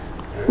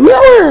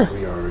Nowhere.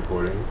 We are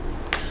recording.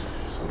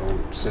 So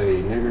don't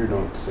say nigger,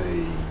 don't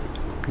say...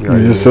 You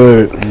just said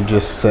it. You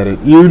just said it.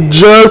 You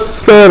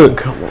just said it.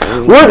 Come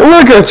on.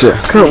 Look at you.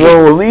 Come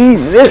on, Lee.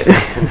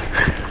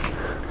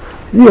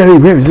 You gotta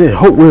represent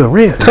Hopewell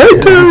Ranch.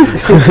 Take two.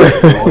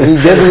 He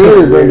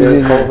definitely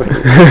is representing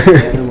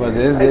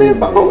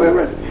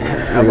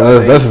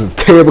That's a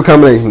terrible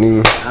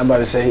combination. I'm about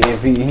to say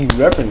if he's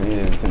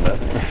representing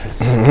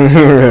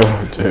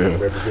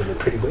Representing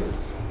pretty well.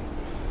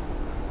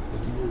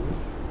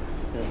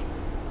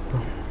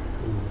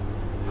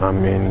 I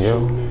mean,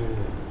 yo.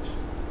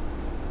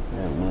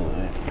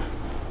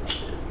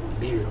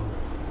 Beer.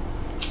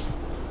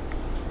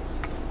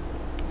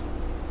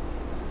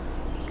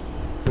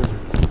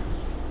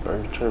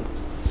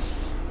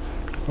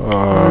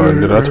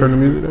 Did I turn the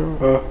music down?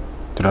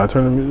 Did I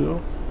turn the music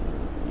down?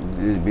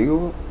 Is it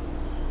Beagle?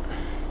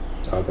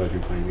 I thought you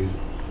were playing music.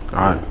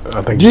 I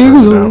think you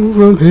turned it down.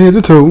 from head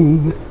to toe.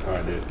 Oh,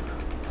 I did.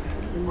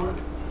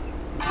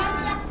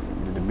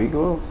 Did the beat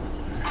go up?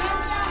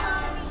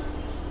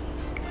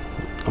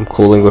 I'm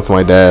cooling with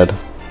my dad.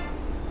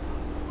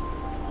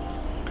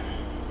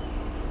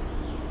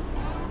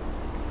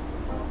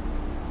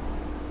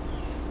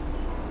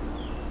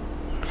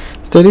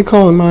 Steady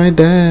calling my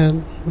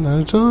dad.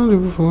 I told you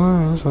before.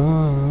 I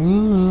saw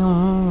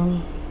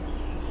you.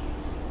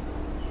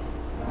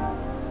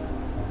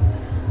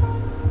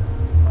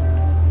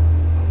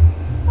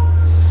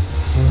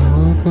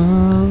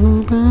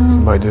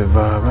 Might just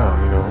vibe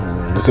out, you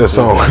know. It's that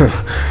song.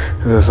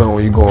 It's that song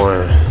when you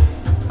going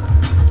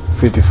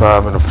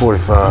 55 and a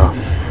 45,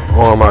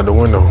 arm out the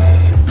window.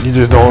 You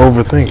just don't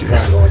overthink it.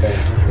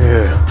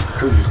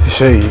 Yeah.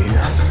 Shade.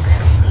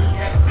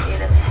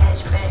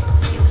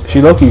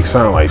 She low-key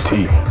sound like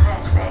T.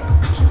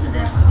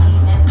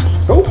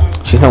 Oh.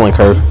 She sound like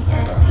her.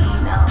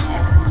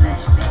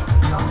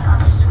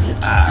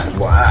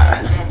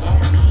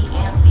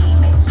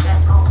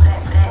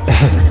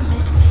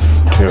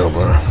 Chill,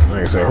 bro.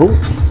 Nigga say who?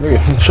 Nigga,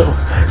 chill.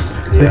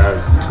 Yeah,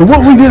 What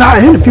we did our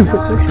interview with?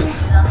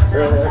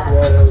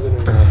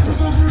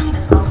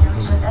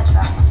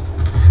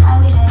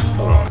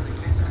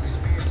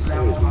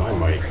 my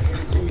mic.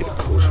 Let me get it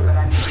closer.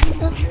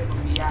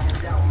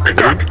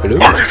 Hello?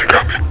 Marcus, you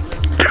got me.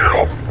 Get it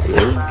off.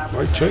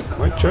 Hello? Mic check,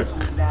 mic check.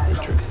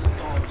 Mic check.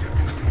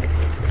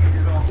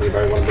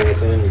 Anybody want to bring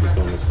us in? We're just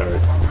going to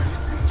start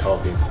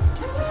talking.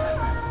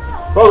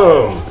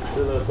 Welcome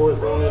to the Fourth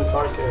Ronin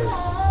podcast.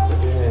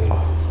 Again,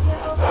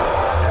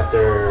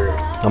 after...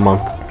 A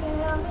month.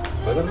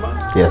 Was it a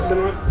month? Yes. Was it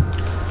a month?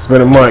 It's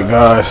been a month,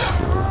 guys.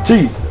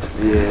 Jesus.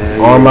 Yeah.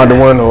 Arm out the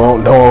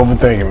window. Don't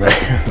overthink it, man.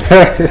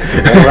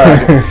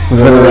 It's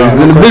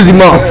been a busy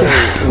month.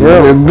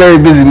 Yeah, a very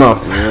busy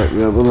month.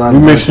 We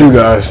missed you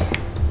guys.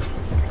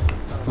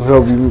 We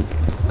hope you.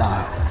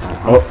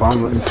 Well,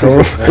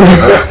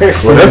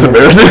 that's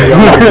embarrassing.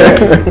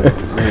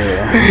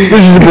 This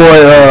is your boy,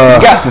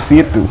 You got to see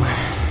it through.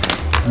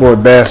 boy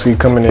Basky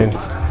coming in.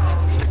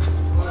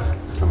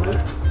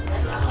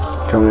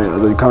 Coming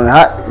in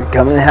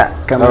hot.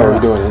 Oh, we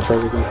doing intro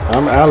again?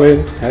 I'm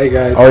Alan. Hey,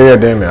 guys. Oh yeah,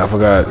 damn it, I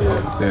forgot.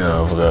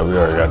 Yeah, I forgot. We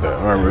already got that.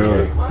 All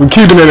right, we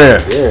keeping it there.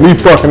 Yeah. We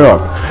fucking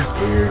up.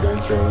 Weird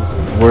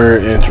intros. We're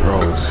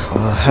intros.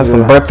 Have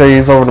some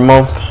birthdays over the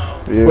month.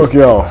 Yeah. Fuck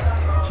y'all.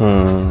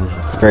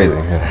 It's crazy.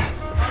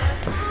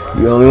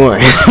 You the only one.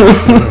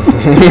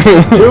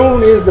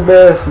 June is the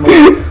best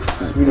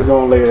month. We just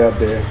gonna lay it out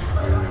there.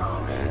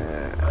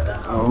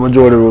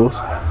 Majority rules.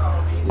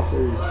 Yes,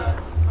 sir.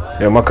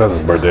 Yeah, my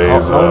cousin's birthday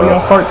is. How old are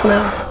y'all farts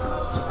now?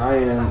 I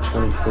am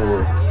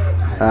 24.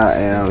 I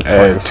am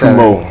Add 27. two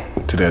more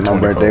to that. My 24.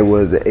 birthday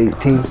was the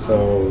 18th.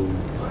 So,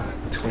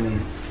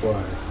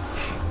 25.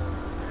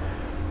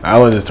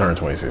 Alan just turned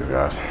 26,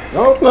 guys.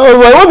 Oh, No,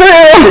 wait, what the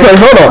hell? I was like,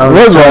 hold on.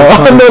 What's wrong?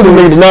 I know this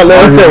nigga did not let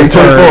him say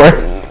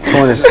 24.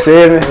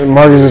 27.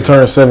 Marcus just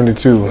turned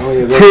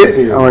 72.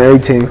 Tip on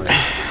 18.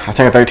 I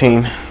turned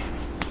 13.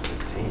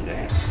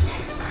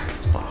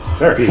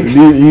 Sir. You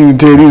can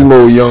tell these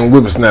more young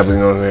whippersnappers, you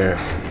know what I'm saying?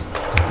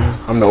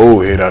 I'm the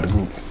old head out of the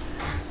group.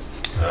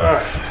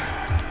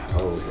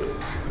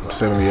 I'm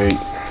 78.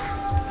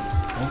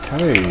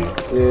 Okay.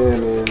 Yeah,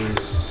 man.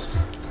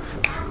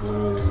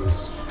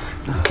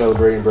 Just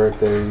celebrating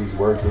birthdays,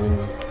 working,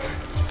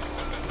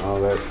 all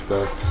that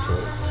stuff.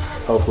 But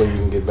hopefully we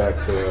can get back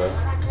to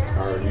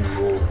our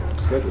usual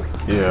schedule.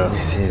 Yeah.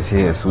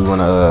 Yes. We want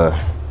to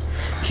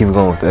keep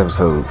going with the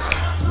episodes.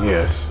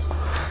 Yes.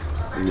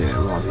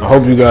 Yeah. I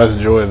hope you guys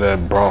enjoyed that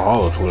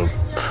Brawlhalla clip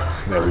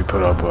that we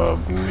put up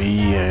of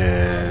me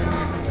and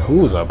who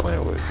was I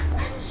playing with?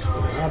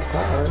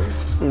 Outside.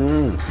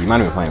 You might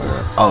have been playing with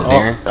her. Oh,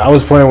 Darren. I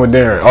was playing with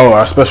Darren. Oh,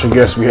 our special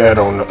guest we had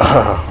on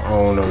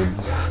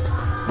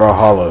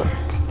Brawlhalla.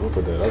 We'll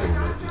put that other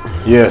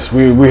one. Yes,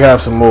 we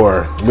have some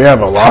more. We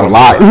have a lot. A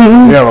lot.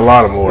 More. We have a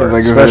lot of more.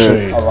 Like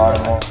Especially A lot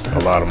more. a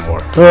lot of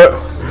more.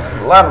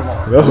 A lot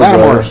more. That's A lot a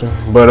more. good person.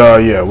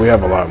 But yeah, we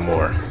have a lot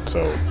more.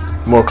 So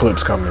more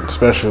clips coming.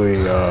 Especially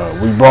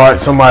we brought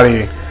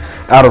somebody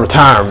out of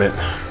retirement.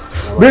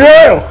 Big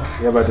Al.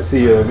 You're about to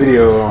see a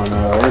video on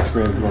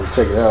Instagram. If you want to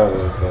check it out.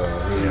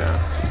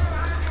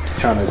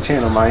 Trying to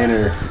channel my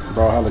inner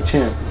Brawlhalla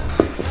champ.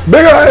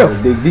 Big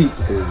IL. Dig deep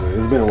because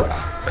it's been a while.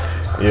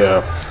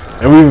 Yeah.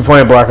 And we've been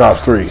playing Black Ops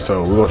 3,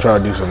 so we're going to try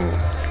to do some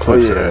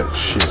clips of that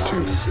shit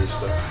too.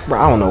 Bro,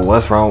 I don't know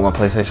what's wrong with my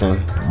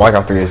PlayStation. Black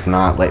Ops 3 is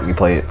not letting me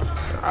play it.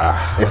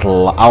 I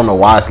don't know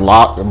why it's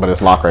locked, but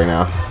it's locked right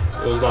now.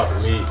 It was locked for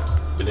me,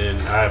 but then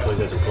I had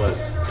PlayStation Plus,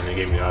 and they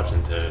gave me the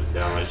option to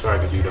download. It's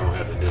right because you don't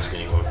have the disc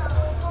anymore.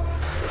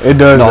 It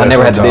does. No, that I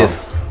never had the sometimes.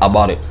 disc. I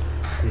bought it.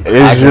 I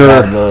Is actually your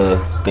have the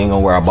thing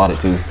on where I bought it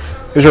too.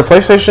 is your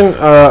PlayStation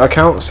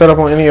account set up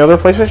on any other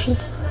PlayStations?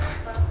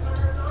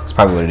 It's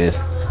probably what it is.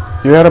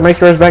 You got to make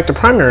yours back to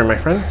primary, my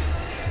friend.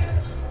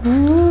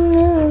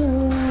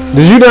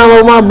 Did you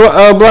download my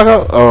Black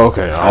Ops? Oh,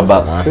 okay. I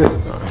bought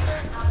mine.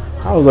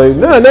 I was like,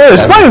 no, that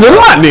explains a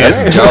lot. That's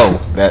Then Joe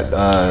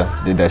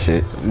that did that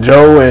shit.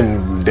 Joe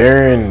and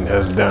Darren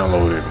has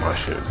downloaded my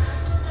shit.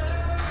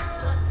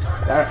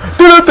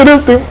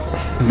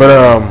 But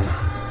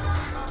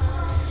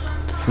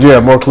yeah,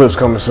 more clips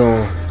coming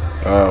soon.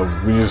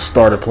 We just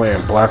started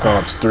playing Black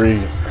Ops 3,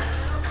 the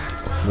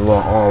little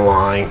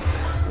online.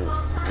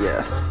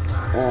 Yeah.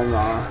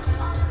 Online.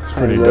 It's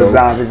pretty And the dope.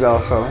 zombies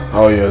also.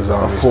 Oh yeah,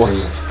 zombies Of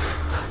course. too.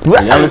 To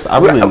be honest, I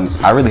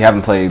really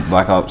haven't played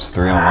Black Ops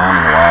 3 online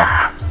in a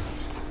while.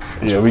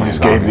 Yeah, we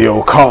just gave the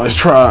old college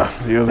try.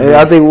 The other Hey, day.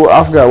 I think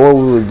I forgot what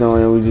we were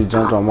doing. And we just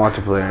jumped on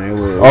multiplayer. And it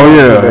was, Oh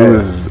yeah, it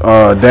was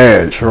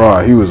Dad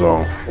Sherrod. He was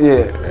on.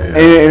 Yeah.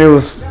 And it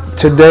was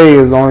today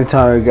is the only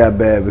time it got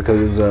bad because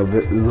it was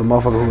the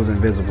motherfucker who was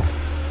invisible.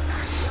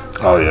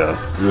 Oh yeah,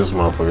 this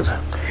motherfucker's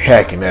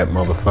hacking that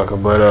motherfucker.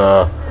 But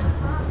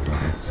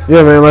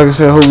yeah, man. Like I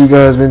said, hope you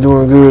guys been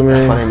doing good,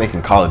 That's why man. they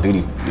making Call of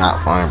Duty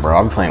not fun, bro.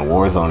 I be playing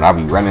Warzone. I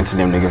be running into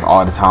them niggas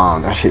all the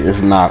time. That shit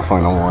is not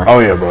fun no more. Oh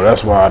yeah, bro.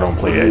 That's why I don't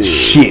play that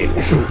shit.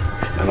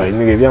 I'm like,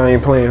 nigga, if y'all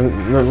ain't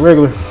playing nothing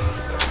regular,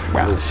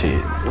 Bro,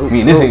 shit.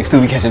 Me and this nigga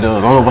still be catching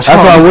dubs. I don't know what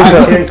That's why I y'all wish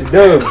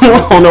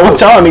I don't know what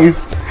y'all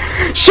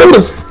niggas. Shoot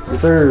us.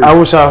 That's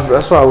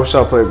why I wish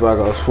I played Black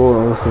Ops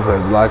 4 and we could play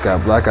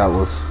Blackout. Blackout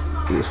was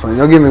funny.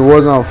 Don't get me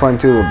Warzone fun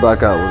too, but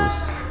Blackout was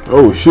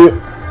oh shit,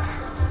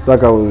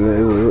 Blackout was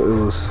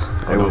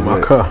it was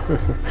my car.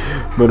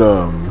 But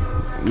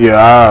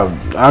yeah,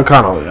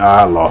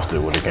 I lost it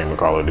when it came to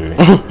Call of Duty.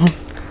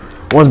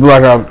 Once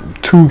Black Ops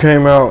 2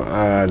 came out,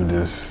 I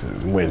just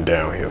went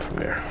downhill from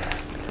there.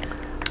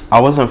 I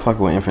wasn't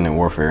fucking with Infinite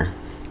Warfare.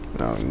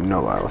 No,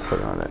 nobody was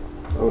fucking on that.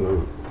 Oh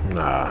no.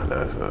 Nah,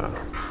 that's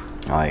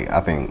Like, I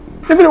think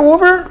Infinite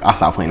Warfare. I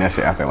stopped playing that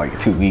shit after like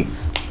 2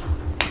 weeks.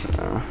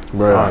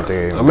 Bro, I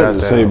think I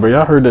meant to say, bro,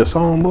 y'all heard that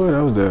song, boy?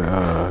 That was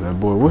that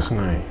boy. What's his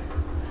name?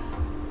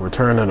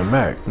 Return of the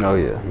Mac. Oh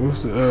yeah.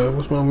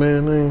 What's my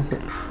man name?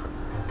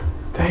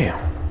 Damn.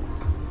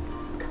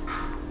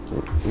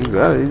 You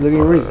got it. You looking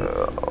reason.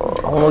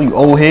 Oh, you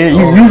old head.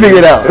 You figure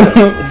it out.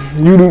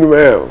 You do the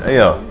math.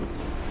 Yeah.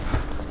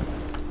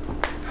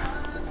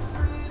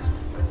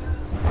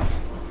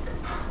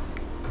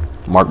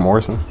 Mark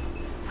Morrison.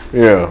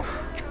 Yeah.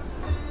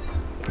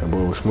 That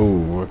boy was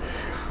smooth, boy.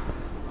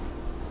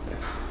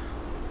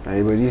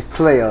 Hey, but these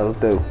playoffs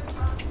though.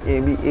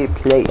 NBA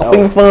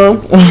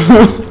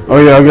playoffs. Oh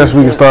yeah, I guess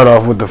we can start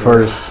off with the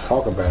first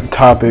Talk about it.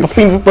 topic.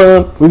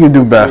 We can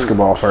do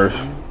basketball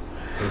first.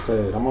 They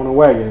said I'm on the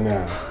wagon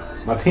now.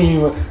 My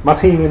team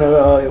in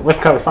the West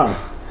Coast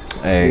Finals.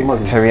 Hey,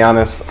 to be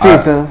honest,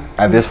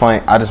 at this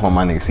point, I just want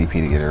my nigga CP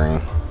to get a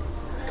ring.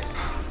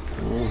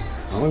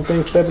 Only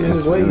thing stepping in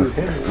his way is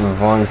him.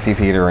 As long as CP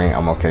get a ring,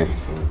 I'm okay.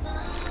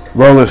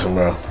 Bro, listen,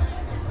 bro.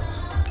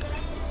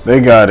 They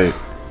got it.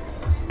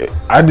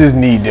 I just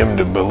need them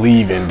to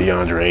believe in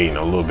DeAndre Ayton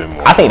a little bit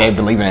more. I think they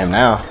believe in him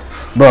now.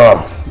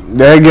 Bro,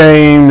 that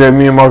game that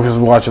me and Marcus was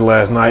watching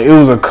last night, it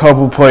was a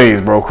couple plays,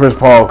 bro. Chris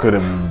Paul could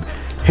have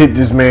hit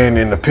this man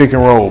in the pick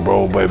and roll,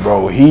 bro. But,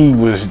 bro, he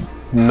was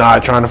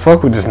not trying to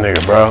fuck with this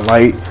nigga, bro.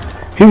 Like,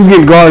 he was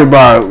getting guarded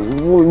by,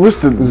 what's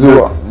the...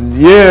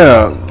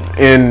 Yeah.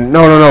 And,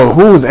 no.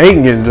 Who was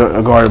Ayton getting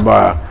guarded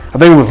by? I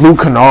think it was Luke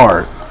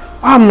Kennard.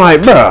 I'm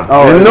like, bro,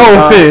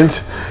 no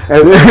offense. No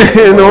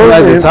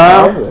At the offense.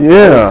 time?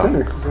 Yeah.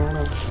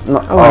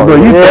 Oh, bro,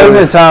 there was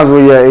been times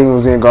where Ayton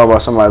was getting guarded by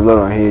somebody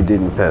little and he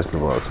didn't pass the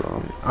ball to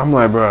him. I'm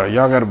like, bro,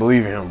 y'all gotta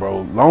believe in him,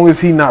 bro. Long as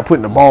he not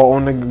putting the ball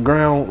on the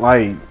ground,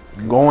 like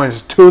going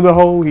to the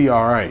hole, he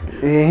all right.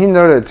 He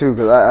know that too,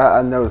 cause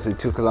I noticed it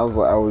too, cause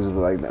I always was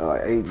like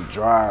Ayton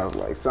drive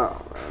like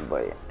something,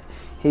 but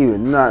he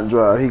would not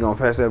drive. He gonna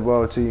pass that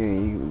ball to you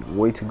and you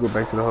wait to go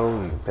back to the hole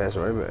and pass it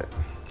right back.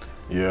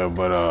 Yeah,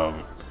 but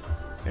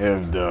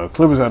if the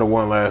Clippers had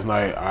won last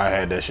night, I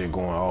had that shit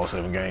going all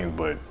 7 games.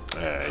 But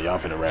y'all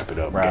finna wrap it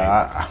up. Bro,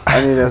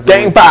 I need us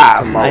Game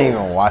 5. I ain't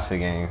even watch the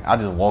game. I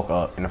just woke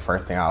up and the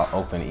first thing I'll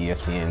open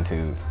ESPN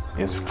to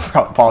is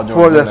Paul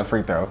George in the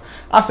free throw.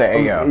 I said,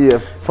 hey, yo. Yeah,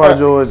 Paul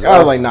George. I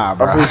was like, nah,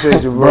 bro. I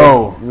appreciate you,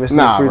 Bro. Missing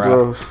Nah, free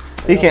bro. throws.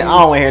 He can't. I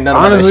don't want to hear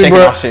nothing Honestly,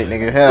 about that shaking bro,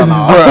 off shit, nigga. Hell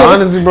no. Bro,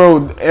 honestly,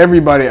 bro,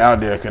 everybody out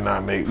there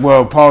cannot make.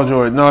 Well, Paul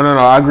George. No.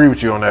 I agree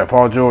with you on that.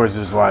 Paul George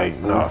is like,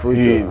 no.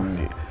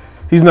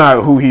 he's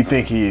not who he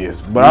think he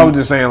is. But I was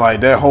just saying,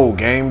 like, that whole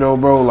game though,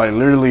 bro. Like,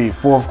 literally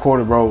fourth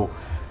quarter, bro.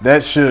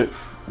 That shit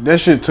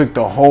took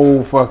the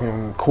whole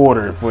fucking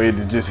quarter for it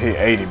to just hit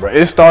 80, bro.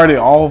 It started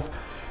off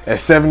at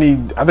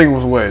 70. I think it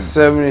was what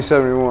 70,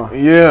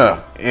 71.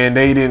 Yeah, and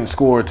they didn't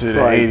score to the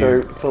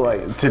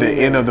 80s to the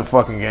end of the the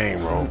fucking game,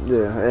 bro.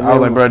 yeah. And I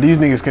was like, bro, these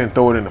niggas can't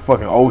throw it in the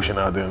fucking ocean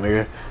out there,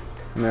 nigga.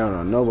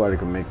 no, nobody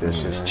can make that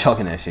shit.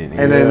 Chucking that shit. Nigga.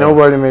 And then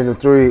nobody made the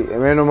three. I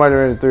mean, nobody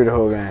made the three the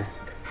whole game.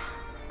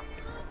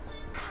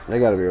 They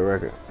got to be a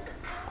record.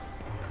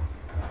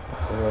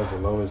 So that was the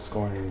lowest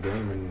scoring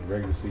game in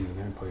regular season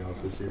and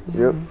playoffs this year.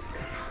 Yep.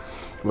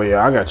 But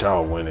yeah, I got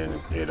y'all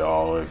winning it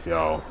all. If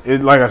y'all,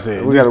 like I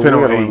said, We just got pin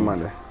to on win 8.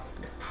 Monday.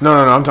 No,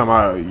 I'm talking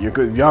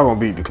about y'all gonna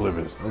beat the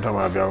Clippers. I'm talking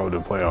about if y'all go to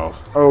the playoffs.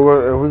 Oh,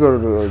 well, if we go to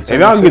the If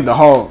y'all can get the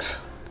Hawks,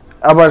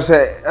 I'm about to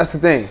say that's the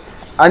thing.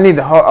 I want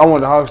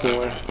the Hawks to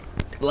win.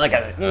 Look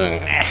at it.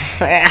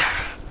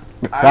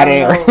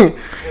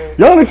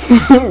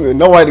 Giannis.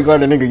 Nobody to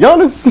guard the nigga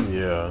Giannis.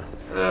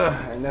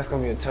 yeah, And that's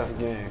gonna be a tough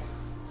game.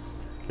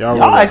 y'all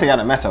Y'all actually got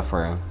a matchup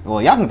for him.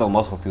 Well, y'all can throw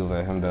multiple people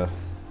at him though.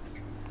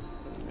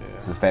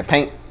 Just that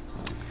paint.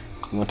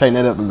 I'm gonna tighten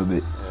that up a little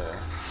bit.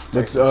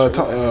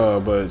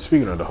 But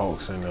speaking of the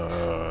Hawks and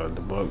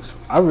the Bucks,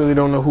 I really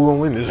don't know who gonna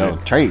win this Yo,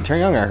 game. Trey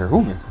Young out here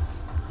hooping.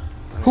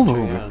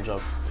 Hooping.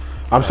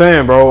 I'm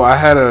saying, bro, I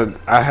had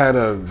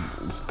a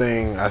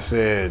thing. I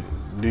said,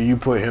 do you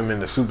put him in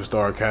the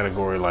superstar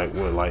category like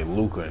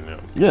Luka and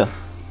them? Yeah.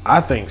 I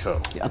think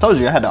so. I told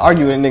you I had to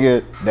argue with a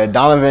nigga that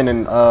Donovan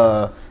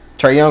and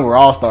Trey Young were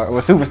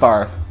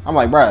superstars. I'm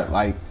like, bruh,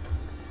 like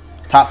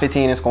top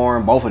 15 in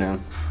scoring, both of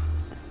them.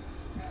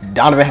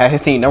 Donovan had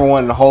his team number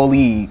 1 in the whole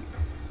league.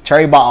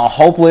 Trey bought a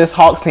hopeless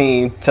Hawks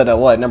team to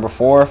the number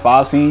 4 or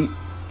 5 seed,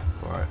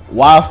 Right.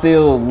 while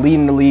still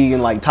leading the league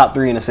in like top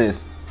 3 in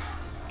assists.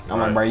 I'm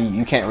Right. like, bro,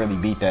 you can't really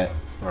beat that.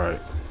 Right.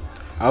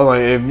 I was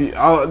like, if you, you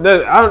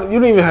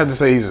don't even have to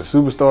say he's a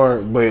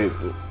superstar, but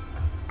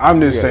I'm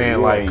just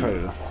saying, like,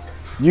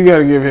 you got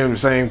to give him the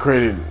same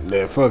credit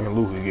that fucking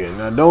Luka get.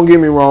 Now, don't get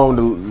me wrong,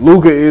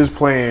 Luka is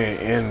playing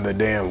in the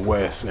damn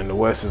West, and the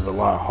West is a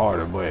lot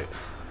harder. But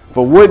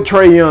for what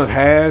Trey Young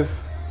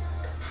has,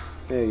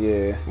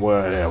 Yeah.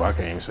 well, yeah, I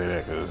can't even say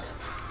that because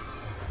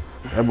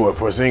that boy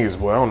Porzingis,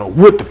 boy, I don't know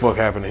what the fuck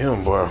happened to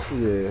him, bro.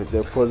 Yeah,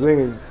 that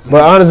Porzingis.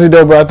 But honestly,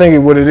 though, bro, I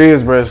think what it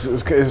is, bro,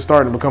 it's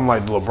starting to become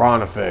like the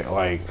LeBron effect.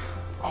 Like,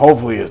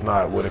 hopefully, it's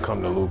not when it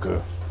comes to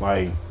Luka.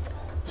 Like,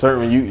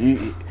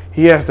 certainly,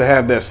 he has to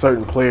have that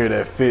certain player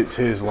that fits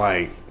his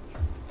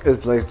His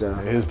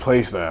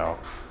play style.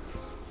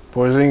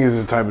 Porzingis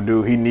is the type of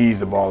dude he needs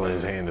the ball in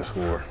his hand to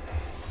score.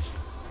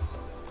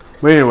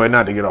 But anyway,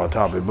 not to get off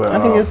topic, but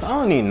I think I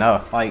don't even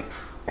know. Like,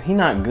 he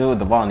not good with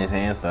the ball in his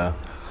hands though.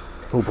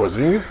 who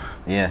Porzingis?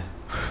 Yeah.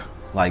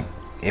 Like,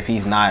 if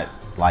he's not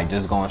like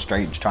just going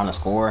straight just trying to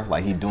score,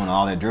 like he's doing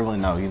all that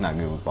dribbling, no, he's not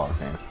good with the ball in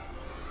his hands.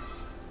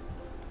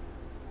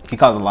 He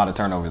caused a lot of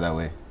turnovers that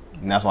way.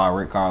 And that's why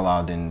Rick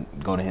Carlisle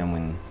didn't go to him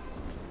when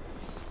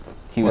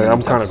he was in I'm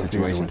a kind of separate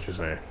confused situation. what you're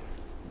saying.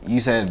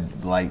 You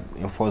said like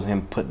enforcing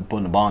him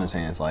putting the ball in his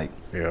hands, like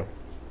Yeah.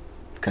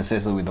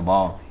 consistently with the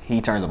ball.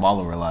 He turns the ball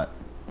over a lot.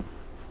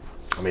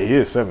 I mean, he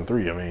is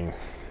 7'3". I mean,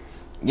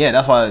 Yeah,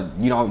 that's why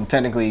you don't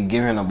technically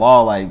give him the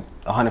ball like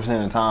 100% of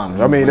the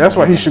time. I mean that's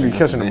why he should be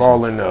catching the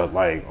ball in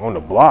the on the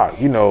block.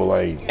 You know,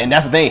 like. And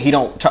that's the thing. He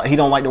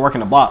don't like to work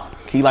in the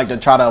block. He like to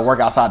try to work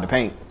outside the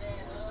paint.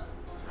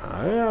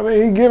 I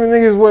mean, he giving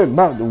niggas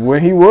about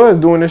when he was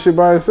doing this shit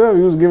by himself,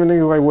 he was giving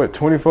niggas like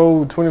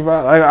 24,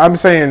 25. Like, I'm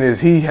saying is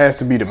he has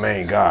to be the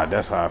main guy.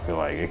 That's how I feel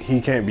like.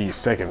 He can't be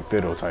second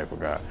fiddle type of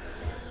guy.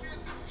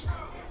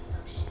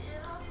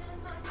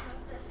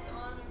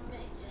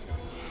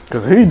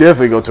 Because he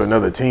definitely go to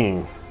another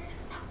team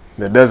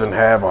that doesn't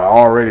have an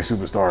already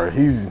superstar.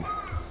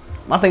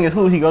 My thing is,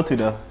 who would he go to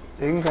though?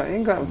 He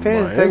can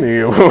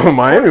finish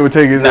Miami would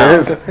take his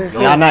ass.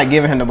 Y'all not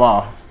giving him the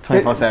ball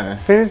 24/7.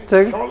 Finish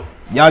take.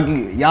 But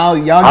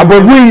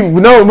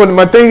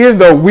my thing is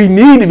though, we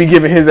need to be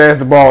giving his ass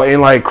the ball in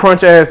like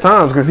crunch ass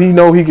times because he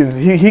know he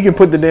can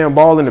put the damn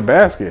ball in the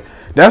basket.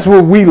 That's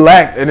what we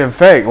lack, and in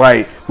fact,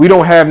 like we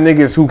don't have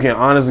niggas who can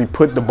honestly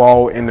put the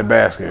ball in the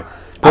basket.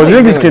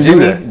 Porzingis can do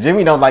that.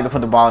 Jimmy don't like to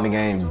put the ball in the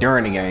game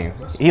during the game.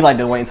 He like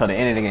to wait until the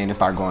end of the game to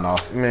start going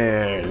off.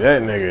 Man,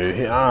 that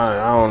nigga,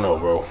 I don't know,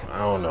 bro. I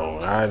don't know.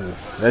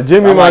 That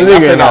Jimmy, my I nigga,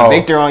 still got and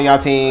Victor on y'all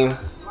team.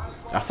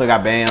 I still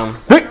got Bam.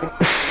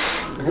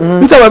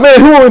 You talking about man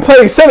who only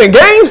played 7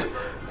 games?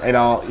 You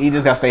know, he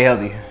just got to stay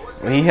healthy.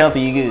 When he healthy,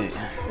 he good.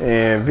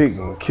 And Vic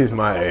can kiss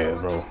my ass,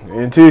 bro.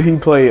 Until he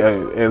play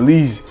at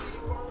least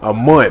a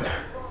month.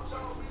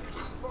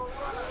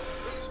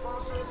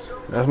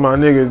 That's my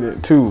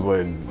nigga too,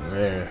 but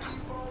man.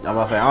 I'm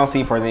about to say, I don't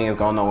see Porzingis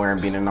going nowhere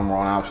and being the number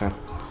 1 option.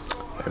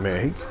 Hey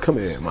man, he come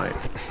in, Mike.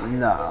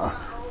 Nah.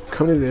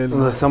 Come in there.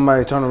 Unless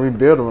somebody trying to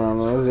rebuild around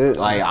him, that's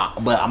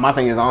it. But my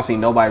thing is, I don't see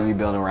nobody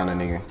rebuilding around the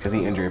nigga because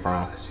he injury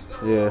prone.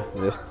 Yeah,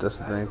 that's the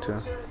thing too.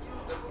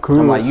 Cool.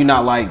 I'm like, you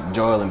not like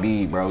Joel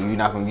Embiid, bro. You're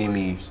not gonna give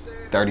me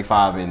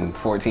 35 and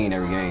 14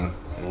 every game.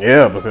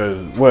 Yeah, because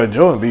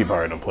Joel Embiid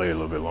probably done played a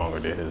little bit longer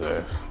than his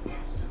ass.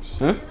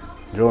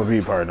 Joel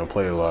Embiid probably done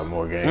played a lot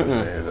more games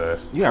than his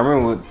ass. You gotta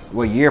remember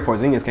what year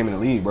Porzingis came in the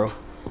league, bro.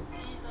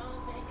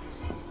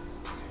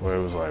 Where it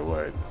was like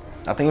what?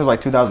 I think it was like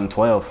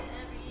 2012.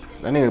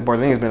 That nigga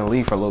Porzingis been in the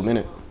league for a little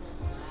minute.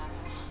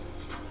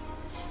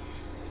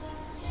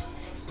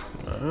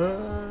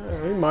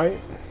 He might.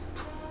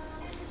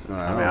 I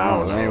mean, I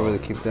don't know. I ain't really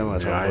keep that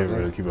much. Yeah, I up ain't with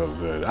really keep up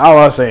good. All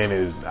I'm saying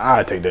is,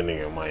 I take that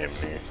nigga in Miami.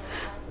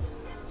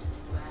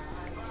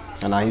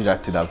 And he was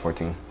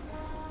 2014.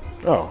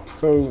 Oh,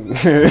 so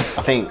I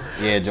think,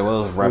 yeah,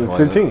 Joel's rep was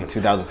 15.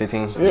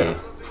 2015. yeah.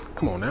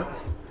 Come on now.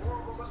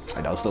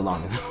 Like, that was still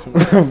long.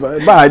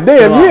 By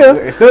damn, yeah.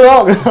 It's still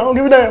long. I don't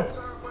give a damn.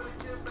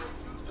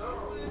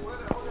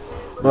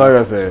 Like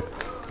I said,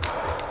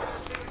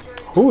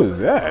 who is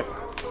that?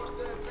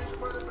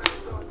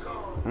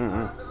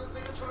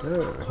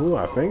 Yeah, who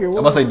I think it was?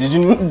 I'm about to say,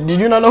 did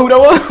you not know who that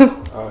was?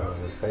 Oh,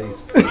 his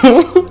face.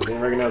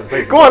 Didn't recognize his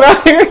face. Come on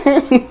out here.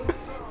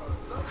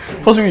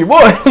 Supposed to be your boy.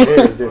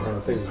 Yeah, it's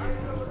different too.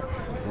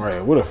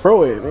 Right, what a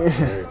throw it,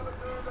 man.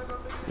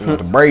 With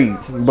the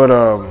braids. But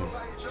I'm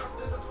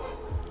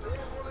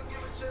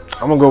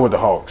gonna go with the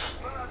Hawks.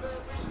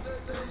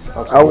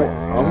 I'm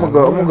gonna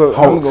go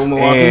Hawks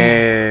Milwaukee.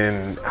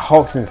 and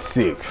Hawks in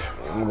 6.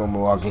 I'm gonna go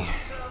Milwaukee.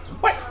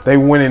 They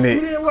winning You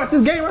it. didn't watch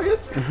this game right here?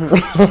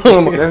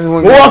 That's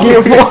one Milwaukee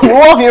in 4.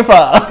 Milwaukee in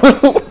 5.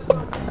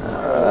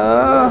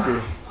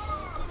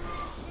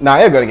 Nah,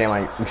 it'll go to game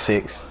like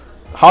 6.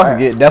 Hawks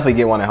definitely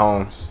get one at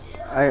home.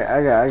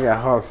 I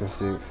got Hawks in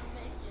 6.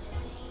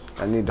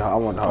 I want the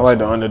Hawks. I like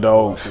the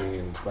underdogs.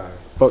 5.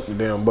 Fuck the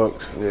damn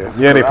Bucks. Yes.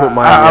 Yeah, they put Miami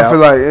I out. feel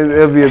like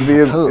it'll be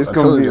it's I gonna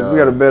told be. y'all. We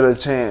got a better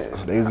chance.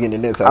 They was getting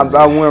the Nets Our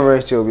out. win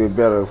ratio will be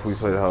better if we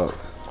play the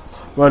Hawks.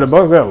 Well, the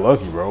Bucks got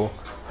lucky, bro.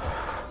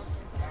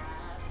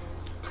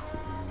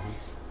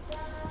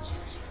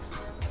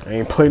 I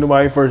ain't played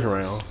nobody first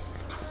round.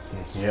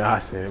 Yeah, I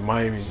said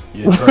Miami,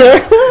 you're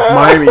trash.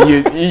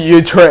 Miami,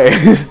 you're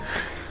trash.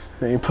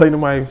 They ain't played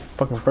nobody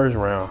fucking first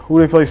round. Who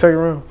they play second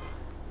round?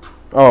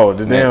 Oh,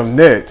 the damn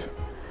Nets.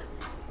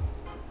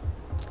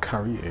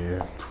 Kyrie,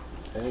 yeah.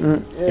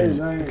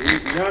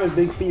 Giannis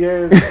big feet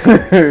ass.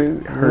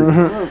 Did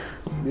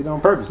it on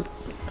purpose.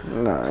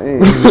 Nah,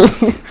 ain't.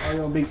 All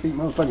your big feet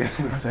motherfucker.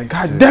 I was like,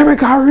 God damn it,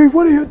 Kyrie,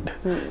 what are you?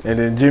 And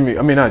then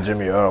not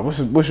Jimmy. What's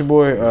your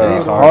boy?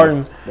 James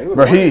Harden.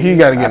 Bro, he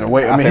got to get in the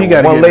way. I mean, he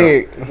got to one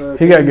get. leg.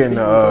 He got to get in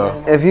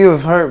the. If he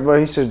was hurt, bro,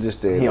 he should have just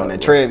stayed. He on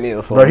that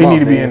treadmill for Bro, a he month, need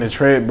to be man. in the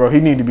tread, bro. He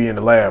need to be in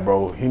the lab,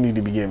 bro. He need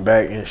to be getting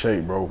back in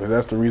shape, bro. Because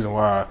that's the reason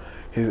why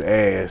his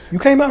ass You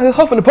came out here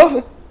huffing and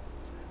puffing.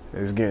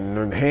 is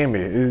getting hammy.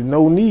 There's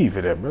no need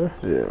for that, bro.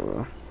 Yeah,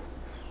 bro.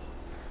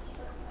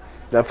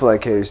 I feel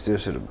like KD still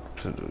should have.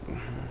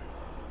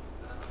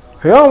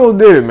 He almost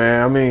did it,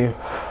 man. I mean,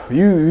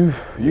 you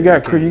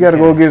got to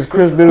go against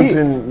Chris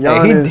Middleton.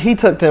 Giannis. He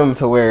took them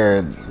to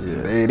where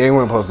they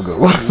weren't supposed to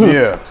go.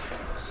 Yeah.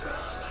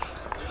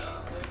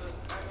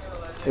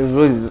 It was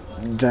really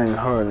James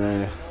Harden.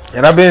 Man.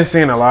 And I've been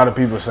seeing a lot of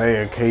people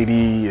saying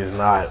KD is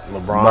not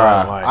LeBron.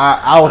 Bruh, Like,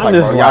 I was I'm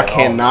like, just bro, like, y'all oh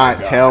my cannot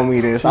God. tell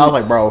me this. I was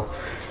like, bro.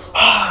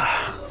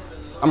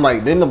 I'm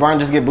like, didn't LeBron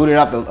just get booted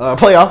out the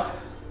playoffs?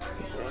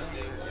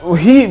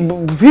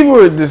 People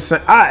are just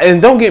saying, and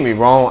don't get me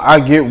wrong, I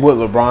get what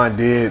LeBron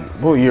did.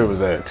 What year was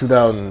that?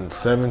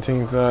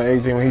 2017,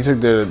 2018 when he took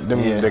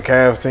the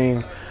Cavs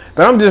team.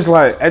 But I'm just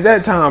like, at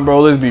that time,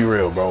 bro, let's be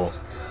real, bro.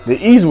 The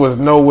East was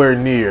nowhere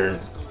near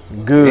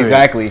good.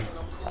 Exactly.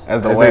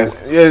 As the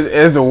West.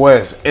 As the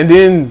West. And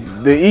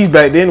then the East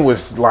back then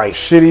was like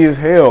shitty as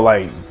hell.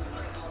 Like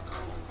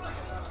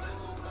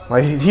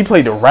he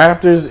played the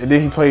Raptors and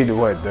then he played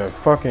the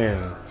fucking.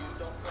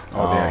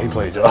 Oh damn, he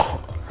played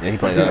y'all. Yeah, he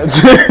played us.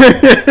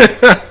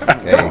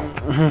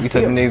 Hey, he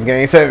took the Knicks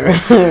game 7.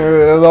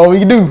 That's all we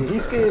can do. He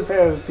skated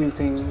past a few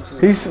teams.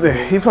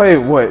 He played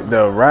what,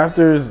 the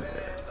Raptors.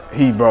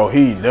 Them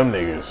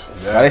niggas.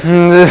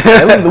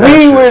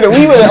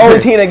 We were the only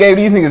team that gave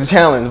these niggas a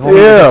challenge before we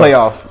went to the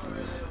playoffs.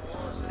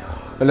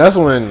 And that's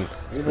when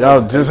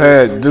y'all just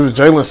had, it was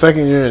Jalen's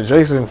second year and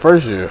Jason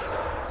first year.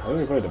 I think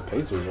he played the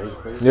Pacers,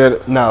 right? Yeah,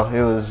 No,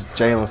 it was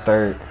Jalen's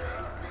third.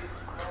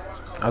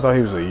 I thought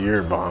he was a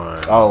year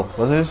behind. Oh,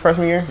 was it his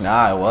freshman year?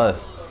 Nah, it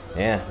was.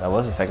 Yeah, that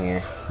was his second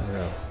year.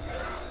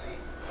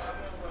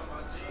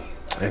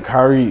 And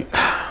Kyrie,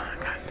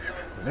 God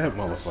damn it, that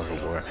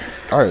motherfucker, boy.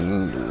 All right,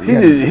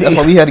 that's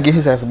why we had to get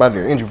his ass about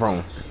there, injury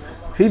prone.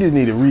 He just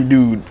need to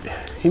redo.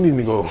 He need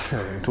to go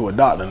to a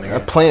doctor, nigga.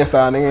 That playing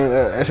style,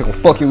 nigga, that shit gonna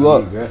fuck you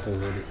up.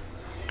 Aggressive with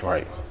it.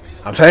 Right.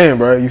 I'm saying,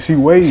 bro. You see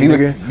Wade,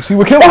 nigga. You see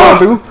what Kim going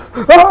through?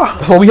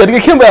 That's why we had to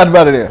get Kim out of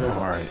there.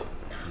 All right.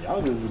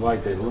 Y'all just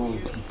like that little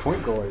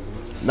point guards.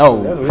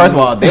 No, first of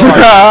all, they were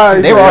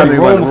already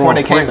Y'all room before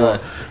they came to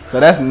us, so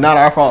that's not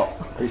our fault.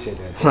 Appreciate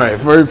that. All right.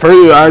 First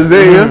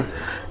Isaiah,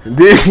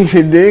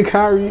 then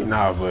Kyrie.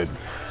 Nah, but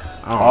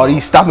I don't All know.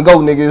 these stop and go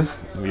niggas.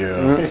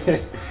 Yeah.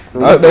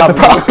 That's the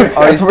problem.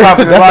 That's the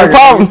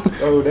problem.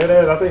 Oh, that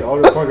ass. I think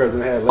all the point guards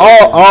done had.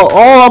 All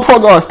our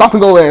point guards stop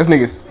and go ass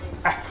niggas.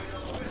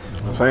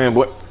 I'm saying,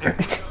 boy.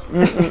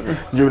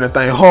 Dribbling that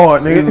thing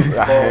hard, nigga.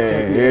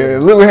 Yeah,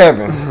 look what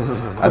happened.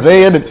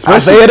 Isaiah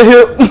the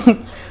hip,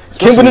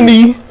 Kimber the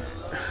knee,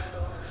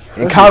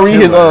 and Kyrie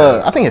his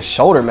I think his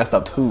shoulder messed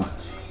up too.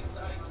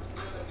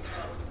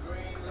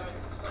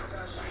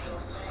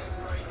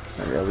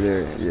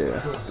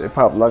 They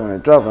pop locking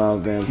and dropping all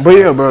damn. But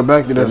yeah, bro,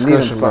 back to that The leading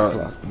discussion pop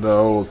about the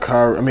old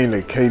Kyrie. I mean,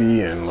 the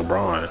KD and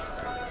LeBron.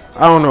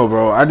 I don't know,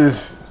 bro. I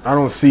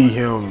don't see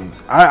him.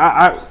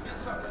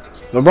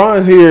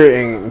 LeBron's here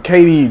and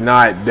KD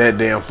not that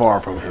damn far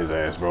from his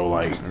ass, bro.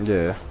 Like,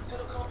 Yeah.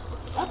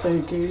 I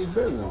think KD's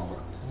better than LeBron.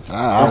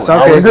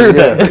 I would agree with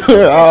that.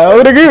 I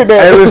would agree with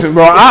that. hey, listen,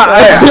 bro.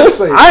 I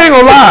ain't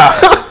gonna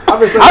lie. I've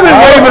been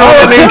waving on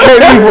that nigga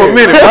KD for a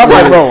minute. Bro. I'm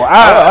like, bro,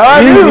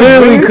 he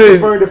literally He could.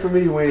 preferred it for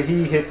me when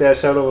he hit that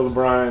shot over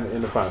LeBron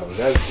in the finals.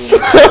 That's He said,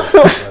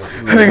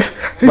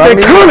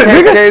 "Cool it,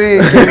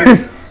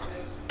 nigga."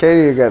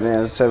 KD got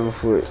down 7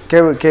 foot.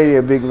 KD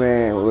a big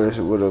man with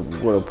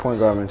a point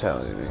guard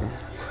mentality. Man.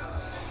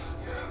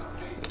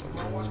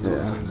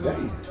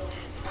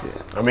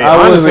 I mean,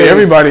 honestly, KD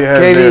everybody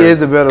has. is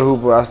the better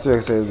hooper. I still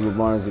say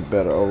LeBron is the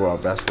better overall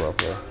basketball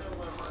player.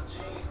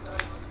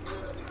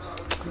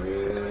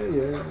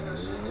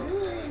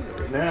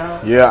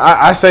 now. Yeah,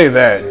 I say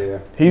that. Yeah.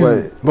 He's,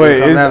 But but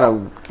come it's,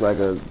 down to like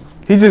a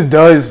he just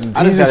does. He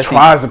just just gotta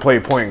tries to play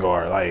point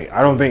guard. Like,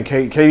 I don't think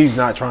KD's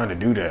not trying to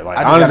do that. Like,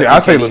 I just honestly, gotta I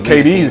see say KD look, lead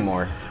the team KD's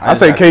more. I just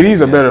say gotta see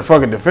KD's a him, better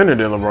fucking defender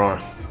than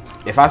LeBron.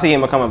 If I see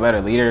him become a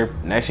better leader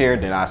next year,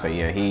 then I say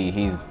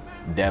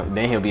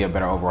then he'll be a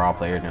better overall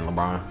player than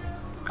LeBron.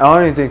 I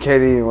don't even think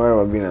KD even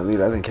worried about being a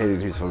leader. I think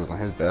KD just focused on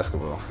his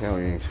basketball. He don't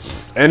even,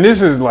 And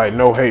this is like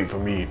no hate for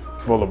me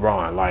for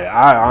LeBron. Like,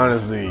 I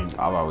honestly,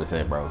 I've always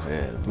said, bro,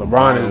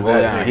 LeBron is go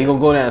that down. nigga. He gonna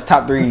go down as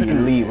top 3 in the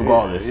league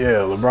regardless. yeah,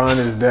 LeBron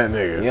is that It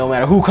nigga. don't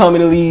matter who come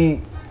in the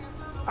league.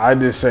 I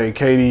just say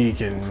KD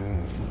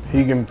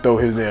can throw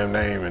his damn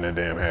name in a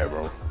damn hat,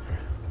 bro.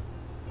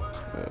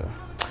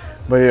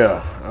 But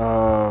yeah,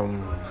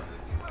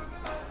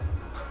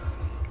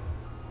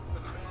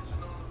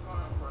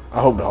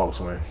 I hope the Hawks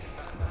win.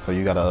 So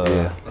you got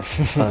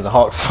Suns and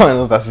Hawks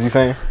finals. That's what you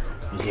saying?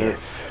 Yes.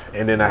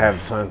 And then I have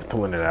the Suns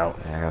pulling it out.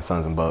 Yeah, I got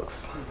Suns and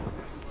Bucks.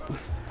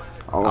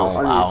 I I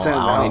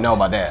don't even know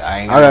about that. I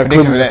ain't I got a got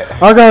prediction for Clippers.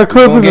 that. I got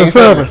Clippers Game in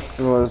 7.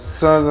 It was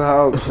Suns and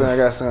Hawks, and I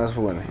got Suns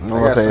winning. I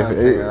got say, Suns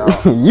taking it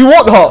off. you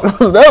want the Hawks?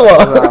 That's I why.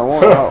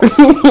 want the Hawks.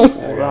 I Want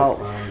the got Hawks.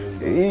 Suns and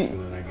Bucks, and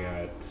then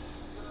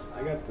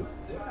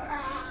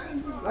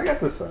I got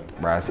the Suns.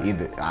 Bro, it's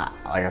either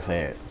like I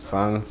said,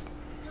 Suns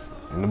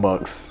and the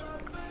Bucks.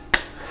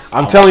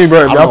 I'm telling you,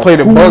 bro, if I'm y'all a play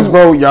the fool. Bucks,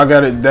 bro, y'all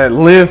got it. That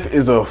length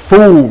is a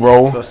fool,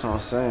 bro. That's what I'm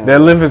saying.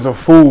 That length is a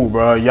fool,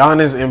 bro.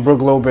 Giannis and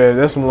Brook Lopez,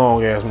 that's some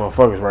long ass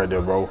motherfuckers right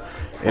there, bro.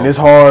 And it's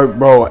hard,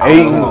 bro. Who gonna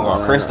Aiden,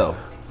 guard Chris though?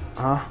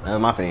 Huh?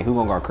 That's my thing. Who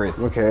gonna guard Chris?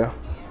 Mikhail.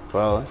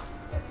 Probably.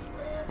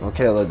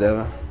 Mikhail or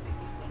Devin.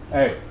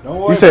 Hey, don't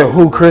worry. you said about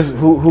who? it. Chris?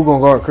 Who gonna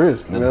guard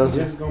Chris? It's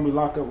just gonna be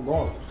locked up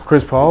guards.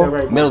 Chris Paul? Is that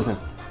right? Middleton.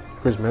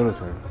 Chris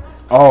Middleton.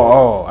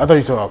 Oh, I thought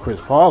you talking about Chris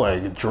Paul,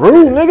 like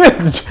Drew, nigga.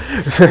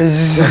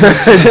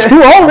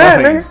 Drew on that,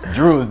 nigga.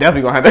 Drew is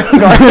definitely gonna have to.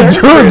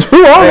 Drew on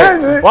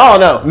that, nigga. Well, I don't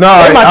know. No, I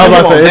was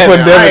about to say they put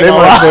Devin. They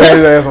might put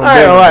his ass on I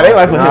ain't gonna lie, they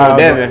might put him on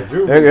Devin.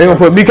 Devin. They gonna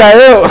put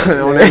Mikael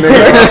on that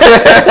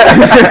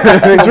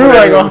nigga. Drew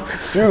ain't gonna.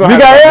 Drew gonna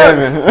Mikael. have to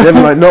Devin.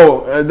 Devin like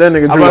no, that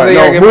nigga Drew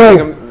like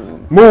no,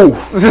 move.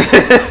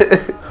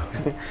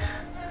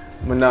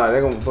 But nah, they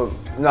gonna put.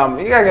 Nah,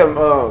 you gotta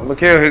get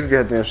Mikhail his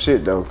goddamn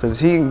shit though, cause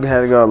he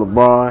had to guard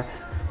LeBron.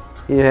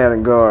 He had to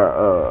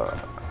guard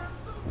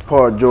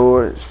Paul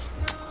George.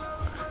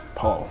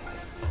 Paul.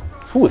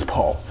 Who is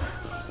Paul?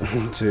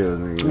 Chill,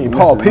 nigga. I mean,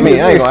 Paul P. We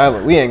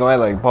ain't gonna act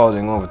like Paul's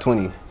ain't going for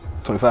 20,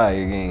 25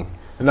 a game.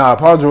 Nah,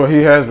 Paul George,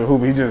 he has been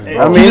hooping. He just.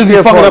 I mean, He he's just be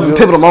still fucking Paul up in George.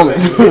 pivotal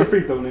moments. He's a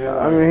freak though,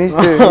 nigga. I mean, he's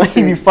still.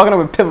 He be fucking up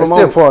in pivotal It's still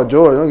moments. Paul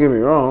George. Don't get me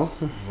wrong,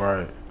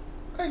 right.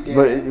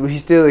 but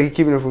he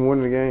keeping it from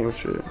winning the game.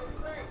 Shit.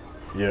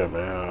 Yeah,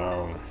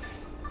 man.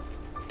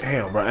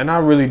 Damn, bro. And I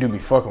really do be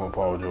fucking with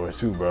Paul George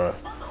too, bro.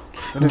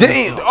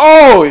 Damn.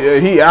 Oh, yeah,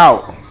 he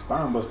out.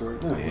 Spine buster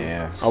right now.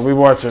 Yeah. I'll be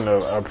watching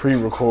a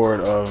pre-record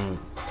of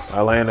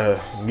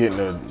Atlanta getting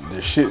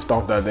the shit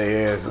stomped out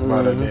their ass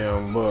by the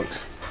damn Bucks.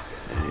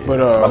 But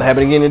About to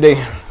happen again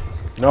today.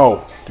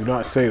 no, do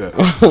not say that.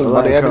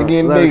 About to happen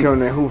again Atlanta today. coming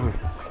there hooping.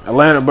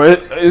 Atlanta,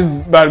 but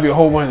it's about to be a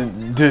whole bunch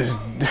of just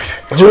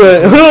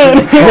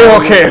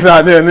broadcasts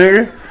out there,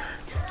 nigga.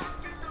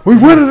 We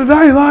winning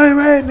today, Lion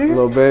Man, nigga.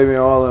 Little baby and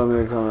all of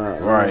them they coming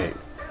out. Right.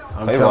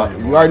 I'm telling Quavo,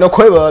 you, you already know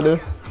Quavo out there.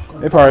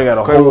 they probably got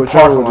a Quavo whole travel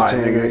parking with the lot, team,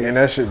 nigga, nigga. and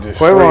that shit just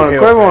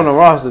Quavo on the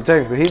roster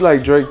technically. He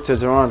like Drake to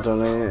Toronto,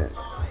 man.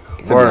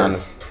 To be Word.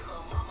 honest.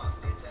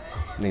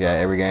 Nigga at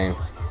every game.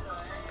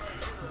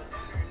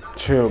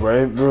 Chill,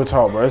 bro. Real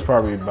talk, bro. It's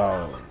probably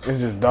about it's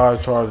just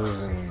Dodge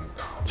Chargers and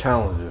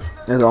challenges.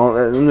 That's all.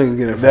 Them niggas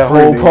get it for That free.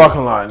 whole nigga.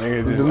 parking lot,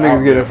 nigga. Just Them out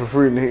niggas get there. it for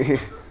free, nigga.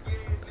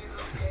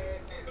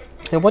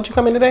 Hey, what you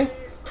come in today?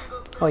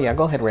 Oh yeah,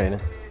 go ahead,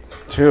 Reddit.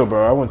 Chill,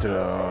 bro. I went to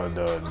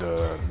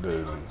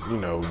the you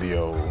know, the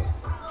old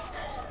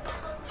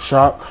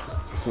shop,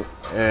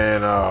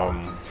 and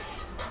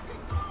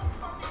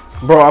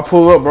bro, I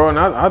pull up, bro, and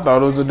I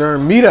thought it was a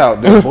darn meet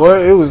out there,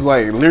 boy. It was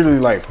like literally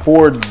like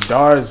 4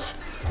 Dodge.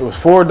 It was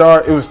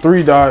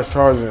 3 Dodge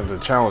Chargers and the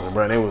Challenger,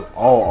 bro. And they was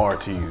all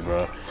RTs,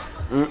 bro.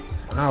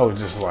 And I was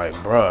just like,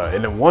 bro.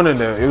 And then one of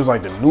them, it was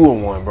like the newer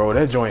one, bro.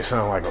 That joint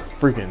sounded like a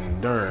freaking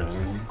darn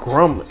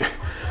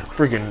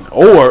freaking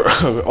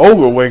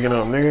ogre waking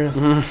up,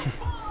 nigga.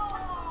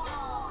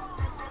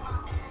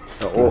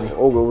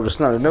 Ogre with a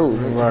snotty nose.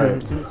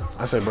 Right.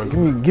 I said, bro,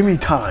 give me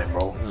time,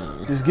 bro.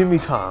 Just give me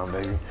time,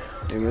 baby.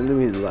 Yeah, man, let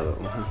me like,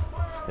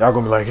 Y'all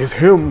gonna be like, it's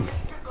him,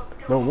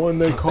 the one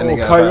they call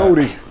nigga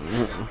Coyote.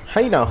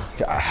 How you know?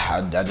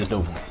 I just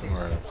know.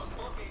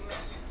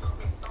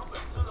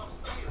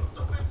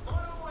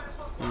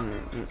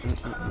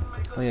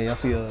 Oh yeah, y'all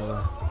see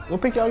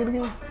what pick y'all get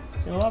again?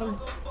 In a lottery?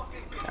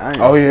 I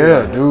ain't Oh seen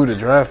yeah, that. dude, the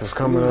draft is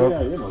coming up.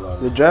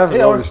 The draft is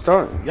Yeah, already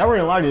starting. Y'all were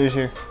in a lottery this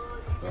year.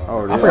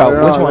 Oh, I forgot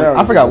which one.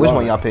 I forgot which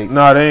one y'all picked.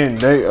 Nah, they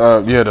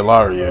yeah, the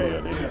lottery, yeah,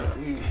 they did.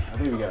 I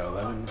think we got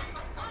 11.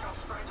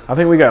 I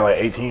think we got like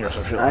 18 or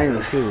some shit. I ain't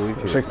even see what we Or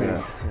picked. 16.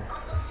 Yeah.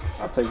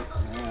 I'll take it.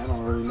 Man, I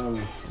don't really know.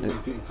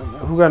 People come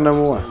out. Who got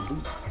number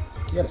 1?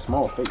 You got a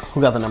small face.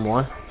 Who got the number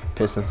 1?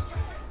 Pistons.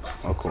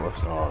 Of course.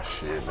 Oh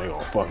shit, they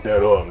gonna fuck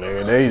that up,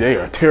 nigga. They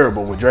are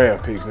terrible with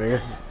draft picks,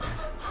 nigga.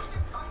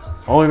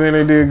 Only thing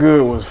they did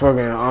good was fucking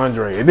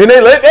Andre, and then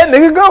they let that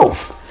nigga go.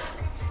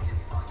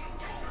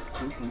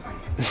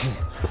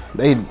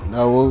 We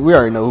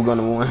already know who got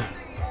number 1.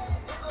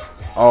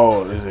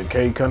 Oh, is it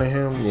Kate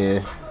Cunningham?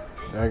 Yeah.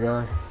 That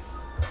guy.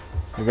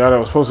 The guy that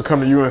was supposed to come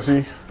to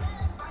UNC.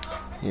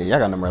 Yeah, y'all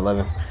got number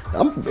 11.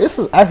 It's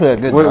actually a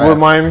good With draft.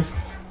 Miami,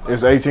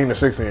 it's 18 or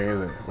 16,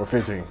 isn't it? Or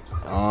 15?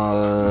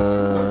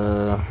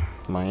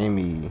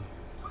 Miami.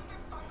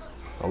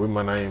 Oh, we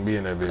might not even be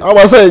in that bitch. I was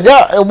about to say,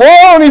 y'all, boy,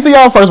 I don't even see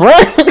y'all first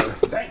round.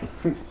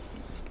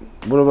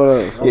 What about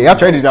us? Yeah, y'all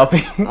traded y'all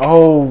pick.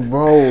 Oh,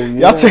 bro,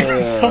 yeah. Y'all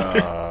traded.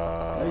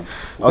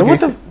 What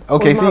the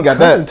Okay, was so my you got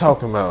cousin that.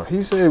 talking about?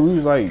 He said we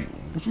was like,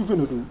 What you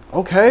finna do?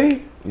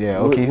 okay. Yeah,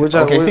 okay. Which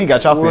Okay, so you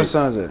got y'all What pick.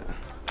 son's it?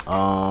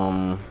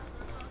 Y'all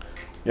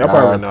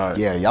probably not.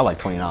 Yeah, y'all like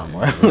 29,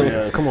 boy.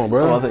 Yeah, come on,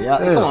 bro. I was like, y'all,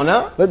 come on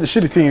now. Let the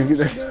shitty teams get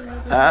there.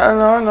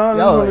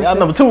 No. Y'all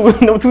number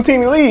two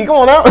team in the league. Come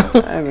on now.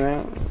 Hey,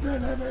 man.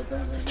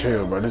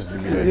 Chill, bro. This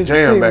is be that Get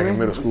jam your back pick, in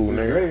man. middle school,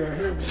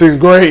 nigga. 6th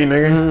grade,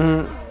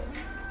 nigga.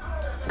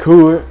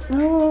 Cool.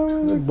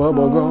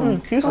 Bubble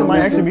gum. Houston might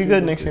actually be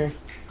good next year.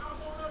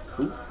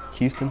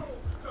 Houston.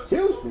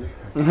 Houston.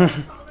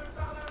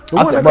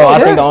 I think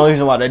the only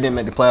reason why they didn't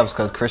make the playoffs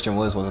because Christian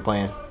Woods wasn't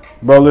playing.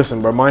 Bro,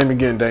 listen, bro. Miami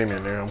getting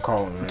Damian there. I'm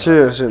calling, man.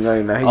 Chill, shit. Nah,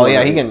 Oh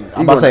yeah, he can.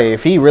 I'm about to say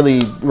if he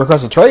really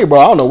requests a trade, bro,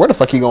 I don't know where the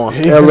fuck he going.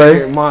 He LA.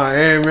 get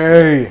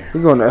Miami. He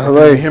going to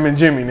Him LA. and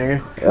Jimmy,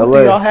 nigga. Y'all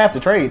LA. have to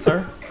trade,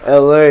 sir.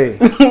 LA.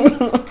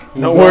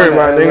 Don't worry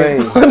about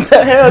it, nigga. What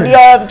the hell do y'all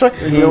have to trade?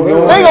 They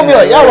ain't gonna be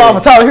like y'all robbing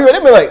for Tyler Hero. They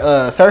be like,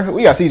 sir,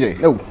 we got CJ.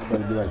 No.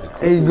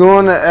 He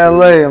going to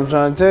LA. I'm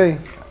trying to tell you.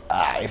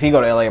 If he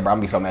go to LA, bro, I'm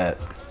gonna be so mad.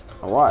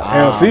 Why?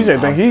 Hell, CJ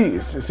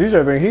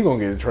think he gonna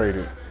get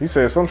traded. He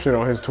said some shit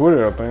on his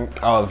Twitter, I think.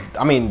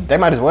 I mean, they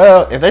might as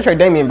well. If they trade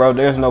Damian, bro,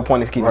 there's no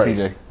point in keeping Right.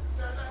 CJ.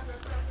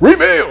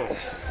 Rebuild.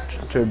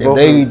 If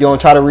they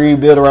don't try to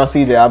rebuild around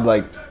CJ, I'd be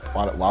like,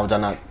 why would y'all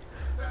not?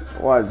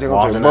 Why? They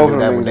Why gonna would trade they not both do of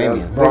that them. with niggas.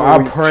 Damian? Bro,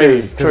 I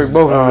pray. Trade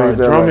both of them.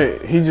 niggas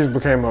Drummond, he just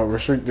became a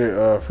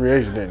restricted free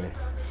agent, didn't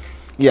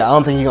he? Yeah, I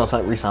don't think he's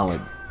gonna re-sign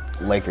with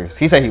Lakers.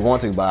 He said he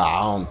wants to, but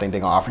I don't think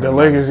they're gonna offer The him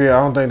Lakers, yeah,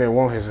 I don't think they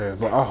want his ass,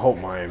 but I hope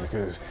Miami,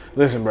 because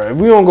listen, bro, if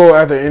we don't go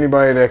after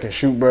anybody that can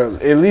shoot, bro,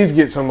 at least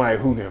get somebody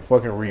who can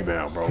fucking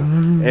rebound, bro.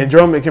 And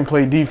Drummond can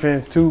play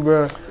defense too,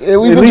 bro. Yeah,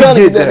 we at been least trying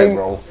to get get that that, nigga.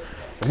 bro.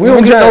 If we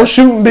don't get no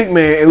shooting big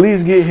man, at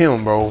least get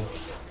him, bro.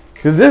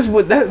 Because that's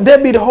what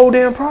that be the whole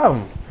damn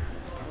problem.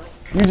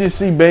 You just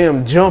see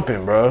Bam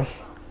jumping, bro.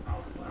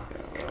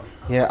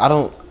 Yeah, I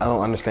don't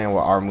understand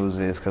what our moves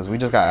is because we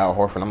just got Al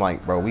Horford. I'm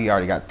like, bro, we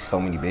already got so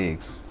many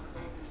bigs.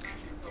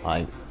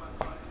 Like,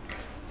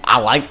 I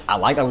like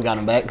that we got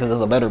him back because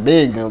it's a better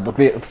big than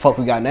the fuck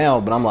we got now.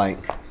 But I'm like,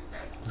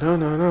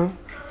 No.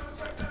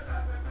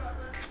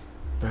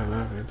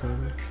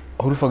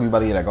 who the fuck you about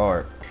to get at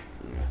guard?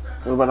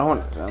 What about the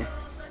Hornets? Huh?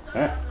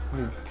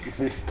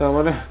 Huh? Talk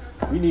about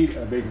that. We need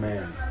a big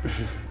man.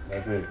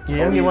 That's it.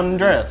 Yeah, get one in the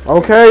draft.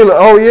 Okay,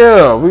 oh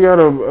yeah, we got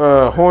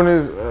a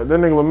Hornets, that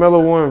nigga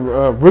LaMelo won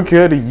Rookie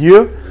of the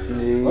Year.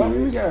 Well, I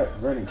mean, we got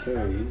Vernon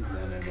Carey. He's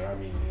down there, bro. I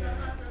mean,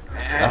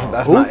 yeah.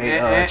 That's not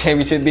a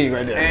championship big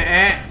right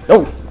there.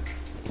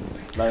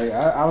 Like,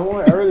 I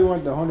really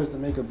want the Hornets to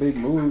make a big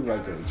move,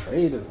 like a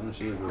trade or some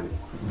shit. But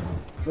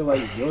I feel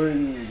like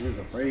Jordan was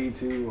afraid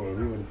to, or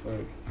who the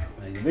fuck.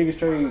 Like, the biggest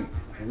trade in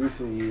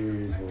recent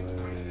years was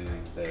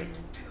that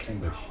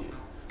Kemba shit.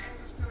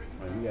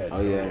 Like, we gotta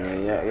Oh yeah,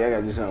 man. Y'all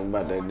gotta do something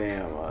about that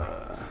damn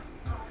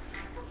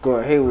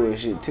Gordon Hayward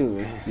shit too,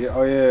 man. Yeah,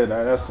 oh yeah,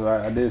 that's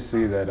I did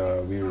see that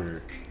we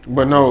were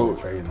But no,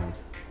 trading them.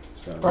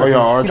 So, oh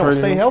y'all are He don't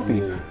trading stay him? healthy.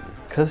 yeah.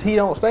 Cause he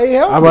don't stay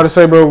healthy. I'm about to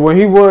say, bro, when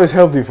he was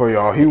healthy for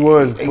y'all, he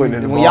was putting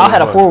in the When ball y'all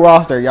had a hard. full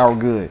roster, y'all were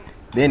good.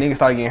 Then niggas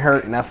started getting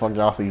hurt, and that fucked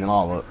y'all season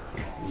all up.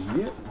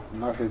 Yeah,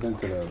 knock us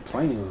into the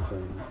playing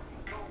tournament.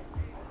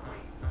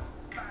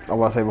 I was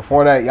about to say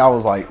before that, y'all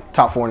was like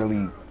top 4 in the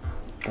league.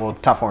 Well,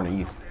 top 4 in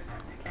the East.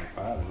 Like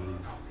 5 of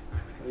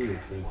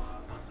these.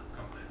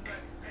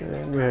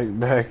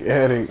 Back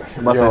at it.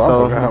 I'm about to say,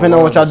 so depending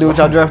on what y'all do with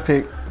y'all draft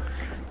pick,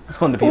 it's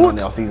going to depend on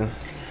y'all season.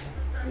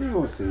 We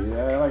gonna see.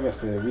 Like I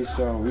said, we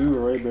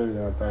were way better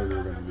than I thought we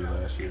were gonna be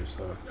last year.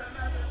 So I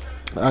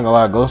ain't gonna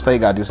lie, Golden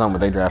State got to do something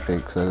with their draft pick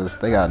because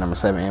they got number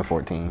 7 and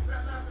 14.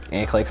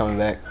 And Clay coming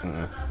back.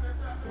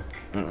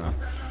 they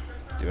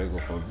better go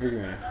for a big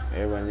man.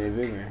 Everybody need a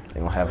big man. They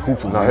gonna have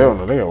hoopers. No, hell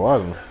no, they got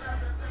Wiseman.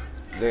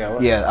 They got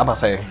what? Yeah, I'm about to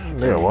say They got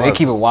they Wiseman.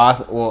 keep it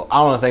Wiseman. Well, I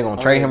don't know if they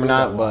gonna trade him or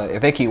not, but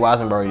if they keep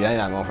Wiseman, bro, they're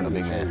not going for no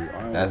big man.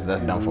 That's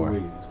done for.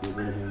 Wiggins. Get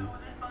rid of him.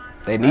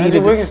 They Andrew need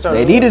Wiggins to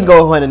started just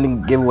go ahead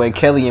and give away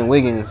Kelly and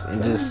Wiggins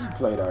and just.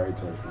 Played alright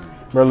towards me.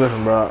 Bro,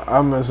 listen, bro.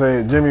 I'm gonna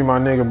say Jimmy, my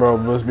nigga, bro.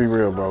 Let's be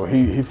real, bro.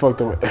 He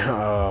fucked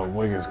up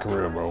Wiggins'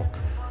 career, bro.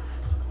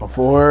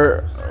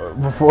 Before Jimmy.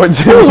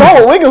 What's wrong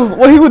with Wiggins?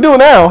 What he would do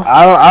now?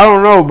 I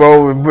don't know,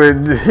 bro, but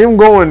him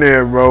going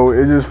there, bro,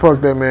 it just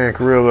fucked that man's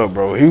career up,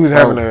 bro. He was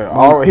having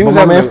He was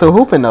man still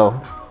hooping though.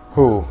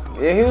 who?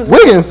 Yeah, he was.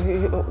 Wiggins.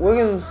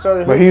 Wiggins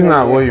started. But he's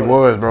not what he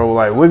was, bro.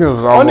 Like Wiggins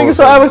was Oh, almost. nigga,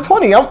 so average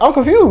 20. I'm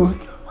confused.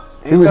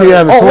 He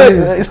averaged Oh, wait,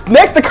 20. it's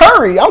next to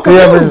Curry. I'm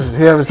confused.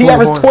 He averaged He 20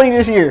 averaged points. 20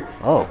 this year.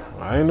 Oh,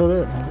 I didn't know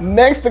that.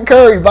 Next to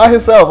Curry by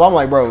himself. I'm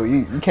like, bro,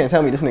 you can't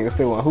tell me this nigga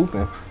still wasn't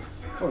hooping.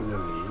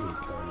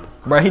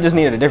 Bro, he just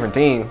needed a different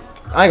team.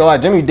 I ain't gonna lie,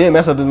 Jimmy did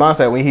mess up his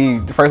mindset when he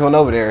first went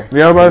over there.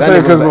 Yeah, I was about to That say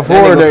nigga because was- before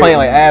that nigga was they playing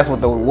like ass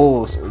with the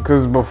Wolves.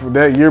 Because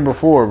that year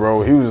before,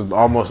 bro, he was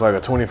almost like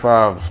a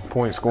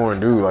 25-point scoring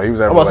dude. Like he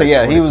was. I'm about to say,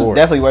 yeah, he was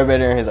definitely way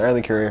better in his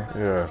early career.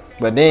 Yeah.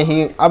 But then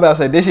I'm about to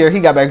say this year he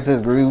got back into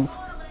his groove.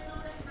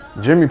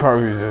 Jimmy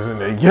probably was just in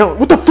there yelling,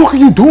 "What the fuck are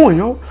you doing,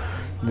 yo?"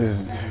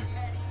 Just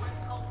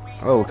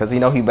Oh, because he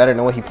know he better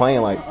than what he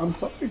playing like. I'm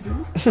sorry,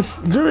 Jimmy.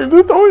 Jimmy,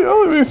 just don't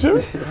yell at me,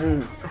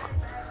 Jimmy.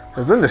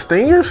 Is that the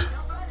Stingers?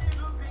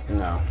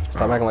 No.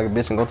 Stop acting like a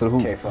bitch and go to the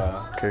hoop.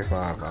 K5.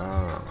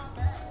 K5.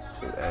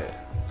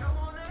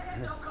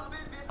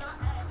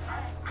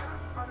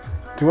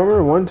 Do you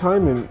remember one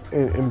time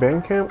in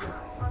band camp?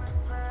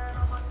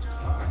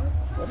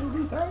 What did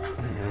he say?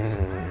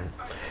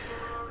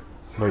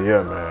 But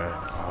yeah, man.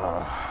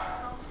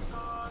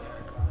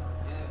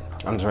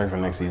 I'm just ready for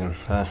next season.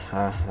 That's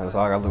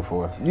all I gotta look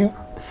for. You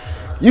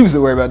used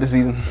to worry about this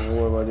season.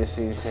 What about this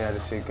season? See how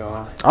this shit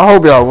going? I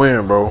hope y'all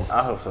win, bro.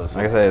 I hope so.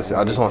 Like I said,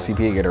 I just want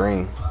CPA to get a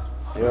ring.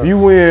 If you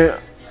win,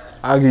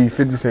 I'll give you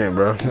 50 cents,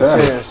 bro.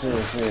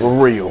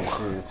 For real.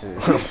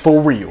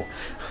 For real.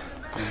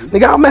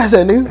 Nigga, I'll match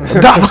that nigga.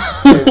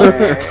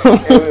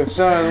 If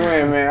Suns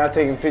win, man, I'll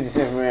take him 50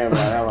 cents from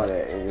everybody. How about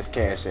that? And just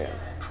cash out.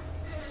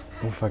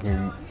 I'm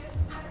fucking.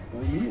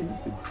 You get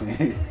this 50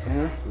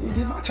 cents. You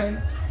get my change.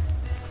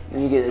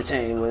 And you get the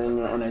change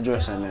on that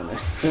dresser and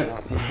there.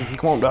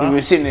 Come on, You dog.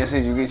 been sitting there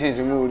since you get chance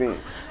to move in.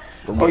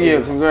 Oh yeah,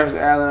 congrats to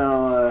Allen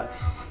on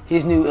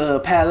his new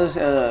palace,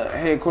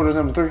 headquarters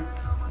number 3.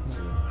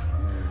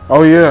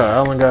 Oh yeah,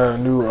 Alan got a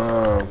new.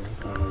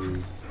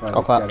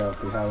 I'll clap. Got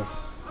out the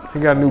house. He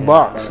got a new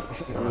box.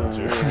 He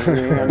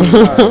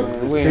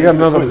He got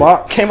another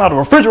box. Came out of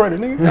the refrigerator,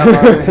 nigga.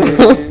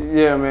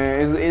 Yeah,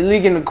 man, it's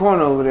leaking the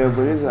corner over there,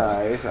 but it's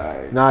alright. It's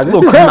alright. Nah, this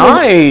Little is crap,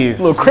 nice.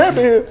 Little crap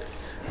in here.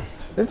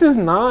 This is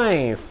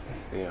nice.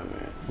 Yeah,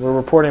 man. We're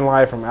reporting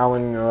live from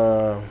Alan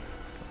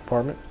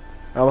apartment.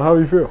 Alan, how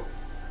do you feel?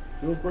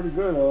 Feels pretty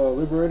good.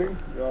 Liberating.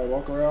 I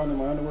walk around in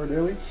my underwear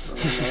daily.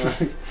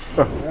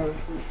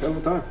 Have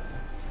a time.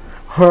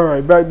 All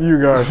right, back to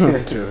you guys.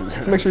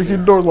 Let's make sure you keep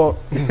the doors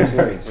locked.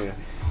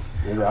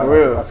 For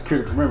real. I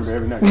secure the perimeter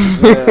every night.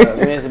 Yeah,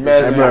 man, it's a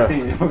bad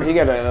Hey, man. He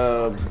got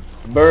a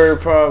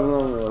bird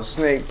problem, a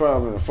snake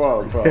problem, a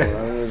frog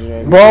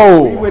problem.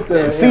 Bro, With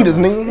the Cedars,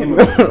 nigga.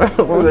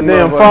 what the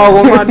damn fog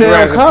on my damn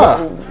Jurassic car?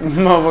 Park,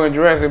 motherfucking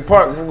Jurassic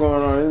Park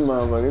going on. This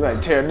motherfucker, it's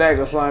like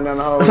pterodactyls flying down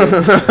the hallway.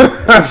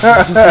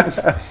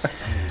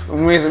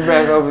 Me and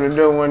Sebastian opened the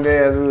door one day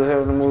as we was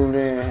helping to move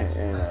in,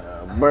 and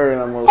a bird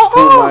almost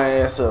scooped my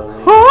ass up.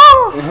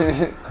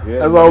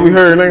 That's all we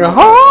heard, nigga.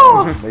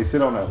 Ha! They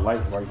sit on that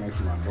light right next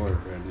to my door,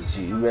 man. Just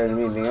Shit, you better than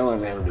me, nigga. I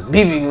went there with the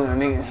BB gun,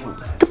 nigga.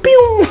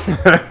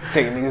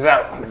 Taking niggas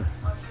out.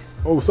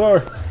 Oh,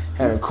 sorry.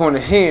 Had a corner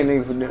here,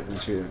 nigga, for them.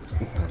 Shit.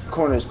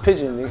 Corner's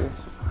pitching, nigga.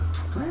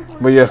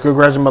 But yeah,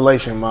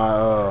 congratulations,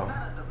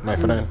 my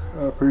friend.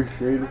 I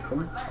appreciate it.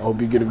 Fella. I hope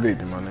you get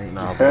evicted, my nigga.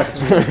 Nah,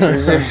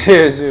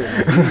 Shit. You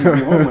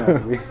home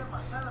after.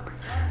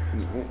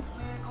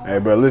 hey,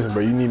 bro, listen,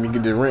 bro, you need me to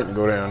get this rent to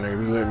go down, nigga.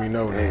 Just let me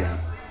know, nigga.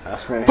 I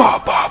spent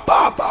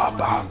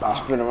Ba.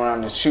 spin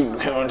around and shooting,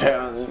 going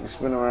down.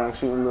 Spin around,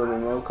 shooting a little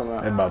bit more, come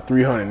out. That's about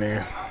 300,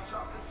 nigga.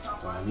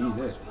 So I need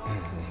that.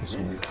 So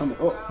it's coming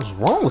up. What's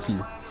wrong with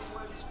you?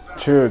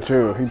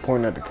 Chill. He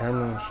pointing at the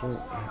camera and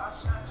shit.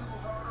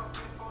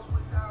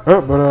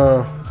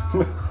 But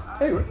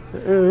Anyway,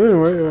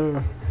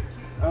 anyway,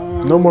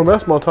 No more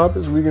basketball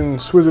topics. We can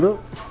switch it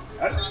up.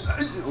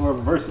 Or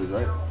versus,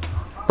 right?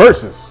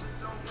 Versus.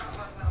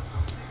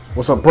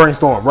 What's up?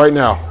 Brainstorm right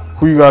now.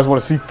 Who you guys want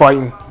to see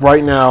fighting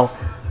right now?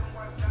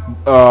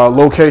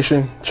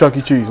 Location: Chuck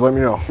E. Cheese. Let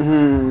me know.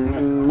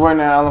 Right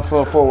now, I'm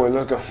full forward.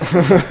 Let's go.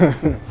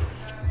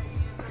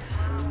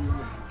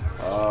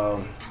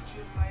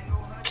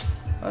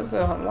 I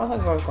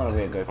think it's gonna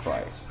be a good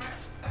fight.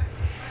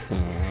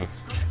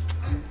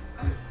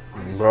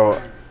 Bro,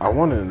 I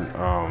wanted.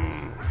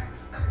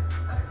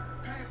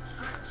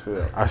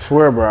 I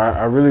swear, bro.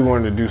 I really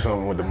wanted to do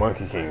something with the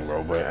Monkey King,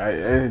 bro. But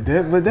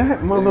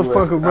that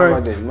motherfucker, I bro.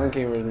 like this.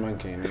 Monkey versus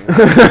monkey.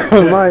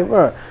 Like,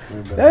 bro,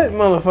 that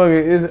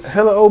motherfucker is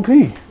hella OP.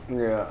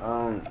 Yeah.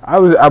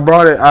 I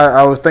brought it.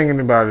 I was thinking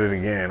about it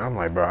again. I'm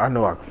like, bro, I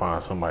know I can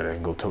find somebody that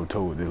can go toe to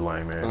toe with this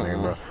lame ass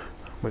nigga, bro.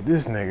 But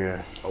this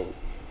nigga,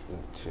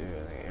 Chill,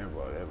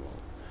 everybody.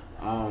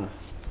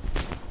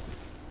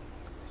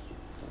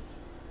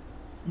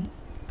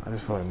 I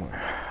just feel like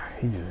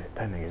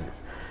that nigga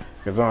just.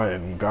 Cause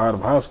in God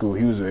of High School,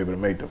 he was able to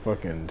make the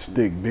fucking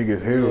stick big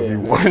as hell if he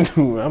wanted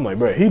to. I'm like,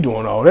 bro, he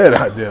doing all that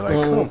out there.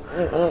 Like,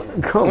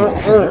 come on.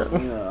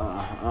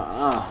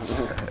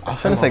 I was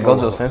finna say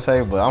Gojo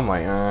Sensei, but I'm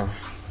like,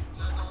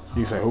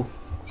 You say who?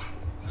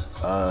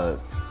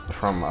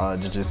 from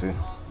Jujutsu.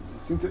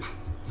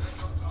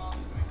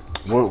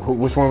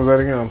 Which one was that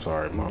again? I'm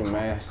sorry, mom. The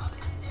mask.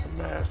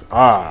 Mask.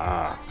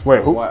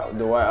 Wait, who?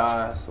 The white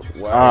eyes.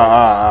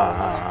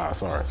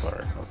 Sorry.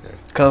 Okay.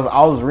 Cause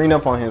I was reading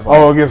up on his.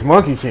 Like, Against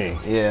Monkey King.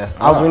 yeah,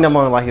 I was reading up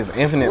on like his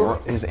infinite,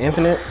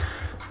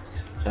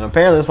 and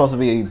apparently it's supposed to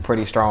be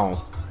pretty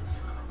strong.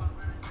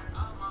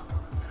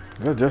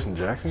 Is that Justin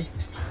Jackson?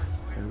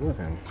 He's with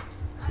him.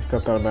 He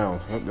stepped out of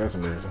bounds. Oh, that's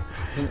amazing.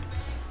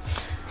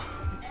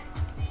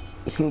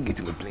 Get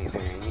to the place.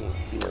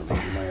 You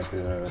might have to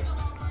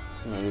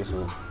do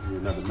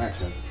another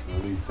matchup. So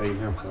at least save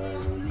him for.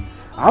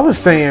 I was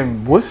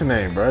saying, what's the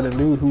name, bro? The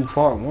dude who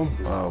fought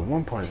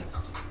One Punch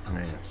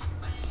Man.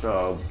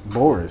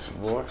 Boris.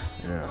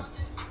 Yeah.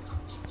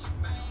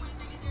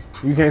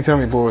 You can't tell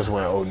me Boris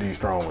went OD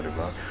strong with it,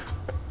 bro.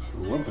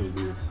 One Punch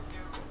dude.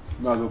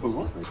 Might as well put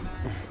One Punch.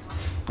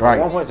 Right.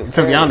 One Punch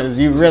To be honest,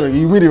 you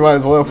really might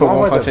as well put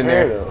One Punch in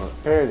there.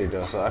 Parody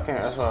though, so I can't.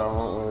 That's why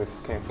I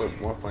can't put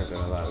One Punch in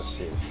a lot of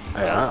shit.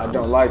 Hey, I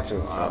don't like to.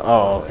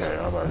 okay.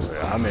 I was about to say.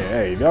 I mean,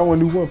 hey, if y'all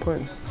want to do One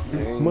Punch,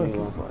 Monkey.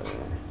 One Punch.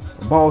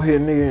 A bald head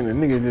nigga and a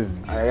nigga just.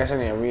 I guess I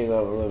need to read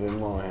up a little bit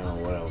more on him or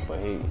whatever,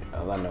 but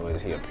all I know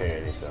is he a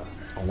parody, so.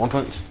 One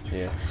Punch.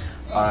 Yeah.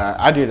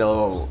 I did a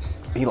little.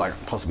 He like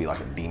supposed to be like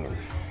a demon.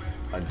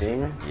 A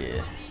demon?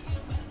 Yeah.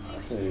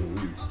 I say at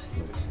least.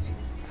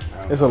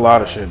 It's a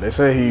lot of shit. They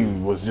say he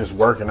was just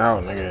working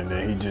out, nigga, and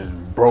then he just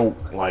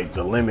broke like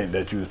the limit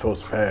that you was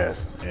supposed to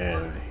pass,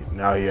 and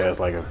now he has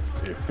like a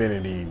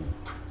infinity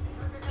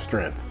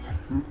strength.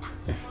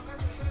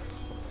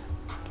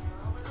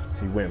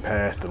 He went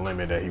past the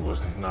limit that he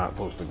was not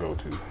supposed to go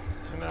to,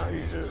 and now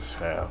he just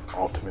have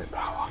ultimate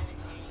power.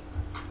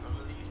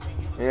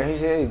 Yeah, he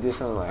said he did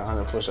something like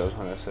 100 push-ups,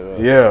 100 sit-ups.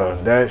 Yeah,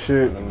 that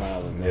shit. 100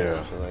 miles a day. Yeah.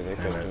 Some shit like they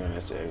kept doing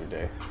that shit every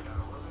day.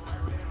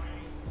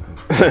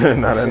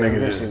 Now that nigga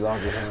just.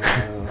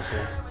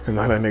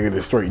 Now that nigga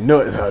just straight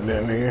nuts out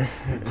there, nigga.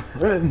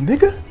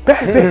 Nigga,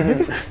 back there,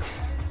 nigga.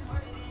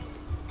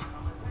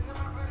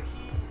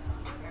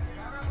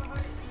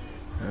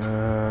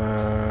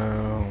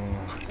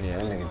 Yeah,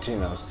 that nigga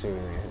Geno's too.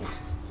 Man.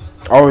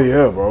 Oh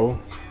yeah, bro.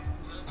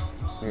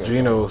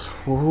 Geno's.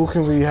 Who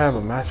can we have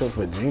a matchup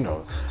for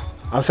Geno?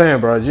 I'm saying,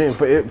 bro,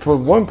 for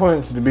One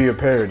Punch to be a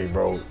parody,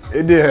 bro,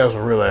 it did have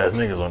some real ass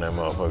niggas on that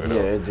motherfucker though.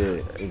 Yeah,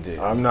 it did.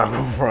 I'm not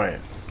gonna front.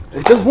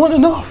 It just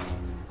wasn't enough.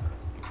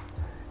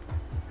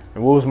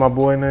 And what was my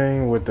boy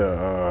name with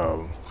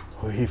the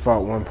he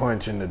fought One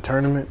Punch in the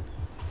tournament?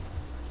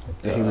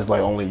 And he was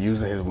like only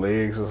using his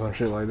legs or some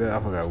shit like that. I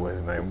forgot what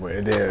his name was.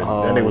 And then that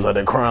nigga was out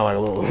there crying like a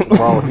little.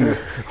 Bro,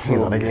 he's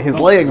like, his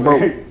legs, bro.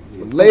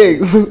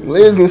 Legs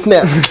get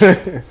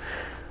snapped.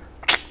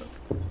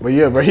 But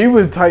yeah, but he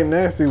was tight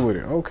nasty with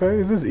it.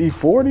 Okay, is this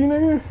E40,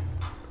 nigga?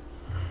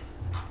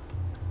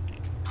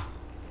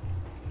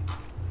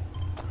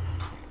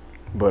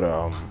 But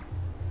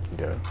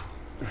yeah.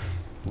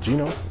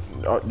 Geno.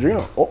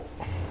 Geno. Oh.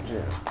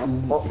 Yeah,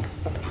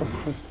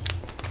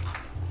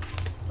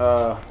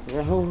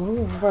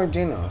 who fight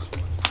Geno's?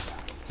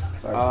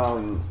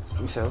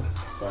 So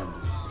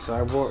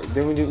Cyborg.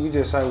 Then we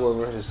did Cyborg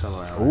versus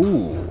Samurai. Right?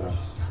 Ooh.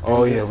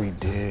 Oh yeah, we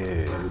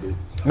did.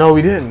 No,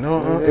 we didn't.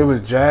 No, it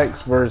was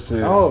Jax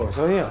versus. Oh,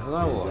 so yeah,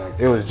 Cyborg.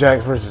 It was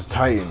Jax versus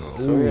Titan.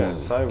 So yeah,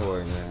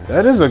 Cyborg, man.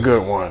 That is a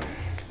good one.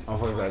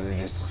 Unfortunately,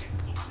 just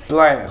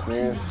blast,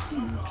 man.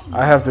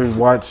 I have to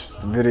watch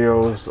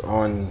videos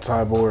on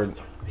Cyborg.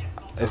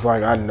 It's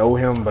like I know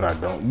him, but I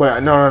don't.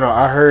 But no.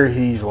 I heard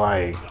he's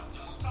like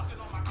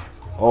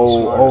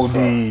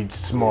OD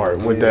smart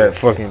with that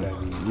fucking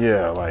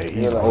like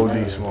he's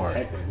OD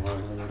smart.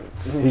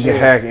 He can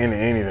hack into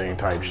anything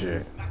type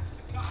shit.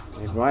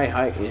 He might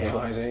hack, he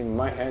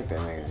might hack that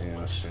nigga, you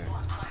know, shit.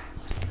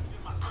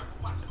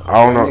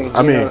 I don't know.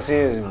 I mean, but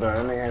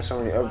that nigga had so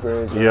many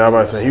upgrades. yeah, I'm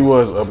about to say he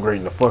was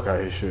upgrading the fuck out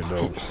of his shit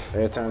though.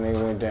 Every time they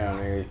went down,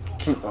 they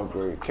kept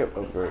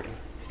upgrading.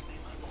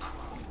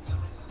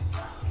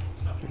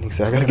 He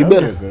said, I gotta get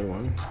better. Good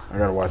one. I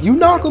gotta watch. You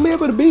not gonna be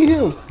able to beat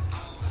him.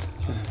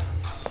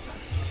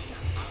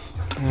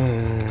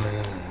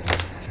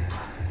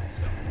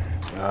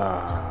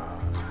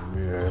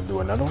 Yeah, do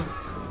another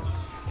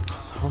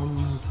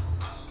one.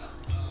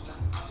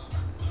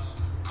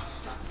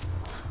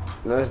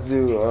 Let's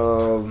do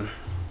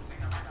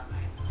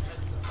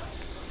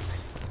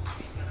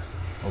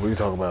Well, we can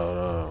talk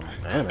about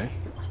anime.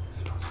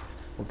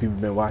 What people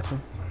been watching?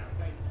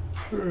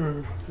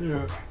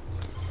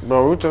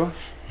 Boruto.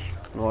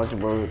 I'm watching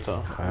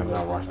Boruto. I have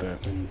not watched that.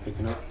 Been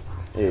picking up.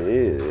 It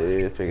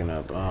is picking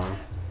up. I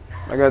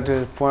got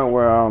to the point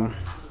where I'm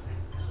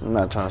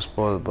not trying to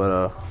spoil it,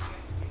 but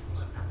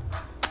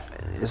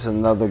it's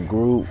another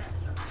group,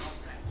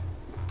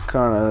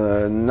 kind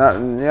of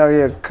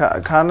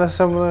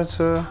similar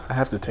to. I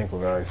have to tinkle,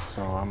 guys,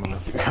 so I'm gonna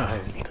let you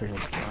guys take a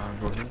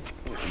go ahead.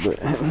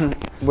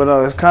 But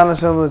it's kind of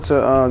similar to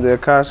the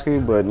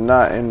Akatsuki, but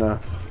not in a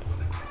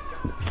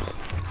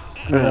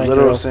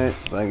literal sense.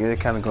 Like it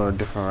kind of go a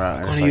different route.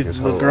 I'm gonna use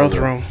the girls'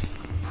 room.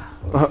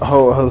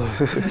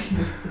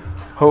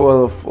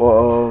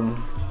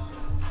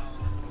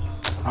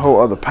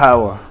 Whole other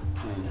power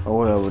or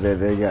whatever that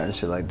they got and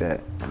shit like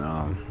that.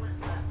 And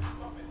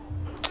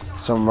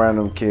some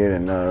random kid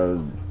and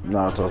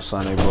Naruto's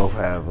son, they both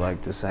have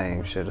like the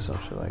same shit or some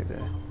shit like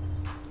that.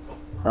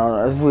 I don't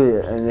know, it's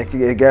weird, and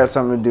it got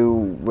something to do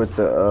with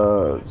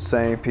the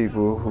same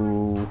people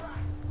who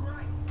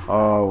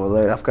are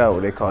related. I forgot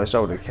what they call it. It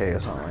started with a K or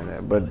something like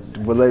that. But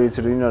related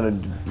to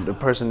the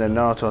person that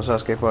Naruto and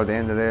Sasuke fought at the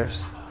end of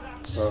theirs.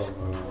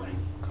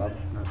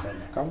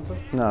 Kabuto?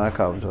 No, not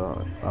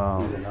Kabuto.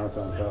 He's in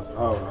Naruto and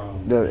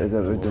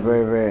Sasuke. The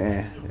very, very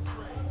end.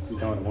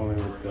 He's on the woman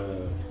with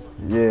the.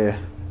 Yeah.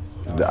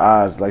 The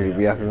eyes, like the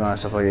Byakugan and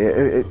stuff like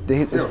that.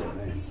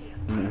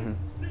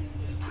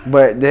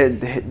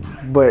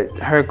 But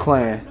her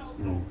clan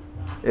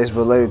is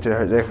related to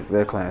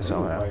their clan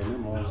somehow.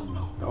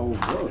 The whole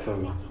world,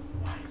 so.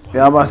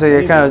 Yeah, I'm about to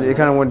say it kind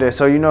of went there.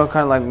 So you know,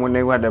 kind of like when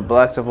they had that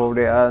black stuff over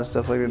their eyes and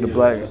stuff like that, the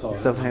black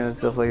stuff and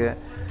stuff like that.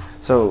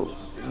 So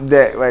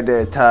that right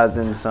there ties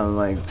into some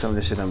of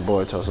the shit in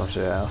Boruto or some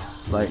shit out,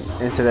 like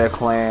into their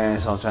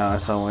clan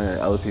sometimes, somewhere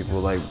that other people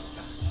like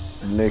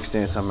mixed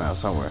in somehow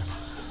somewhere.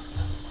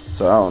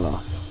 So I don't know.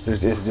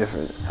 It's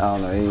different. I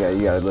don't know. You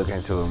gotta look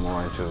into it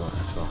more into it.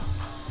 So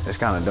it's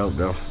kind of dope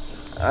though.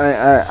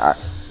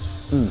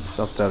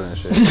 Stop stuttering and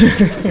shit.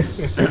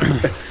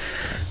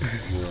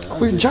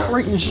 We're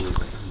gyrating shit.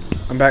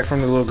 I'm back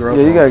from the little girl.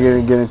 Yeah, you gotta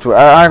get into it.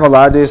 I ain't gonna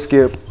lie, I did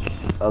skip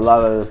a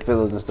lot of the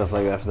fillers and stuff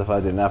like that. Stuff I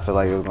did not feel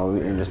like it was gonna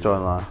be in the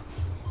storyline.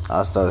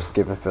 I started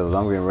skipping fillers.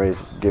 I'm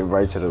getting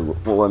right to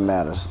what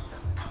matters.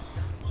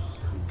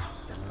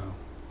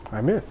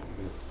 I miss.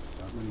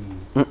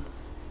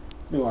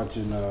 Been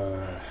watching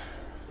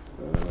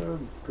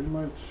pretty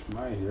much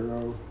My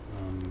Hero.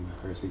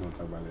 I guess we're gonna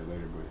talk about that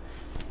later, but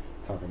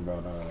talking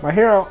about My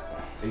hero.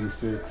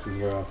 86 as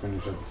well. I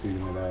finished up the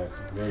season of that.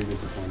 Very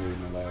disappointed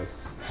in the last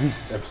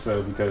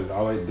episode because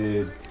all it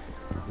did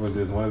was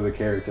just one of the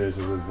characters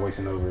was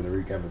voicing over the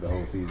recap of the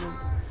whole season.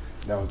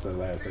 That was the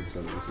last episode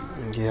of the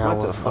season. Yeah,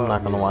 I'm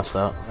not gonna watch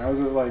that. I was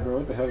just like, bro,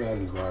 what the hell did I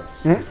just watch?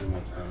 Wasting my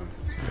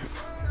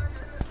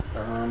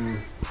time.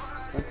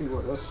 I think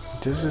what else?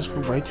 This is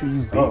for Rachel,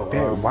 you big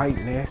fat white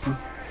nasty.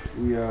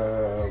 We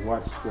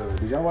watched.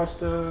 Did y'all watch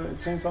the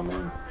Chainsaw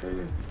Man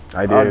trailer?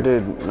 I did. I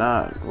did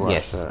not watch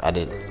Yes, that. I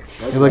did.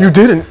 You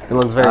didn't. It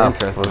looks very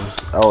interesting.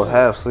 I was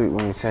half asleep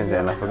when you sent that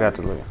and I forgot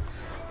to look.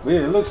 But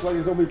yeah, it looks like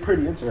it's gonna be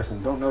pretty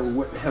interesting. Don't know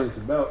what the hell it's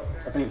about.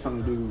 I think it's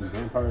something to do with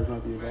vampires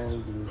might be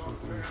involved or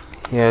something.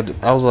 Yeah,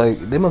 I was like,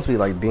 they must be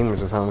like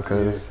demons or something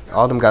because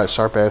all them got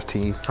sharp ass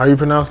teeth. How you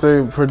pronounce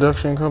the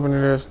production company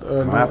that's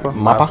Mappa?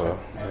 Mappa?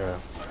 Yeah.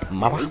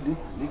 Mappa?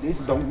 They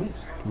just don't miss.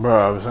 Bro,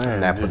 I was saying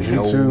Napa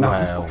Jiu-Jitsu.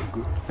 know-how.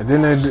 And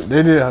then they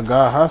did a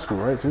God High School,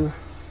 right, too?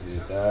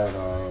 Is that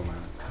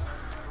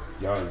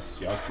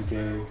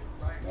Yasuke?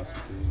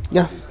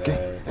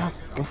 Yasuke. Attack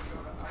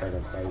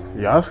on Titan.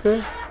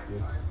 Yasuke? I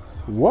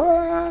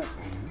What?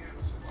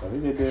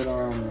 think they did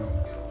there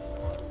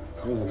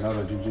was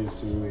another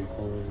Jiu-Jitsu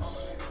course.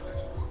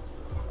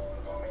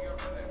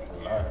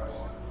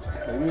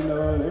 They been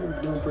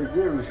doing pretty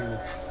good recently.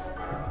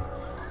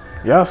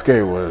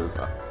 Yasuke was.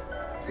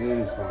 It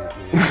is fun.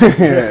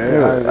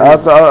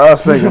 I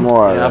expected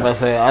more out Yeah, I of was about to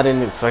say, I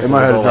didn't expect They it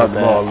might to have go to drop like the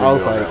ball a that. little I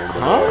was bit like, on that,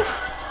 huh?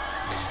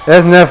 that.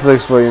 That's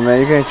Netflix for you, man.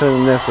 You can't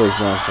turn the Netflix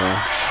joints, man.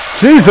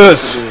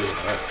 Jesus!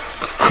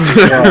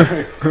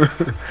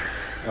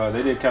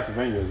 They did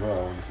Castlevania as well,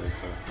 I want to say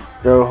so.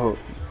 Yo,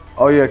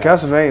 oh yeah,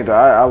 Castlevania. Though,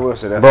 I will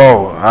say that.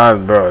 Bro,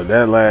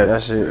 that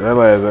last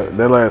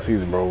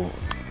season, bro,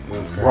 It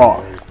was crazy.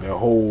 raw. That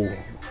whole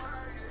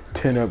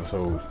 10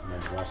 episodes. Man,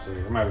 watch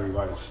it. I might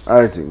rewatch.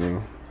 I think,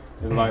 nigga.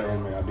 There's a lot of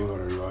anime I do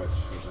want to rewatch.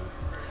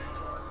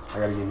 I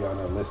gotta give y'all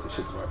another list of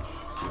shit to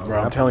watch. Bro,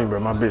 I'm telling you, bro,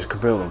 my bitch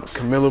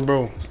Camilla,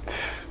 bro.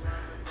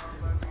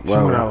 She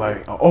went out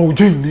like, OG,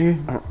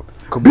 nigga.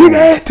 Come Big on.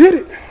 ass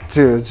titty.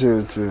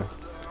 Chill.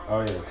 Oh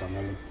yeah,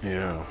 Carmelo.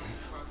 Yeah.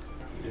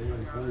 Yeah,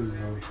 it's funny,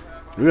 bro.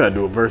 We gotta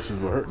do a versus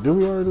with her. Did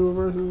we already do a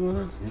versus with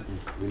her?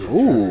 We did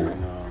Ooh. Trevor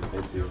and,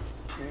 that's it.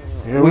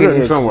 Yeah, we gotta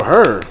do something with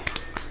her.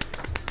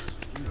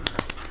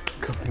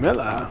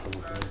 Camilla.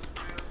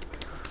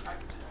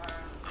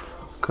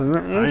 I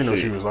didn't know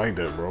she was like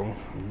that, bro.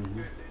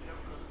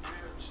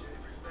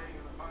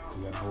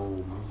 We got a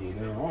whole movie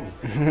there on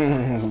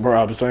it. Bro,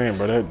 I was saying,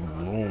 bro, that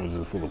room was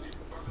just full of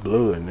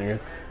blood, nigga.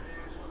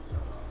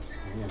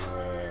 And,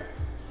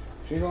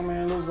 Chico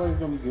Man looks like it's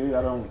gonna be good.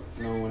 I don't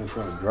know when it's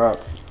gonna drop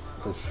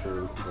for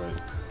sure, but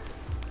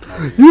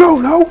You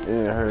don't know?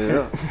 Yeah, hurry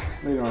up.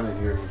 later on in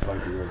here it's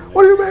like the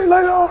What do you mean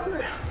later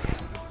on?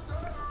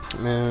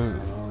 Man,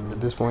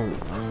 at this point,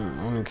 I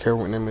don't even care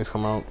when Inmates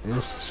come out.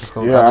 It's just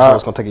gonna, Yeah, I just know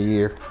it's gonna take a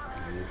year.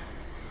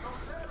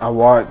 I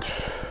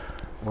watched,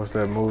 what's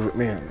that movie?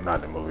 Man,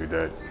 not the movie,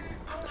 that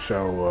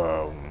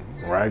show,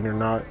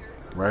 Ragnarok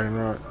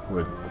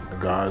with the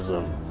gods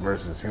of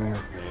versus human.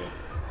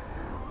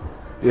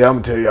 Yeah, I'm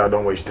gonna tell y'all,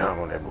 don't waste your time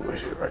on that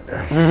bullshit right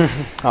there.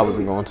 I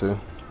wasn't going to.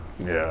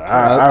 Yeah,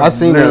 I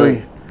seen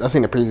literally, I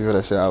seen the preview of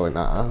that shit. I was like,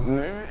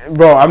 nah.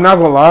 bro, I'm not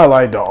gonna lie,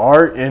 like the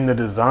art and the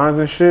designs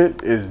and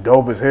shit is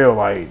dope as hell.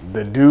 Like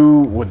the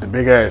dude with the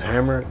big ass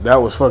hammer, that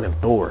was fucking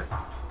Thor.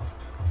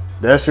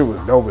 That shit was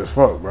dope as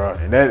fuck, bro.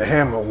 And that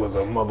hammer was a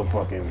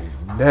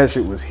motherfucking, that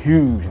shit was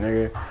huge,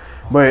 nigga.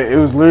 But it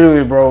was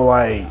literally, bro,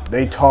 like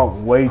they talk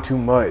way too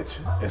much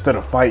instead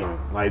of fighting.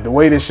 Like the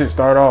way this shit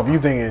started off, you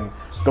thinking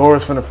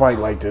Thor's finna fight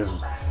like this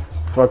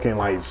fucking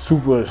like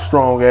super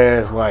strong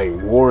ass like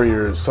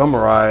warrior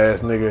samurai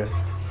ass nigga.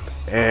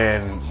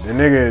 And the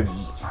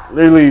nigga,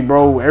 literally,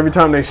 bro, every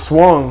time they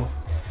swung,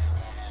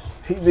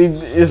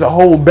 it's a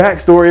whole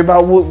backstory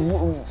about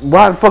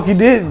why the fuck he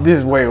did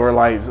this way, or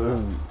like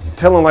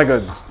telling like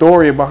a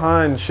story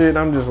behind shit.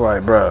 I'm just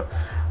like, bro,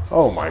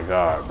 oh my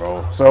god,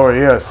 bro. So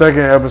yeah,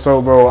 second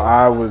episode, bro,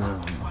 I was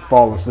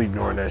falling asleep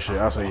during that shit.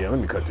 I said, yeah, let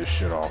me cut this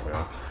shit off,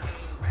 man.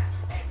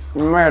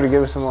 You might have to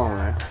give it some more,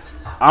 man.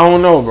 I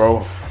don't know,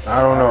 bro.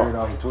 I don't know.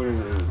 off of Twitter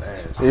it was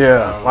ass.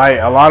 Yeah, like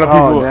a lot of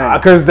people,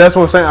 because that's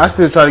what I'm saying. I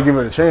still try to give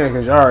it a chance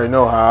because y'all already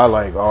know how I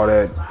like all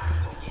that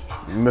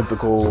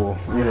mythical,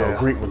 you know,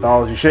 Greek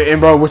mythology shit.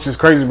 And bro, which is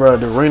crazy, bro,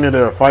 the arena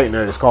they're fighting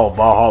at is called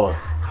Valhalla.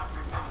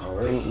 Oh,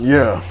 really?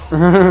 Yeah,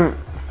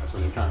 That's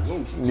what they trying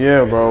to do.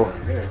 yeah, bro.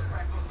 Right there.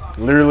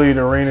 Literally,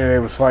 the arena they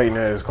was fighting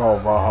at is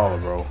called Valhalla,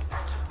 bro.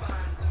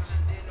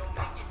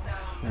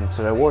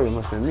 So that warrior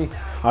must have been me.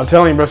 I'm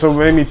telling you, bro. So it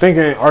made me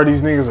thinking, are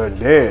these niggas are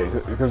dead?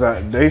 Because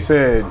they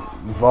said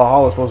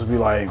Valhalla's supposed to be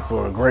like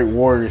for great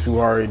warriors who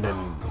already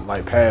been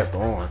like passed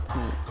on.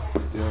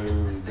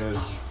 Does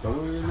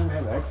someone of them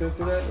have access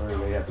to that, or do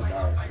they have to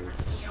die first?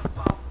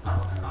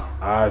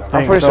 I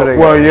think pretty so. sure they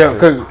Well, got yeah,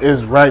 because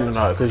it's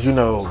Ragnarok. Because you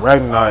know,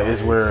 Ragnarok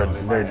is where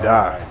they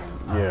die.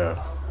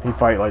 Yeah, he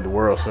fight like the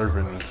world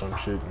serpent and some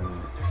shit.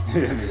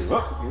 And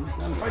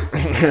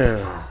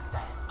yeah.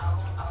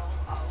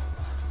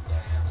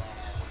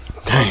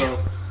 Damn.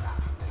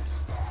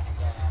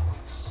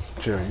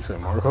 Chill, you said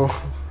Marco?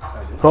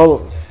 Call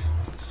him.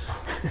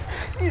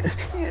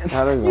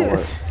 How that gonna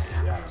work?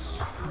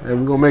 Hey,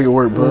 we gonna make it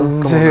work, bro. Come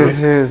on, Cheers.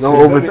 man. Don't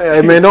overthink.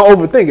 Hey, man, don't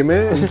overthink it,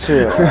 man.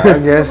 Chill. I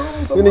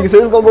guess. You nigga said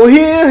it's gonna go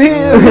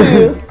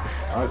here.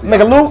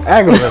 Make a loop.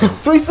 Angle.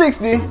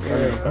 360.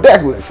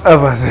 Backwards. I'm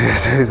about to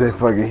say that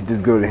fucking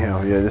just go to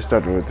him. Yeah, just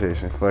start the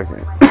rotation.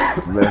 Fucking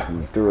just blast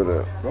him through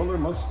it up. Roller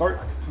must spark.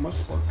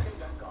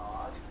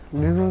 Can't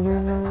But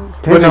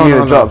you no, get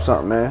no, to drop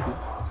something, man?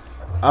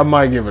 I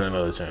might give it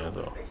another chance,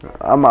 though.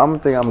 I'm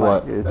think I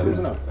might get it That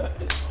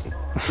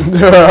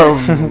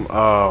was too.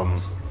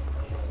 enough.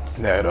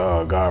 That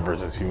God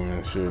versus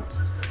human shit.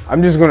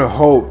 I'm just gonna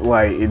hope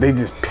like they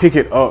just pick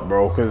it up,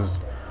 bro. Cause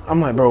I'm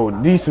like, bro,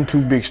 these some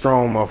two big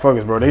strong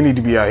motherfuckers, bro. They need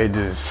to be out here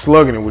just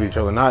slugging it with each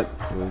other, not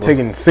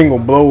taking single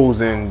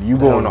blows and you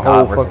going the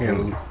whole God versus fucking.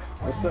 human.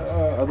 What's the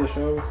other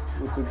show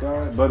with the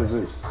guy? Blood of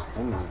Zeus. I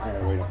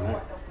gotta wait on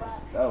that.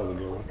 That was a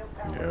good one.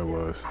 Yeah, it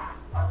was.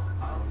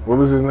 What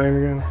was his name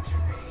again?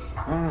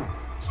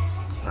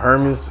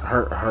 Hermes.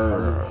 Hermes.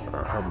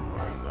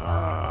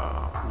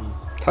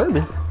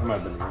 That might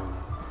have been the one.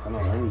 I know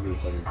Hermes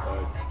is like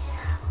five.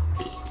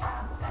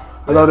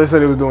 I thought they said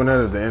they was doing that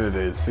at the end of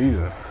the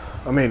season.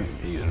 I mean,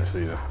 end of the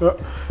season.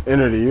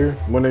 End of the year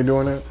when they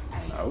doing that.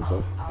 I hope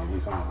so. Maybe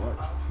something to watch.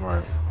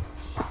 Right.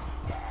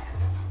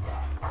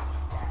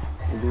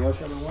 Anything else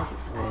y'all been watching?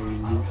 Or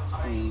you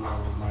see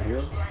My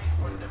Hero?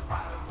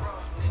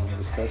 Want to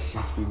discuss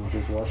since people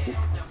just watched it?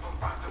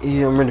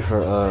 Yeah, I'm ready for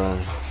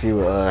see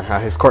what how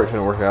his court's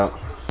gonna work out.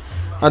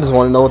 I just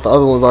want to know what the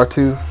other ones are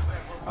too.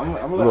 I'm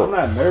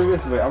not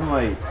nervous, but I'm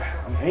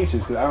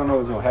anxious because I don't know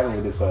what's gonna happen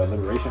with this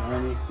Liberation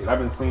Army. I've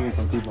been seeing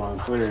some people on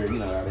Twitter, you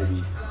know how they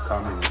be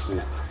commenting and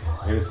shit.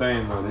 They were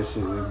saying, bro, this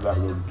shit is about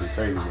to go get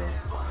crazy, bro.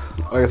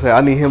 Like I said,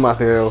 I need him out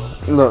there.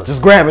 Look,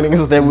 just grabbing niggas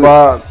with that whip.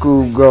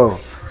 Bakugo.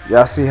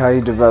 Y'all see how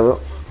he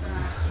developed?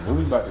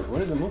 When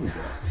did the movie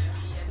go?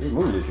 It was a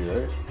movie this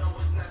year, right?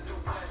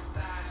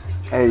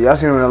 Hey, y'all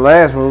seen him in the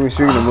last movie?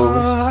 Speaking of movies,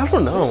 I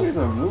don't know. There's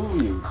a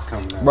movie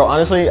coming out. Bro,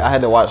 honestly, I had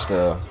to watch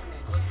the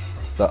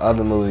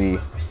other movie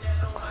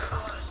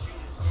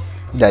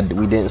that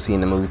we didn't see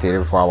in the movie theater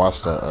before I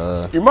watched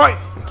the You might.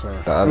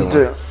 other one.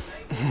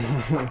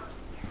 Too.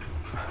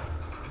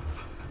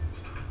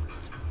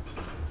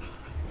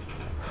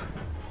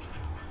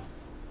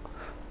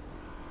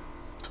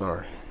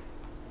 Sorry.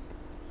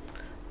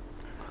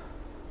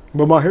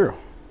 But my hero.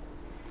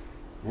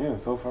 Yeah,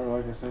 so far,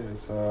 like I said,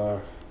 it's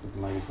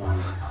looking like it's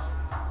gonna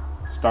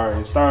start.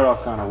 It started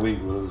off kind of weak,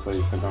 but it looks like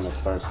it's gonna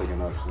start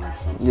picking up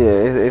soon. Yeah,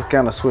 it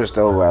kind of switched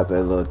over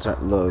after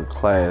that little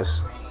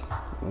class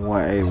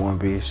 1A,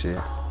 1B shit.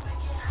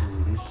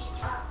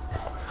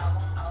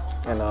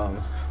 And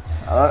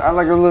I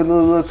like a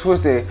little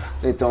twist they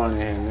throwing in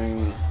here. You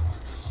know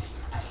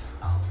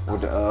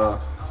what I mean?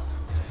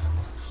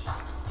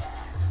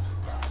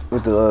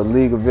 With the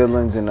League of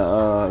Villains and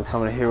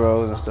some of the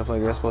heroes and stuff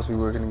like that supposed to be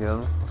working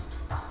together.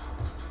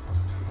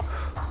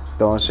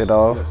 Throwing shit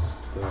off.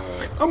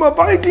 Yes, I'm a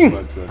Viking.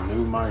 but the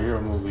new My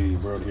Hero movie,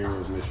 World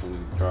Heroes Mission,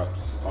 drops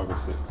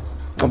August 6th.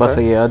 I'm about to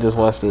say, yeah, I just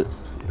watched it.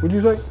 What'd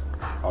you say?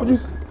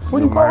 August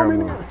What'd you My call Hero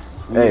me? movie.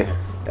 Hey,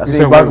 I You see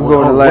said Bakugo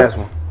what- in the last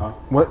one.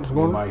 What's New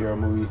going on? My Hero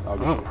movie,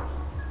 August 6th.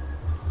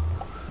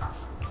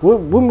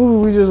 What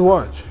movie we just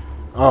watched?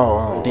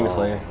 Oh, Demon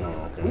Slayer.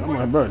 I'm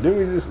like, bro,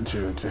 didn't we just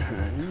chill?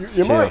 You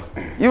Chill. might.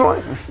 You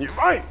might. You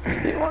might.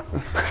 You might.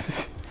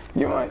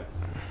 You might.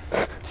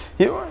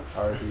 You might.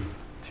 R.I.P.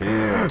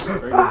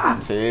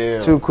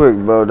 Chill. Too quick,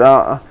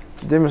 bro.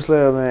 Demon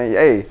Slayer, man.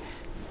 Hey,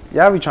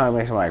 y'all be trying to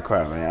make somebody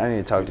cry, man. I need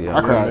to talk to y'all.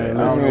 I cried. Man,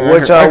 I don't man.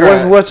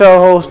 know. What's y'all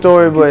whole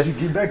story? But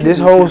this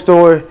whole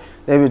story,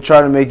 they been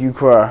trying to make you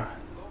cry,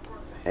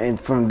 and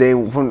from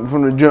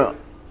the jump.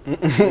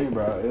 Hey,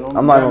 bro, it don't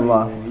I'm not matter gonna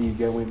lie. when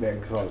he went back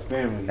and saw his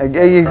family.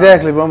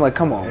 Exactly, but I'm like,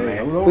 come on, Hey,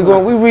 man. hold We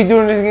on.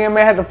 redoing this again,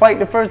 man. I had to fight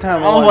the first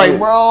time. I was like,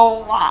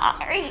 bro,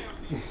 why?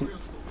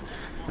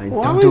 Like,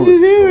 Why don't would do you it.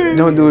 do it?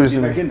 Don't do this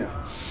to Get back me. in there.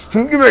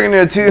 Get back in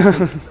there too.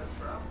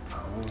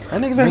 That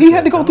nigga said he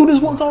had to go through this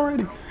once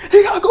already.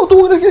 He gotta go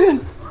through it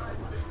again.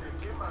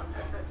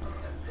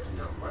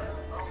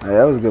 Hey,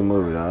 that was a good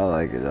movie, though. I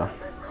like it, though.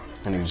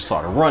 And he just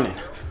started running.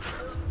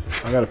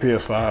 I got a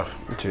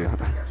PS5. True.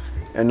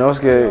 And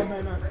Nosuke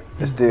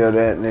is still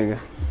that nigga.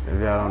 If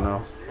y'all don't know.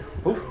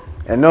 Who?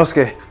 And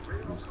Nosuke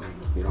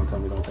Don't tell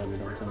me.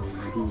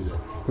 Who's that?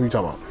 Who you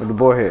talking about? with the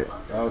boy head.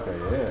 Okay,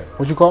 yeah.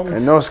 What you call me?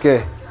 And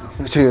Nosuke.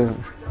 Chill.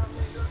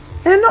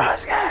 And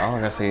Nosuke. All I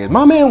gotta say is,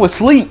 my man was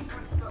asleep.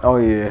 Oh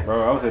yeah.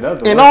 Bro, I would say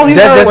that's the And worst all he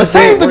thing heard that's was, the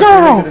thing. save the they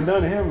girl. could've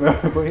done to him, bro.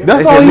 Put him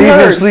That's They all said he leave him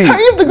heard. sleep.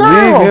 Save the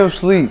girl. Leave him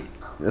sleep.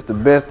 That's the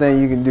best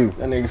thing you can do.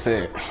 That nigga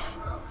said,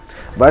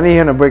 But I need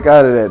him to break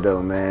out of that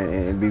though, man,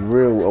 and be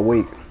real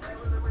awake.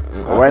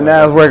 Right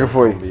now it's working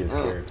for you. be his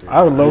character. I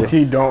low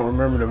key don't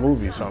remember the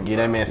movie. So get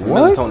that man some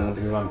What? melatonin.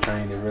 He was on the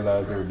train. They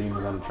realized there were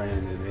demons on the train,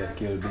 and they had to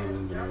kill the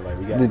demons. And they were like,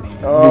 "We got The, demons."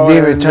 Oh, the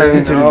demon turned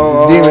into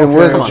the demon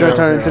wasn't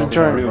turned into the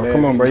train. okay.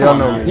 come on, bro. Y'all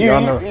know me.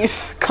 Y'all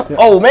know.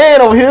 Old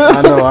man over here.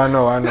 I know.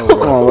 Come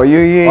Bro. on, well you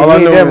ain't All I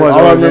need know, that much. all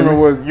I already, remember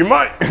was you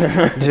might,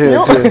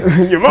 Chill,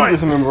 chill. you I might.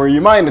 just remember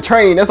you mind the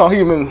train. That's all he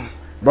remember.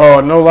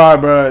 Bro, no lie,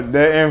 bro.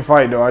 That end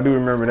fight though, I do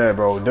remember that,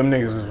 bro. Them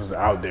niggas was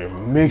out there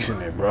mixing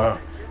it, bro.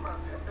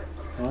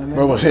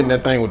 Bro was hitting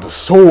that thing with the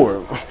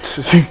sword.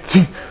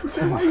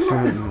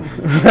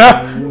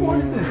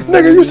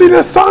 Nigga, you see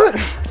that son?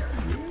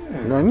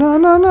 No,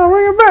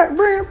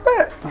 bring it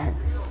back.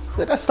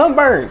 Said, that's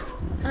sunburn.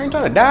 I ain't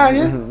trying to die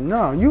here.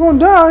 No, you gonna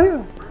die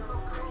here.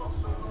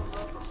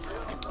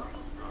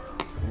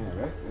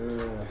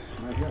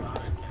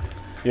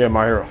 Yeah,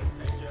 my hero.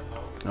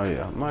 Oh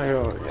yeah, my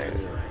hero.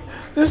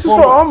 This is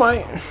for all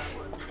my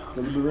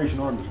The Liberation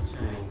Army.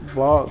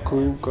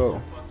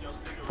 Bakugo.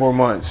 4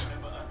 months.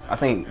 I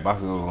think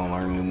Bakugo gonna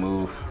learn a new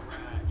move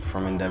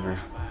from Endeavor.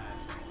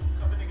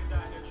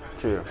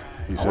 Chill.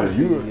 He said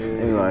you.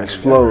 They gonna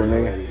explode,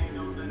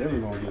 nigga. Never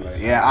gonna be like.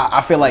 Yeah,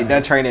 I feel like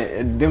that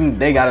training,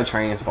 they gotta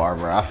train as far,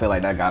 bro. I feel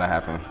like that gotta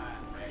happen.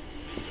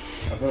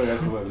 I feel like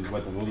that's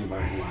what the movie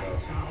might be about,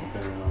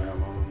 depending on how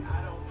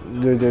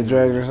long. They're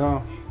dragging us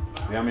on.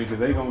 Yeah, I mean, because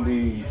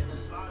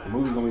the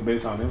movie's gonna be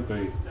based on them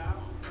three.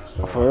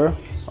 So, For real?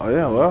 Oh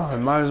yeah, well, it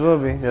might as well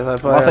be.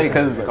 That's I'll say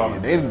because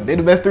they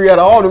the best three out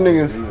of all them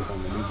niggas. Three or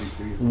something, the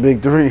new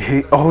big three. Big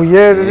three. Oh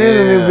yeah, that is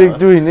a Yeah. new big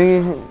three,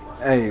 nigga.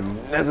 Hey,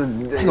 that's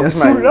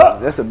suit it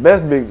up. That's the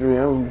best big three.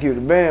 I'm gonna keep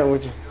the band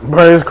with you.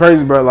 Bro, it's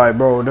crazy, bro. Like,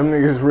 bro, them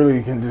niggas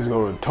really can just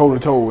go toe to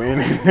toe with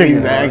anything.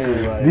 Exactly.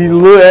 These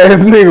little ass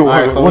niggas. All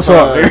right, so what's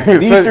up?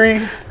 These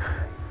three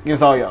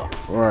against all y'all.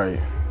 Right.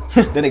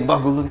 That nigga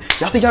Bakugo looking.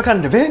 Y'all think y'all got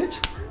an advantage?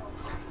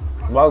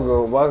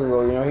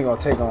 Bakugo, you know he gonna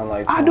take on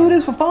like. I do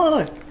this for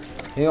fun.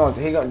 They gonna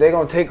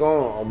take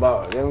on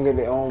about. They gonna get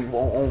their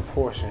own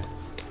portion.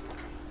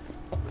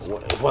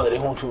 Whether they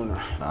want to or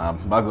not. Nah,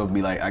 Bakugo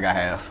be like, I got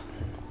half.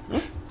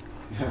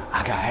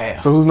 I got half.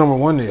 So who's number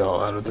one to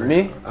y'all out of three?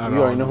 Me? You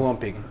already know who I'm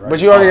picking. But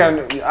you already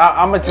got.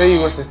 I'm gonna tell you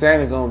what's the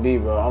standard gonna be,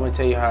 bro. I'm gonna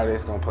tell you how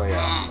this gonna play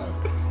out.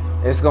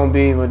 It's gonna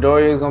be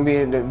Midoriya is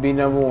gonna be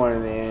number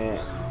one,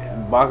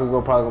 and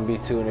Bakugo probably gonna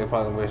be 2, and they're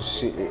probably gonna be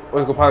shit. Or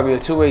it's gonna probably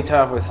be a 2-way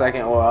tie for a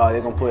second, or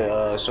they're gonna put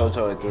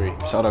Shoto at 3.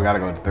 Shoto gotta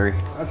go to 3.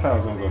 That's how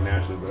it's gonna go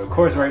naturally. But of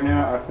course, right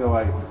now, I feel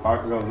like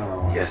Bakugo's number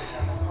 1.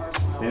 Yes.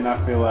 Then I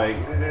feel like,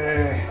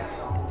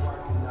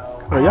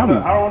 Oh, y'all be-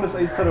 I don't want to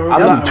say Todoroki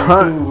I'm not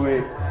number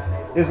 2,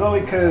 but it's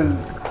only because,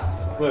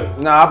 look,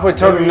 Nah, I put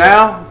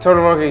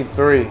Todoroki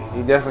 3.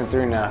 He definitely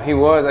 3 now. He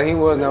was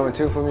number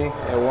 2 for me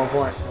at one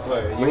point.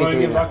 look, But you he want to 3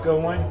 give now.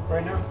 Bakugo 1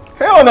 right now?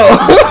 Hell no.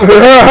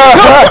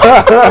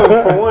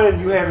 For one,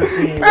 you haven't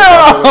seen what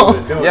Bakugo's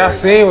been doing. Y'all right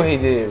seen what he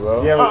did, bro.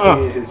 now. You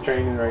haven't seen his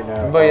training right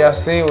now. But y'all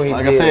seen what he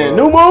Like did. I said,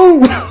 bro. new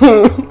move.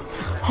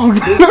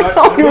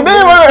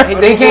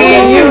 They can't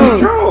even use.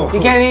 Control. He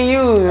can't even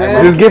use,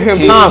 man. Just give him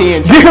time. He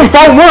in Give him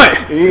 4 months.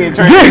 He ain't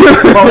training.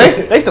 Bro,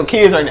 they still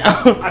kids right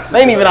now.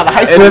 They ain't even out of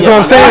high school. And that's what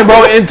I'm yet. saying,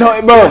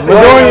 bro.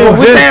 Midoriya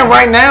We're saying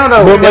right now,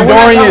 though. But We're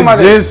not talking about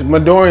this.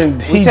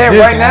 Midoriya, he saying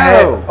just right now,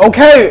 had- though.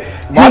 Okay.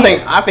 But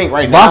I think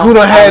right now. Baku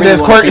done I had really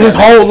this wanna quirk see his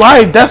that whole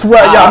life. That's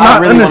what y'all I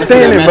not really wanna see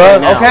that understanding, match bro.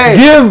 right now.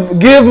 Okay.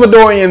 Give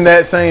Midoriya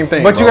that same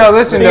thing. But you bro. gotta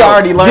listen. He though.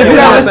 already learned Give You him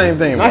gotta the listen. same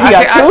thing. Now bro. he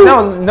got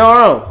 2.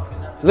 No.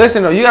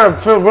 Listen though, you gotta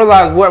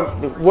realize what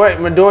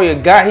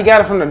Midoriya got. He got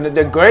it from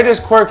the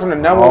greatest quirk from the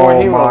number one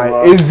hero,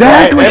 bro.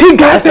 Exactly. He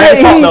got That's not his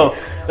fault, that.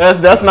 though.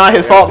 That's not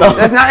his fault though.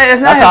 It's not his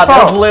That's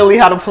fault. literally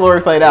how the story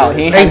played out.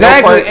 He ain't had no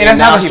Exactly, quirk, and that's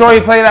how now the story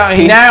played out.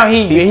 And now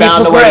he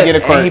found a way to get a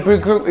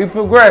progressed, quirk. and he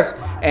progressed,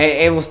 and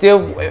it was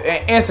still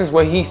an instance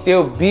where he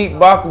still beat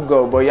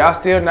Bakugo, but y'all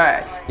still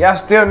not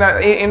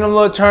in the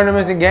little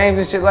tournaments and games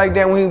and shit like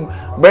that. When he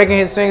breaking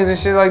his fingers and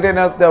shit like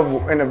that.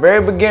 In the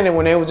very beginning,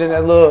 when they was in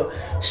that little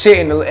shit,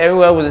 and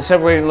everywhere was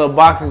separating little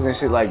boxes and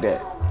shit like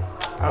that.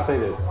 I'll say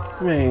this.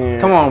 Man.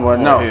 Come on, bro.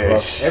 No, bro.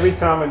 Every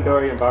time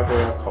Midoriya and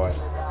Bakugo have caught,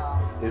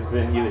 it's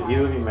been either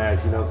evenly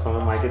matched. You know,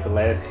 someone might get the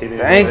last hit in.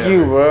 Thank whatever.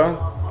 you,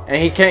 bro.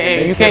 And he can't. They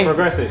And you can't can't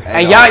progress it.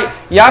 And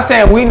y'all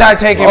saying we not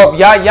taking. Oh.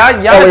 Y'all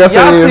like I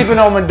said, sleeping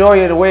on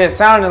Midoriya the way it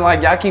sounded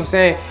like. Y'all keep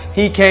saying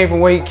he came from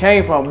where he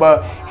came from,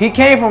 but he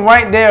came from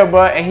right there,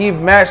 bro. And he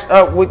matched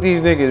up with these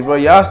niggas, bro.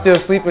 Y'all still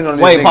sleeping on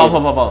this Wait,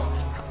 nigga. pause.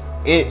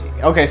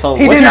 Okay, so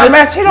He what did you not just,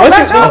 match. He don't what's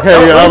match it- up.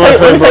 Okay, yeah, I was about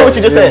to let me say, say bro. what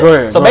you just Yeah, said. go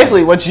ahead, So go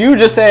basically, what you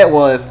just said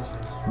was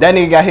that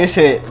nigga got his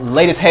shit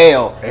late as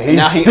hell, and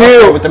now he up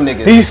there with them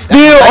niggas. He's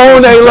That's still exactly on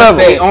what their you just level.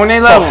 said. He on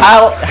their So level.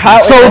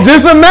 how? So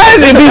just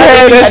imagine if he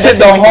had that shit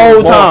the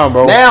whole time,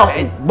 bro. Now,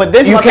 but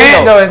this You is my thing,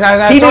 can't, though. It's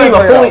not he story didn't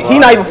even played fully. out, He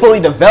bro. not even fully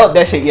developed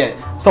that shit yet.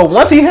 So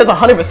once he hits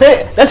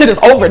 100%, that shit is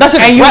over. That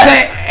shit And is you raps.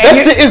 saying- and That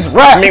you- shit is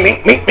raps.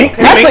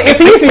 Actually, if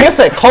he gets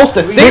to close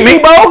to 60,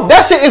 bro,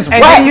 that shit is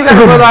And then you raps.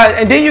 gotta realize.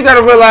 And then you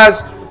gotta realize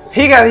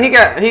he got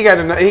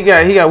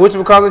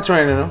whatchamacallit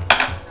training him.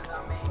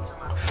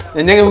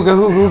 The nigga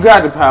who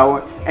got the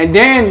power, and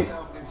then,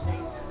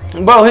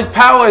 bro, his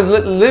power is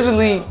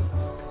literally.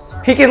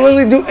 He can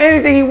literally do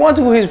anything he wants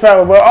to with his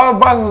power, bro. All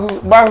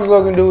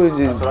Bakugo can do is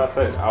That's what I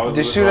said. I was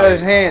just shoot out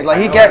his hand. Like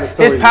I he know got how the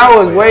story's his power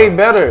gonna is play way out.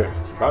 better.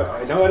 I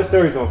know how the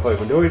story's gonna play.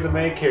 Midoriya's the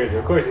main character.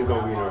 Of course, he's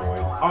gonna be number 1.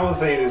 All I'm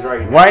saying is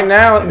Right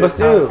now, in but this time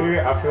still.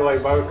 period, I feel like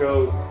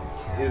Bakugo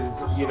is,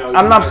 you know.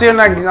 I'm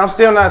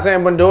still not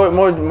saying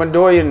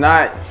Midoriya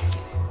not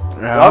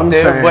up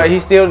there, but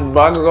he's still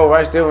Bakugo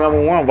right still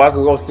number 1.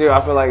 Bakugo still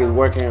I feel like is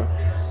working.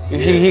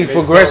 He's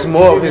progressed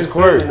more of his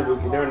quirk.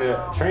 During the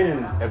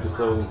training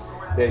episodes,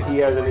 that he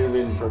hasn't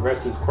even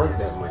progressed his quirk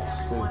that much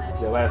since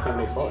the last time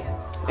they fought.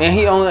 And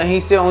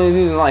he's still only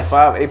losing like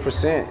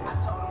 5-8%.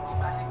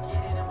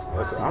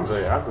 That's what I'm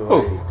saying. I feel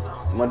like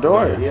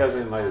Midoriya. he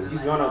hasn't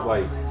he's gone up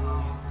like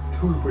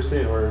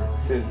 2% or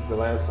since the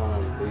last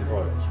time they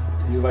fought.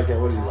 He's like at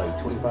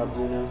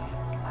 25% now.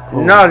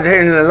 No,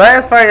 in the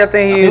last fight I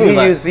think he was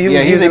like- used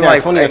yeah, he's using either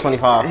like 20 or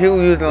 25. He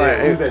was using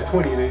Yeah, he was like at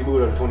 20 and then he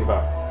moved up to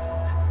 25.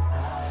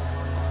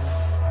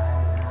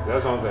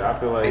 That's what I'm saying. I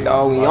feel like Hey,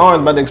 dog, when your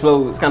arms about to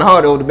explode, it's kind of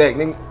hard to hold the back,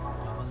 nigga.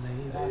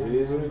 it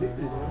is what it is.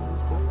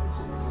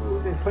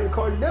 Man. They play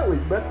Cardi that way,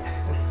 but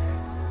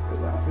that's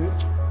how I feel.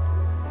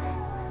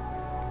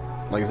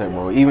 Like I said,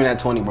 bro, even at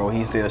 20, bro,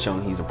 he's still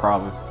showing he's a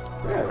problem.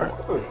 Yeah, of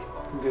course.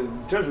 Because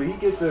just when he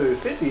gets to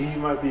 50, he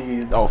might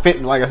be. Oh,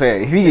 50, like I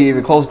said, if he get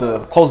even close to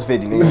 50,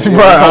 nigga, it's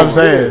Right, I'm over.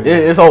 saying.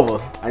 It's over.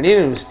 I need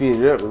him to speed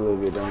it up a little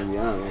bit, though, to be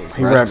honest.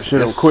 He wrapped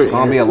shit up It's quick.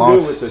 gonna be a They long.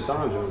 do with the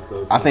time jumps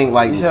though. I think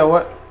like You said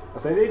what? I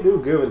say they do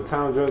good with the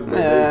time jumps, but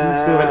he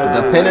Nah, still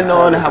has depending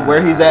on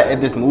where he's at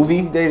this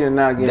movie, They did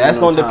not get that's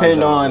no gonna time depend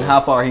jump, on bro. how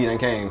far he done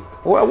came.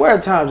 Where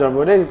time jump,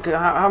 bro?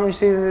 How many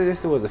seasons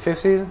is this? Was the 5th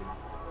season?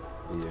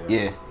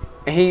 Yeah,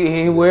 And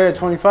he wear at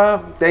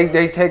 25? They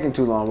taking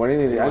too long, bro. I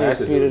need to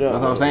speed it up.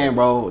 that's what I'm saying,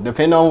 bro.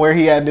 Depending on where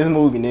he at this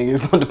movie, nigga,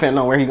 it's gonna depend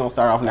on where he gonna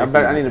start off next.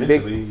 I season. need a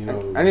big. Eventually, you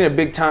know. I need a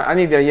big time. I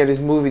need this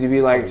movie to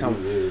be like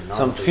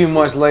some few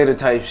months later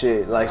type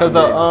shit. Like Cause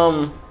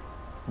the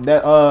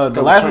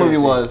the last training movie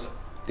scene. was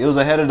it was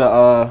ahead of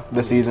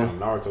the season. Some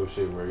Naruto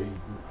shit where he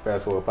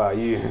fast forward 5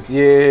 years.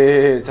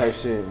 yeah type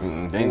shit.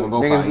 They ain't gonna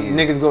go 5 years.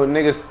 Niggas going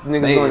They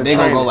to gonna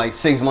training. go like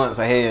 6 months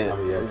ahead. I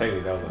mean, yeah, technically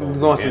that was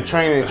going some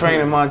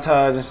training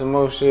montage and some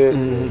more shit.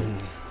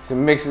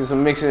 Some mixing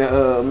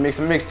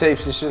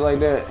mixtapes and shit like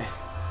that.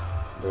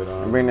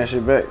 But Bring that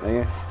shit back,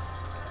 nigga.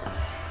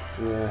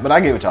 yeah. But I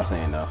get what y'all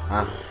saying though.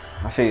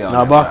 I feel y'all.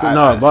 Nah,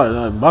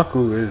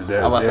 Baku is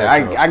that. I was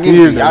that say tough. I get He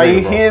you. is that nigga,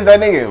 He bro. is that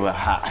nigga. But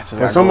I just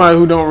For somebody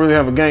who don't really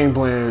have a game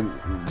plan,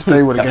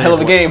 stay with a got a game hell of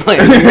a plan. game plan.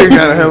 He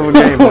got a hell of a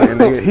game plan,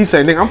 nigga. He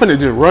said, nigga, I'm finna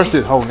just rush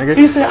this whole nigga.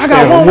 He said, I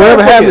got one whatever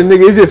word for happened, you.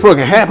 nigga, it just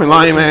fucking happened,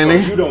 lying man, So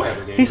nigga. you don't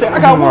have a game. He said, I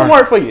got one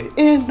word for you.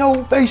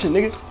 Innovation,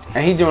 nigga.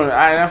 And he doing it.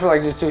 I feel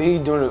like this too. He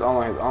doing it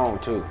on his own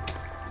too.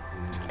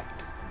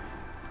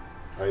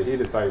 Like, he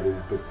the type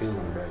that's good team on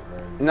the back,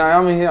 man. No,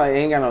 I mean he like,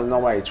 ain't got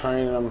nobody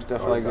training him and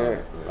stuff like that.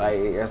 Yeah.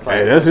 Like that's like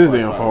Hey, that's his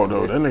damn fault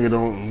though. That nigga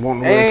don't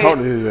want nobody to talk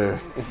to his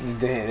ass.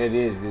 Damn, it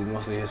is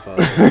mostly his fault.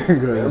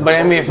 But But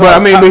I mean,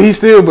 but he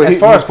still. But as he,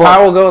 far as his fault-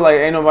 power go, like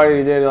ain't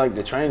nobody there to like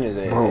the train his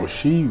ass. bro,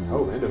 she.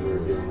 Oh, Endeavor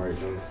is getting right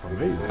though.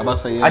 Amazing. I'm about to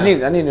say, yeah. I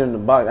need him in the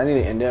box. I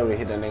need an Endeavor to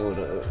hit that nigga with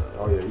a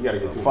Oh yeah, you gotta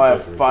get two.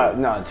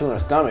 two in the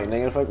stomach,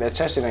 nigga. Fuck that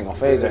chest shit ain't gonna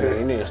phase that nigga.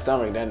 You need a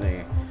stomach, that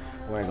nigga.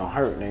 It ain't gonna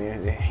hurt,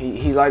 nigga.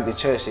 He like the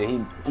chest shit.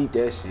 He eat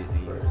that shit.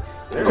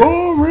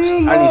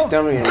 Kareem, I need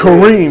stomach and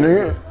Kareem,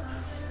 nigga.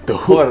 The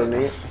butter, hook.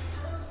 nigga.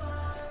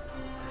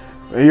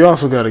 And you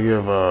also gotta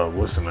give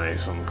what's the name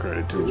some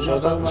credit too.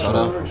 Shoto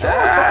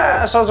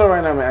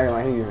right now, man, acting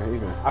like he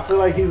even. I feel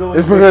like he's only.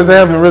 It's because they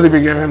haven't really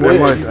been giving him that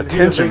much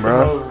attention,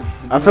 bro.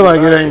 I feel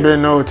like it ain't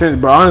been no attention,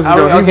 but honestly,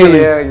 though, he really,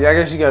 yeah, I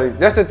guess you gotta.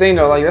 That's the thing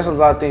though. Like, that's a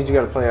lot of things you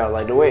gotta play out.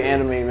 Like the way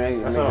anime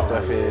make what stuff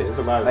I'm saying. is. It's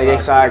a lot of Like they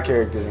side side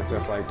characters and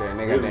stuff like that. And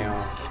they got down.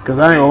 cause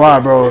I ain't gonna lie,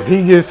 bro. If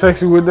he gets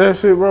sexy with that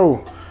shit,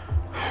 bro,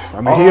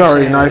 I mean, All he I'm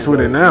already saying nice is, with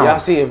it now. Y'all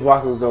see if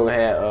Bakugo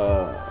had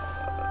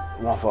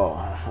one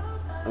fall.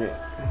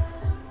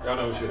 Y'all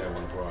know we should have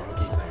one for. I'm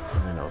gonna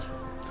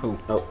keep saying.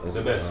 Oh,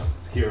 The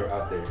best hero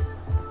out there.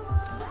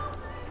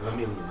 Let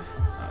me.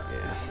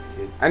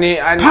 I need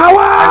Power!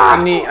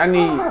 I need.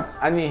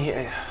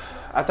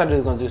 I thought they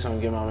was gonna do something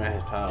to get my man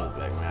his powers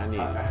back, man.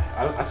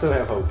 I still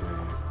have hope,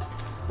 man.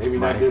 Maybe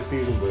not this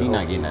season, but He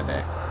not getting that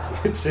back.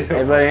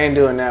 Everybody ain't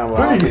doing it now, bro.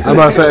 I'm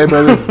about to say, hey,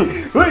 brother.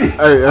 Hey,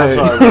 Sorry,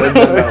 bro. It doesn't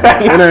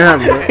matter. it ain't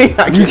happening.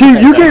 Bro. You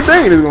keep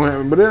thinking it's gonna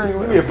happen, but it ain't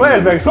gonna Give me a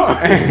flashback song.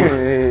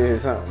 Yeah,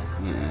 something.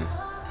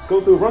 Let's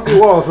go through, run through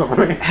walls,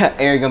 something.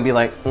 Eric gonna be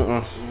like,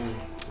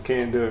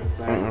 Can't do it.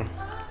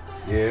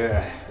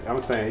 Yeah, I'm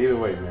saying either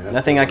way, man. That's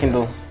nothing I can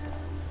do.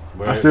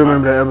 But I still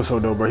remember that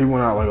episode though, bro. He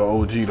went out like an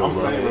OG though, I'm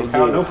bro. saying,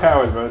 bro, no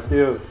powers, bro.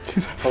 Still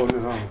holding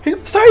his own.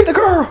 Save the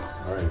girl.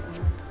 All right,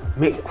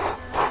 Me. man.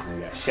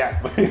 He got shot.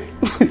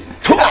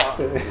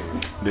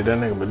 Did that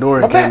nigga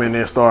Midori came in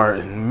there and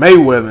started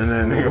Mayweather and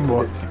that nigga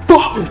boy.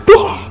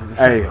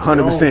 Hey,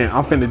 100%.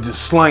 I'm finna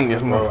just slang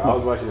this Bro, I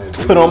was motherfucker. watching that.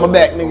 Put it on my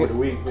back, nigga. Over the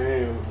week,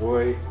 man,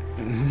 boy.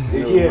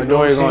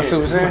 Midori going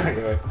Super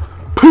Saiyan?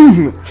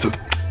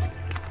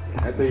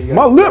 After he got,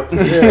 My lip.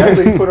 Yeah,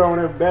 after he put her on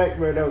her back,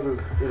 bro, that was his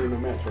end of the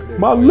match right there.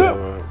 My lip.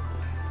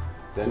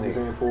 That Super nigga.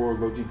 Saiyan 4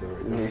 Gogeta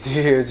right there.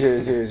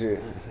 Chill.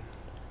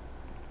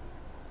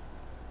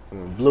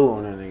 I'm blue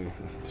on that nigga.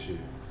 Shit.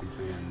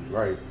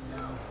 Right.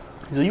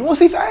 So you want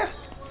to see fast?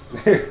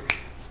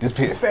 Just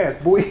be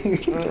fast, boy.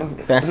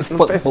 Fast as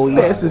fuck, boy.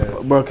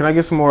 Bro, can I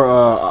get some more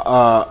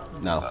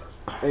No.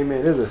 Hey,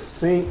 man, there's a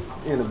sink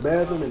in the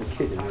bathroom and the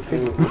kitchen. Man.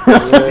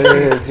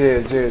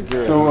 Chill.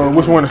 so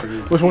which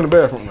one the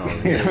bathroom? No.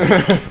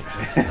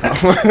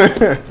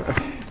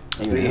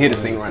 You didn't hit the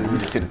thing running. You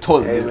just hit the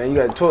toilet. Hey man, you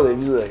got a toilet.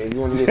 If you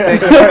want to get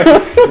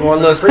sexy, you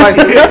want a little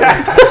spicy.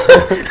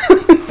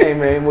 Hey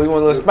man, you want a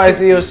little spice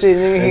to your shit,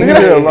 nigga. Nigga,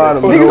 that's a lot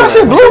of Niggas, that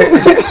shit blue.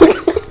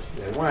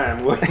 That wine,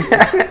 boy.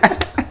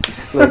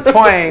 Little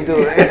twang to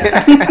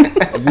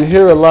it. If you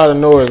hear a lot of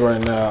noise right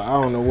now, I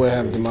don't know what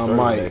happened to my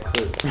mic.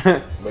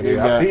 But It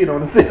I got- see it on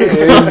the thing.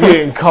 It's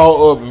getting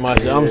caught up in my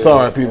shit. I'm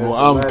sorry, people.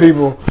 that's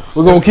People,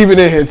 we're gonna keep it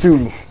in here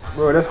too.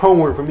 Bro, that's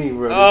homework for me,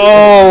 bro.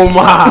 Oh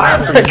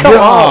my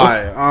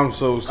god! I'm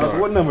so I was, sorry.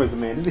 what number is it,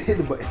 man? Just hit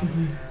the button.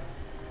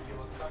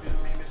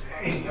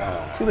 See,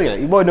 look at that.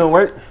 Your boy doing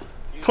work.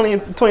 20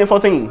 and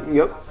 14.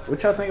 Yep.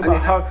 What y'all think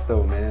about Hawks,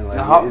 though, man? Like,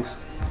 The Hawks? it's-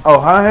 Oh,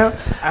 him?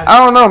 I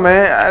don't know,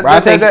 man. Bro, I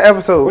think- that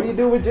episode. What do you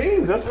do with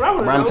jeans? That's what I want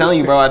to Bro, know. I'm telling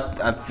you, bro.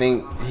 I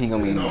think he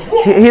gonna be.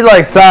 He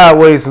like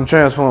sideways from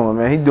Transformer,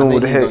 man. He doing think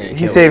what the he gonna heck. get He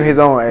killed. saving his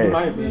own He ass.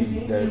 might be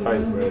that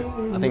type,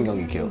 bro. I think he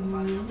gonna get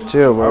killed.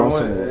 Chill, I bro. don't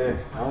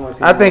want to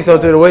see I think so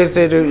too. The way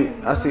they do,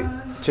 I see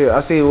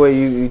the way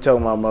you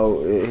talking about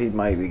Mo. He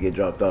might be get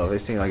dropped off. It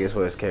seems like it's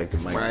where his character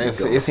might. Bro, be it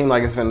going. seemed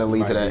like it's finna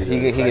lead to that. He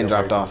get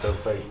dropped off.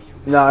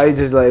 No, it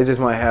just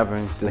might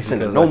happen. They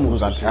send the no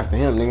moves after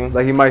him, nigga.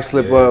 Like he might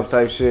slip Yeah. up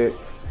type shit.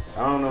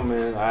 I don't know,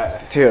 man.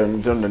 Chill,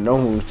 doing the no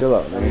moves. Chill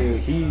out, I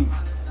man. mean,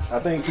 I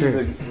think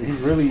he's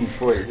really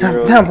for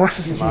heroes, Damn, boy.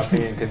 in my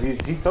opinion, because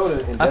he told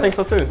it. I think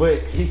so too. But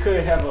he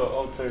could have an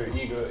alter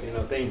ego,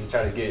 things to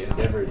try to get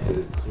Endeavor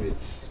to switch.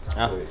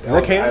 Ah, But is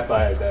that canon? I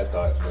thought I had that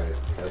thought, but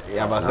that's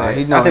Yeah, I'm about to Nah, say.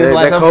 he I know think it's that-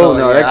 last that episode. code,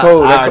 no, yeah, that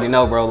code, I that already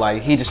know, bro.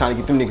 Like he just trying to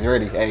get them niggas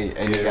ready. Hey,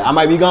 nigga, I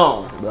might be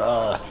gone.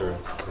 true.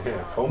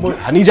 Yeah, 4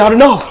 months. I need y'all to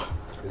know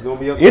It's gonna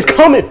be up. it's there.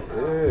 coming.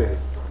 Yeah.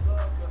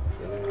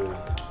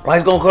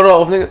 Lights gonna cut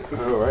off, nigga.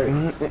 All right.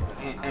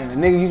 And the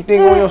nigga you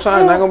think on your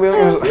side not gonna be on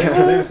your side.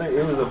 Yeah, they were saying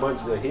it was a bunch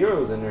of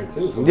heroes in there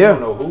too, so we Yeah.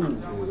 don't know who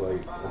was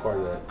like a part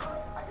of that.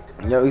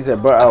 Yo, he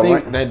said, bro, I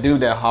think that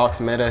dude that Hawks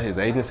met at his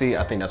agency,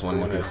 I think that's one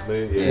The of one them. that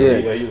slid. Yeah.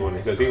 Yeah, he was one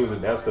because he was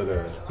that's the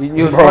It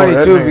was Bro, funny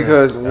that too nigga-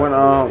 because when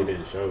he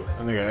didn't show.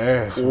 That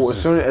nigga ass. was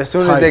as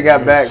soon as tight, they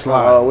got man. back from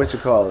Slide. what you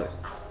call it,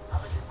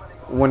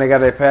 when they got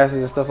their passes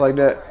and stuff like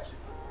that,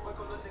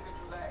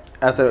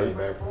 after Came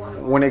back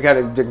from when they got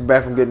it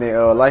back from getting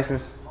their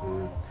license,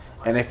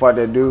 and they fought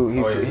that dude,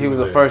 Oh, yeah, he was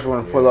the there. first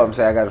one to pull Yeah. up and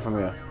say, I got it from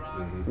here.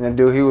 Mhm. And that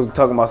dude, he was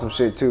talking about some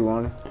shit too,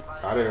 wasn't he?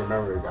 I didn't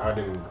remember.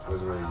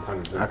 Wasn't really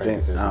 100% I paying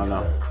think- attention I don't to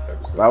know. that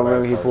episode. But I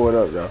remember he Last pulled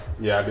part. up though.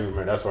 Yeah, I do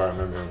remember. That's where I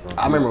remember him from.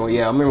 I remember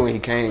when he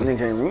And came. they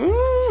came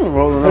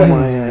rolling up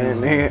on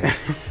him, nigga.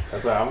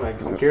 That's why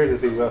I'm curious to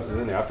see who else is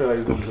in there. I feel like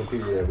there's gonna be some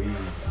people that we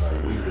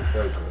least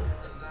expect.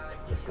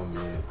 It's gonna be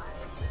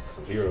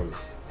some heroes.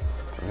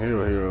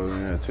 Hero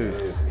in there too.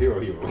 Yeah, some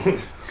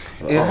heroes.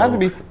 It had to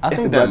be. I It's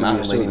think about to that be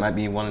mountain a lady shooter. might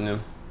be one of them.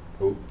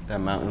 Who? That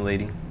mountain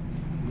lady.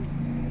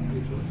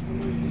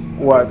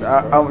 What? Yeah.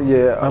 I'm What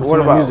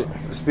playing about music.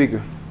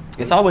 speaker?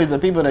 It's always the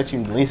people that you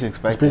least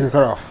expect, Speaker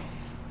cut off.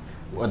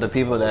 or the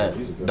people that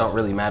don't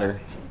really matter.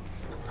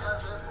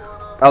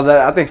 Oh,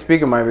 that I think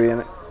speaker might be in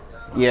it.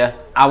 Yeah,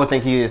 I would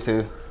think he is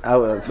too, I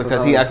would,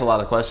 because he asks a lot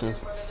of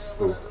questions.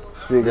 Who?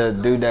 The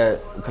dude that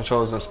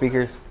controls them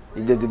speakers,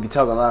 He did to be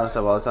talking a lot of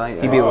stuff all the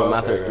time. he be Oh, with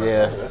okay, Mather.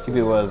 yeah. Yeah, he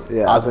be with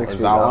Yeah, I think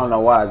speaker. I don't know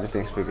why. I just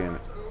think speaker in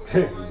it.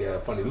 You got a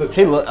funny look.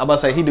 He look. I'm about to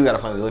say he do got a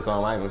funny look on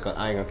him. I ain't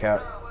gonna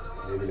cap.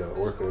 Maybe the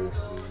Orca. Or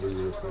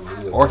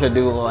something. Orca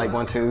do look like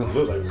one too.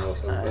 Look like a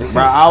motherfucker.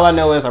 Bro, all I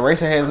know is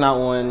Eraserhead's not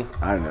one.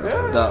 I know. The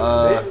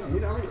You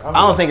know what I mean? I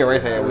don't think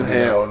Eraserhead would do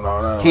that. Hell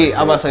no.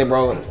 I'm about to say,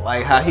 bro,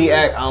 like how he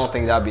act, I don't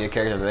think that'd be a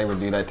character that they would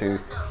do that to.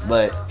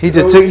 But He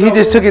just took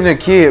it in a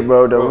kid,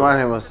 bro. To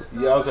remind him of.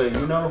 Yeah, I was like,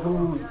 you know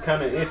who's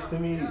kind of iff to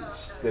me?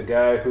 The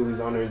guy who's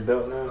under his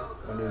belt now,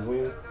 under his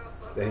wing,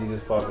 that he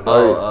just fucking.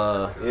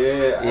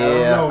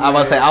 yeah, know, I'm about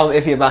to say man. I was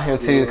iffy about him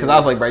too, because I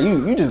was like, bro,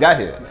 you just got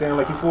here. You sound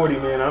like you 40,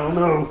 man. I don't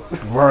know.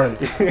 Right.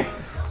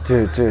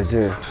 Chill.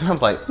 I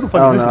was like, who the I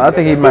fuck don't is this? know. I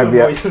think he might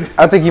be out.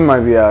 I think he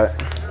might be out.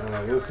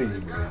 You'll see,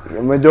 man.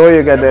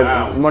 Midoriya got that.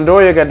 Wow.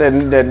 Midoriya got that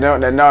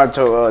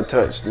Naruto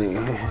touch.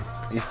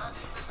 Nigga. He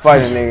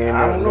fighting nigga. In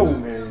I there. don't know,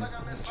 man.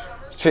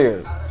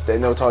 Chill. They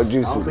no talk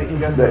jutsu. I don't think he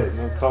got that.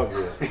 No talk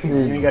yet. You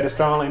ain't got it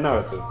strong like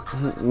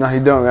Naruto. No, he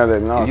don't got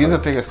that. No. If you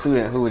could pick a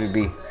student, who would it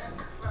be?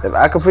 If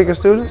I could pick a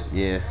student,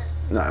 Yeah.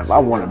 nah. If I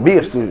want to be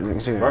a student,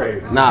 nigga, chill.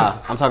 Right. Nah,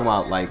 I'm talking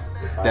about like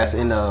that's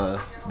in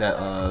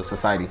that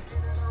society.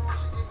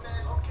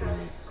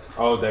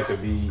 Oh, that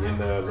could be in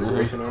the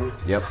Liberation Army?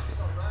 Yep.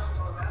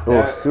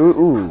 Oh, student.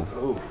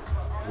 Ooh. Ooh.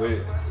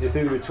 Wait, it's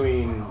either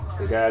between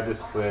the guy I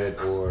just said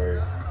or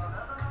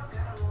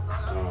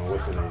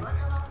what's his name?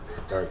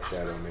 Dark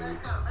Shadow,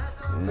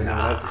 maybe.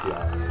 Nah. That's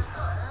the obvious.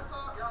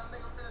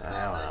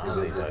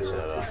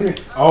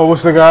 Oh,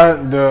 what's the guy?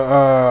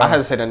 The I had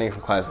to say that nigga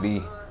from Class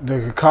B.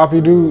 the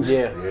copy dudes.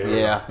 Yeah.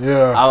 Yeah.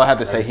 Yeah. I would have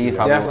to say I can see he's that.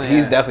 probably Definitely,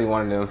 he's yeah. definitely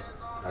one of them.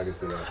 I can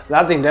see that.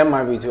 I think that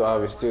might be too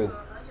obvious too.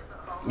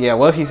 Yeah.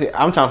 What if he said?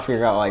 I'm trying to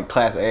figure out like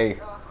Class A.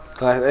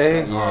 Class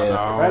A. Yeah. If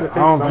I had to pick I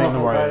don't someone think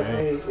from nobody.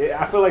 Class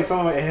A, I feel like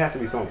someone, it has to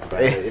be someone from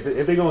Class A.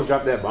 If they gonna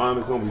drop that bomb,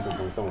 it's gonna be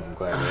someone from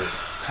Class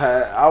A.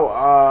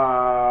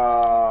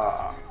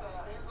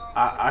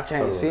 I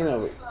can't see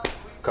no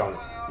Call it.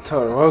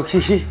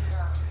 Todoroki.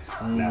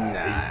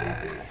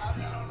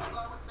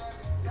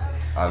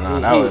 Oh no,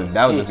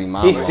 that would just be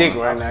my. He's sick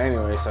right now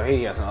anyway, so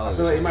he got some I other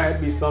feel like shit. it might have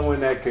to be someone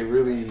that could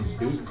really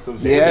do some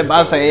damage. Yeah, but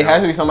I say it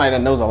has to be somebody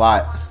that knows a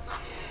lot.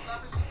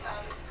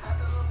 I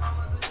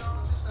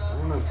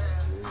don't know.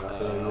 I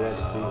feel like you had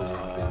to see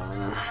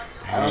one.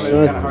 I don't know,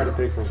 it's kind of hard to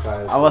pick from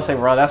Class I would say,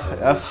 bro,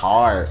 that's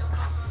hard.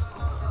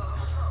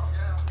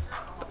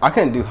 I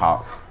couldn't do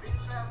Hawks.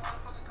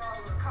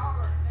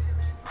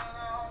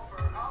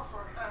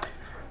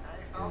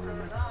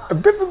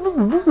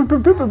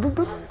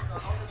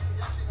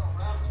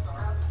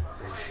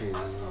 Shit,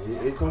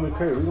 it's gonna be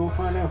crazy. We're gonna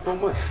find out in 4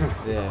 months.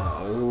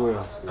 Yeah, we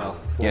will.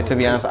 Yeah, to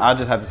be honest, I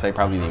just have to say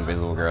probably the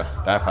Invisible Girl.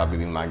 That'd probably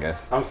be my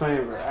guess. I'm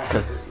saying,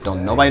 Cause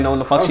don't nobody know when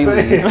the fuck I'm she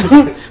saying.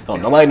 leave.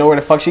 Don't nobody know where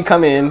the fuck she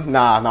come in.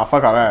 Nah,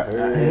 fuck all that.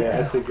 yeah,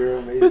 that's a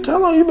girl, maybe. Bitch, how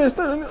long you been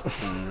standing there?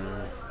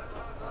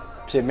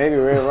 Shit, maybe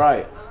Red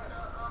Riot.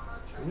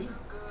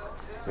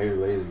 Maybe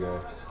lazy guy.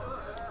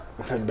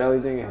 Belly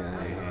thing. You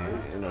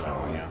know that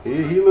one, yeah.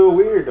 He a little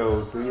weird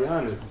though, to be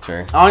honest.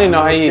 Sure. I don't even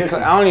know how he. Sketchy.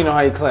 I don't even know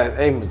how he class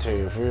A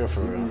material for real. For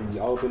real. He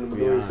all up in the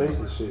Midoriya's face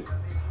and shit.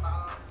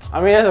 I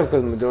mean that's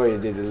because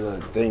Midoriya did the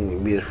little thing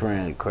to be his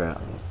friend and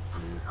crap.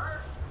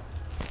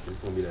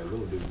 It's gonna be that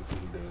little dude.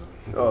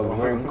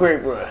 Oh,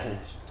 great, bro.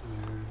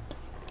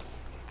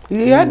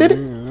 Yeah, I did it.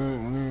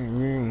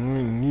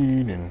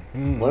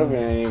 What if it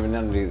ain't even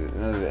none of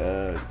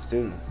the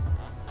students?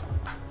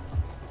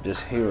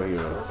 Just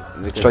hero.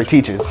 Straight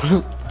teachers.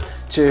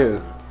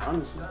 Chill.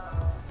 Honestly.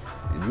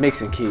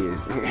 Mixing kids.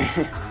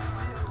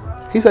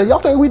 He said, "Y'all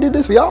think we did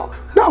this for y'all?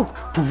 No."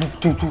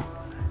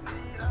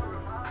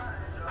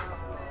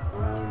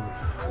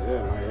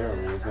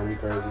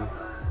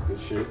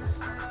 shit.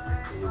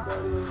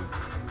 Anybody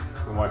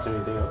can watch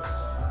anything else?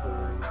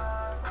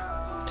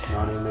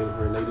 Non-anime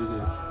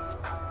related?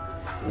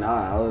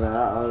 Nah,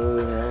 other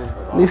than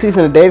that. New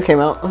season of Dave came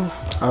out.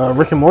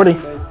 Rick and Morty.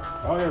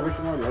 Oh yeah, Rick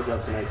and Morty. I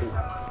dropped tonight too.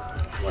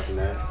 Watching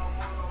that.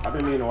 I've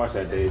been meaning to watch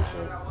that Dave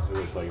show. It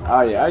looks like.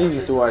 Oh yeah,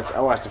 I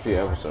watched a few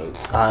episodes.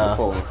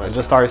 before we I first-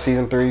 just started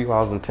season 3 while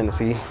I was in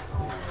Tennessee.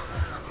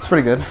 It's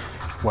pretty good.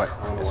 What?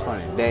 It's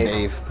funny. Dave,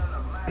 Dave.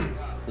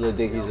 Lil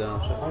Dicky's show.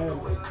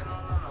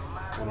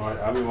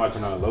 I've been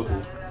watching Loki.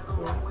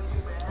 So.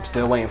 I'm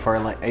still waiting for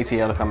like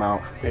ATL to come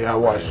out. Yeah, I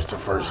watched the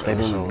first They've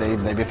episode.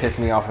 been they been pissing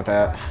me off with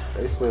that.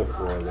 They still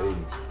for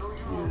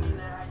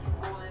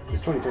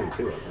it's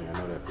 2022, I think. I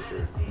know that for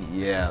sure.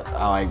 Yeah,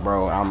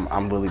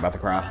 I'm really about to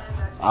cry.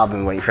 I've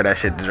been waiting for that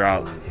shit to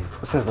drop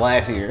since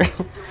last year.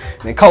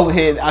 Then COVID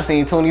hit, I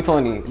seen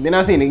 2020. Then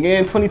I seen it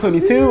again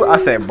 2022. I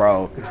said,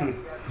 bro.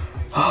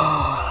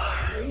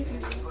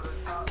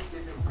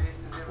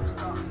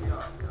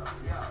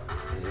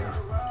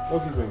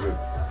 Loki's been good.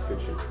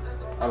 Good shit.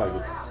 I like it.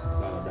 A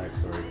lot of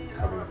backstory.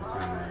 Covering up the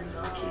timeline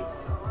and shit.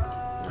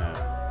 Yeah.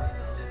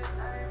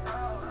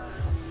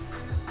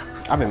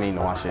 I've been meaning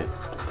to watch it.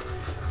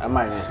 I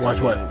might need to Watch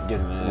start what?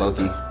 getting into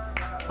Loki.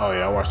 Oh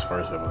yeah, I watched the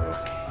first episode.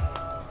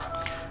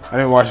 I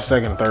didn't watch the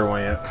second and third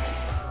one yet.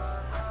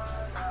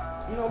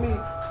 You know me.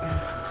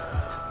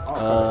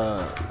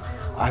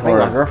 I think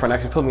my girlfriend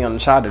actually put me on The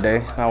Shy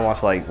today. I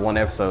watched like one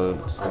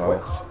episode.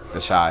 So The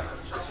Shy.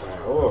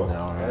 Oh,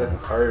 I've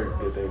heard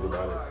good things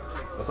about it.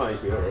 That's on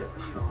HBO, right?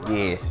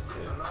 Yeah.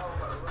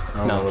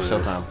 No,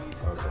 Showtime.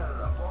 Okay.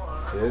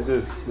 Yeah,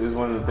 it's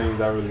one of the things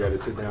I really got to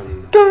sit down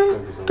and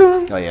focus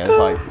on. Oh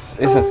yeah, it's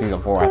in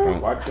season 4, I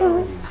think. Watch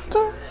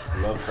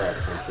Lovecraft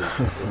Country.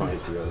 It's on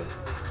HBO.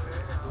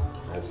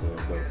 That's a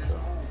dope show.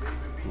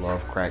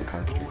 Lovecraft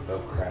Country.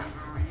 Lovecraft.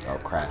 Oh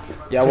crap.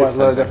 Y'all watch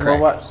Love, Death, and Crack.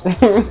 Robots?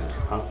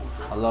 Huh?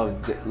 I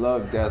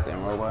love Death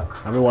and Robot.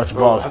 I've been watching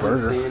Bro, Bob's I've been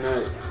Burger. seeing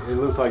that. It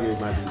looks like it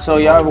might be. So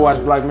y'all ever watch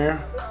Black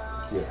Mirror?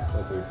 Yes,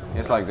 that's what it's saying.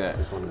 It's like that.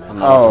 It's one of them. I'm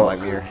not watching Oh. Black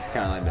Mirror. It's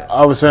kind of like that.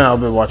 I was saying I've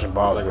been watching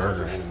Bob's It's like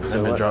Burger. anime.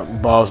 They've been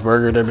dropping Bob's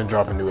Burger. They've been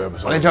dropping new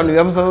episodes. Oh, they dropped new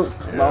episodes?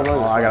 Bob's Oh,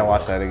 Burgers. I gotta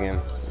watch that again.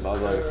 Bob's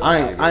Burgers. I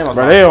ain't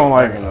But they on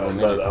like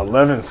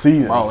 11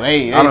 seasons. Bro,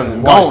 they I done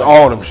been watched going.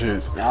 all them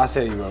shits. Nah, I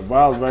tell you, bro.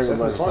 Bob's Burgers,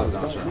 That's but fun, it's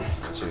don't something.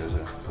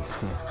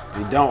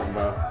 you? You don't,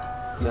 bro.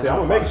 You say, I'm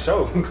gonna make a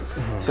show.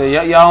 So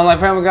y'all don't like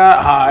Family Guy?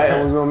 Alright,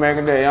 we'll do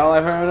American Day. Y'all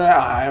don't like Family Guy?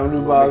 Alright, we'll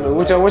do Bob's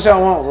Burgers. What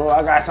y'all want, bro?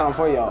 I got something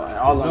for y'all. And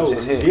all of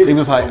them shit's hit. He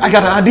was like, I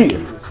got an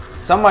idea.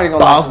 Somebody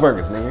gonna Bob's like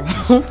Burgers,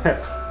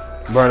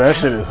 nigga. Bro, that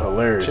shit is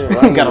hilarious. Shit,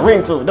 bro. right? Got a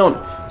ring to it, don't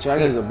it? Shit, I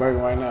can use a burger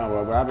right now,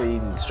 bro. But I've been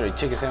eating straight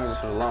chicken sandwiches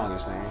for the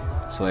longest thing.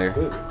 Slayer.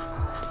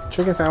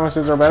 Chicken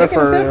sandwiches are better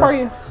for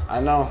you. I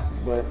know,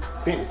 but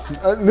Sandwich.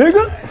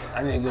 Nigga.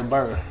 I need a good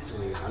burger.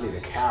 I need a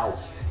cow.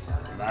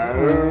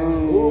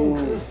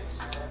 Ooh.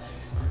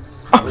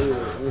 Let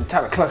me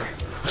tell the clucker.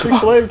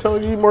 Chick-fil-A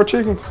telling you to eat more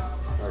chickens.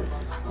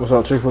 What's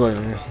up, Chick-fil-A?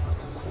 Man?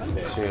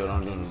 Chill,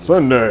 don't do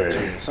Sunday.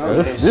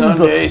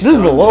 This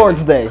is the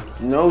Lord's Day.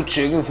 no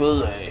chicken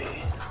fillet.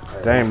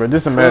 Dang, bro,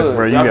 this a mess,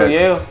 bro. You Y'all got can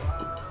yell.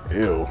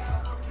 ew.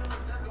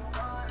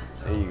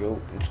 There you go.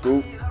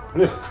 Scoop.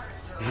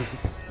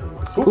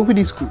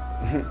 Scoopity scoop.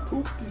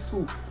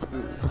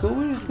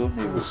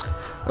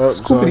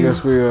 So I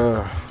guess we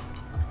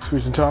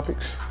switching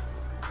topics.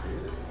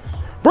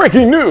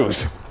 Breaking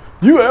news: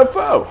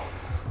 UFO.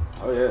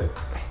 Oh yes.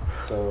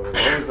 So what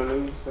was the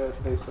news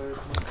that they said?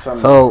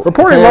 So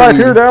Reporting live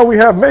here now, we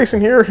have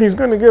Mason here. He's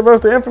going to give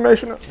us the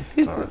information.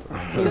 He's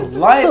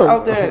light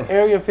out there at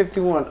Area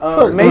 51.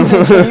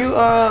 Mason, can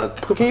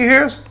you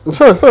hear us?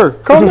 Sir,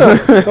 calm down.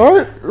 All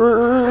right,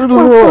 we're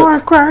doing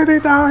relax. crazy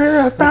down here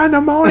at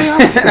pandemonium.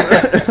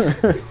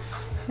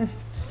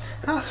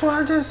 That's why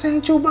I just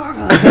seen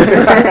Chewbacca.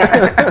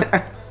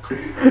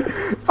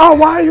 Oh,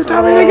 why are you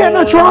telling me to get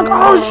in the trunk?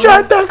 Oh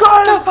shit, they're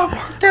going.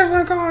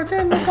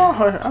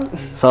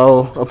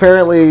 So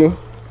apparently,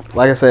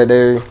 like I said,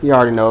 you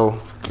already know,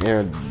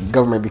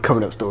 government be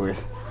coming up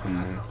stories.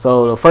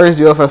 So the first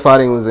UFO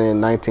sighting was in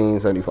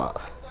 1975.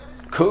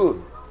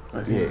 Cool.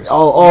 Yeah,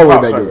 all the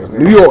way back then,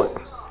 New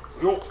York.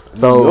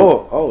 So,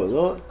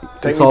 Lord.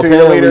 Take so me to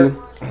your apparently,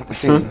 leader.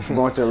 See,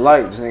 going to the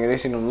lights, nigga. They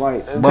seen them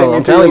lights. bro,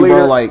 I'm to your telling you,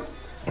 bro, leader. like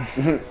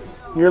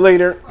Your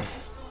leader.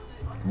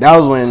 that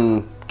was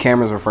when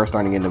cameras were first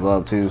starting to get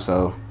developed too.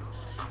 So,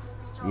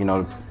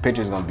 the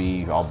picture's gonna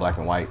be all black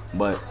and white.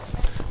 But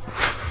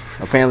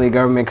apparently, the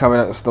government covered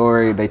up the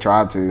story. They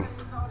tried to,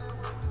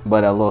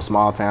 but a little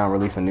small town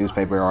released a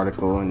newspaper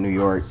article in New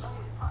York.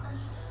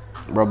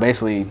 Bro,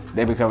 basically,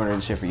 they've been covering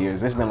this shit for years.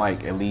 There's been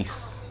like at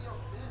least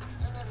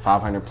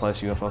 500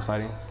 plus UFO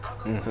sightings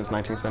since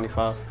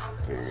 1975.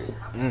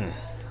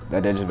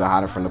 That they've just been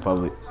hiding from the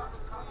public.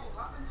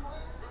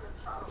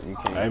 You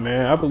can't. Hey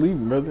man, I believe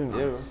you, brother.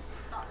 Yeah.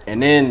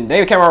 And then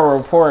they came out with a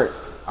report,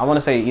 I want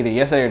to say either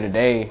yesterday or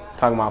today,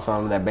 talking about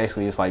something that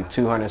basically is like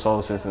 200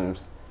 solar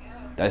systems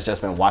that's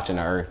just been watching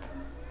the Earth.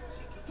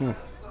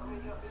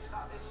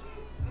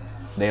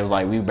 They was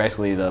like, we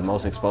basically the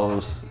most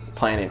exposed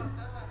planet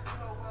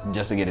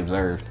just to get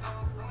observed.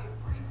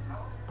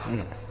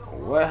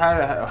 What?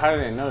 How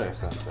did they know that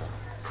stuff?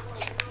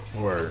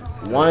 Though? Word.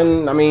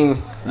 One, I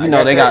mean, you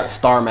know they got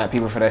star map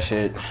people for that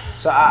shit.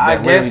 So I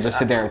That literally guess just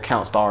sit there and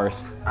count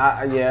stars.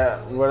 yeah.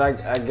 What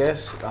I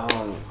guess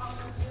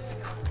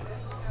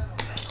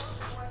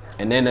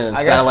And then the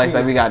guess satellites that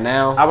because- we got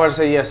now, I about to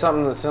say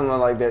something similar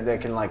like that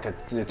that can like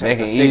detect they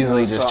can a signal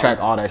easily or just something. track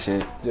all that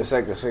shit.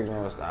 Detect a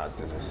signal.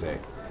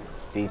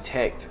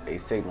 Detect a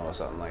signal or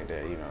something like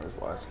that. You know, just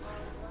watch.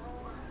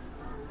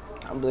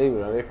 I believe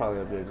it. They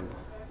probably up there.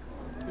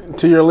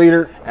 To your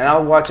leader. And I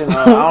was watching.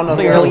 I don't know.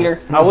 To your leader.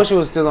 I wish it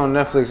was still on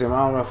Netflix, and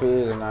I don't know if it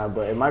is or not.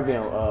 But it might be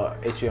on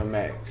HBO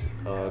Max.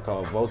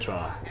 Called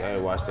Voltron. You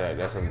gotta watch that.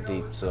 That's a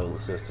deep solar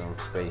system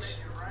space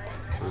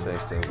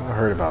thing. I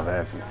heard about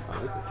that.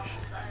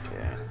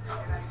 Yeah.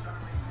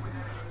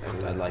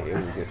 And I like it.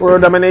 Was good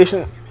World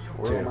domination.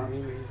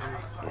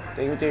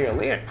 They were your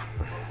leader.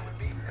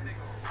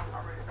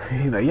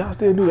 He's like, y'all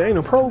still do the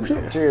anal probe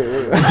shit?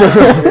 Cheers.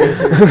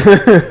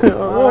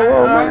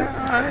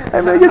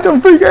 Hey man, get them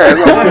freak ass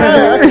on.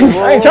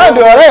 I ain't trying to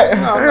do all that.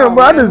 Damn,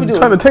 bro, I just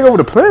trying to take over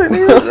the planet.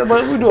 nigga.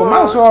 But we do a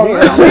mouse swab.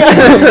 Nigga, I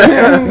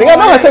know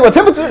how to take my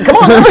temperature. Come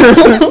on,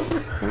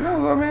 man.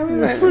 No, man, we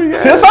like,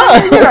 Feel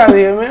fine. get out of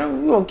here,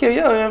 man. We gonna kill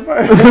your ass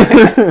first.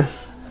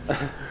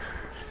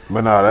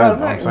 But nah, that's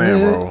what I'm saying,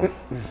 bro.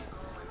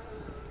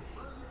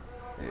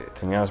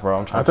 To be honest, bro,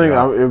 I'm trying I to figure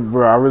out. think,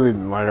 bro, I really,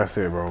 like I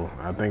said, bro,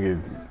 I think it.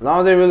 As long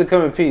as they really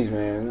come in peace,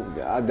 man.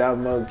 I doubt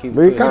Mug keep.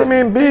 We come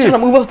in They big. trying to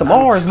move us to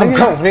Mars, I'm nigga.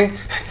 coming.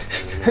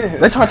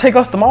 They trying to take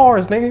us to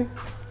Mars, nigga.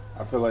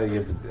 I feel like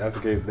if that's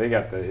the case, they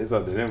got the. It's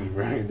up to them,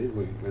 right?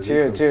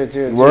 Chill.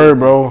 Word,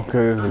 bro,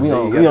 because We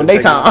on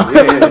daytime.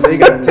 Yeah, they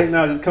got the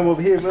technology. Come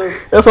over here, bro.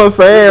 that's what I'm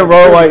saying,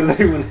 bro. Like,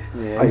 Yeah.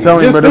 I'm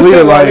telling you, Just but the this leader,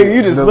 thing, like, nigga,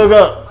 you just look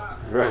up,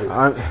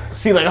 Right.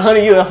 see like 100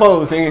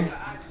 UFOs, nigga.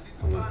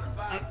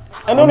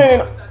 I know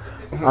they.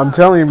 I'm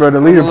telling you, bro, the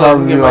leader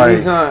probably be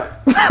like, I'm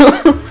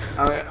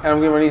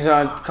getting my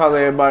Nissan, call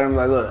everybody. I'm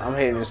like, look, I'm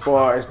heading as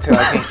far as till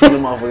I can't see the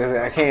motherfuckers.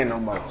 I can't no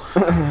more.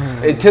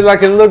 Until I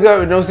can look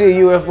up and don't see a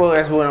UFO,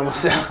 that's what I'm gonna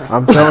say.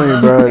 I'm telling you,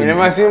 And if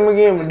bro. I see him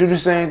again, I'm gonna do the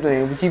same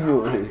thing. We keep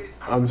doing it.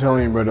 I'm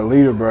telling you, bro, the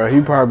leader, bro, he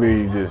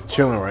probably just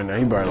chilling right now.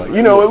 He probably like,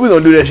 you know what, we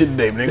gonna do that shit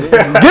today, nigga.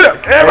 Get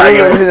up, everybody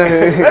get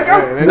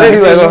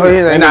up.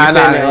 He's like,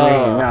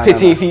 nah,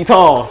 15 feet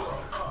tall.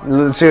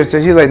 Chill. He's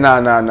like, nah.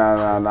 I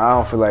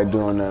don't feel like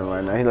doing nothing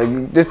right now. He's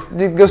like, just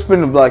go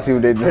spin the block, see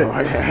what they doing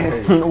right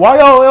now. Why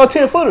y'all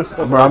 10 footers?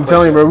 Bro, I'm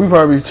telling you, bro, we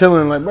probably be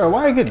chilling like, bro,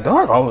 why it get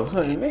dark all of a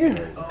sudden,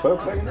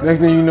 nigga? Next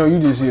thing you know,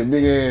 you just see a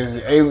big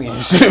ass alien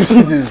ship.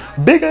 She just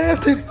Big ass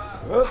titty.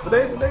 Well,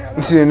 today's the day.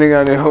 You see a nigga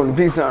out there holding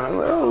peace sign. I'm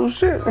like, oh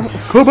shit.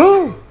 come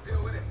on.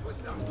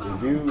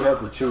 If you had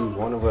to choose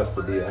one of us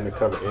to be an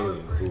undercover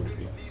alien, who would it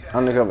be?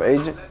 Undercover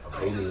agent?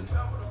 Alien.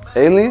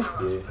 Alien?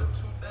 Yeah.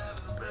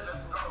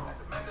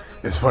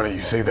 It's funny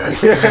you say that.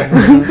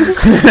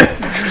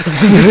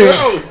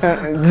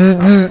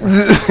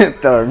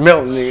 Start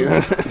melting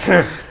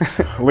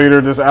nigga.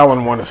 Leader, this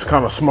Allen one is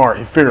kind of smart.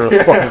 He figured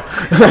it's fucking.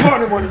 Come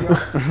on, one of y'all.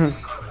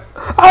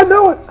 I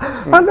know it.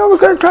 I know we're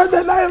gonna try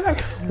that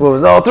night. What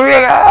was all three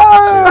of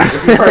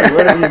them?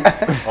 Whatever you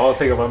all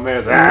take up my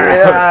man's.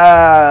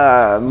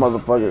 Yeah,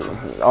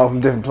 motherfucker. All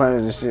from different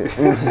planets and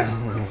shit.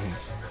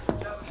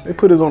 They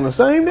put us on the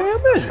same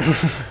damn man.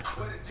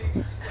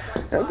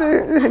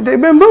 They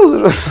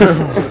bamboozled us.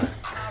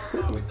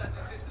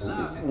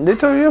 They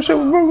told you your shit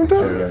was broken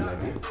too.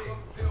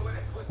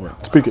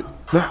 Speak it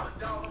now.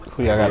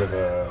 Who y'all got?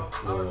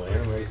 Little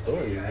anime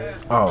story, man.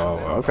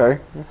 Oh. Okay.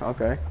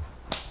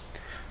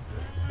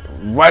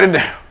 Write it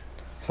down.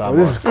 Oh,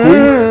 this is Sidebar.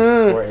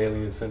 cool. Or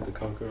aliens sent to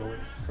conquer us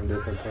from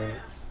different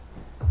planets.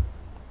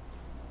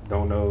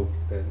 Don't know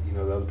that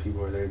the other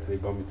people are there until they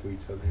bump into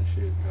each other and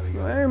shit. You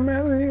know, Hey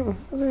man,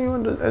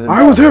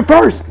 I was here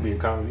first. be a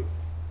comedy.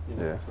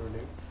 Yeah. Sort of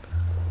thing.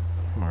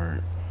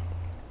 Alright.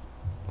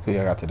 Who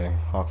y'all got today?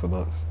 Hawks or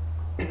Bucks?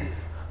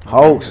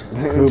 Hawks.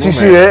 Cool, You my see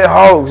man. that?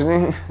 Hawks,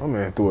 nigga. My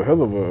man threw a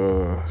hell of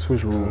a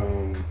switch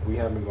rule. We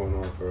have been going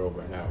on for over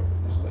an hour.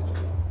 Just to let you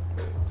know.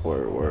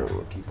 But Word.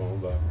 we'll keep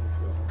on vibing.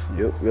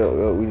 Yep.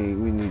 We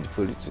need the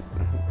footage.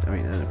 I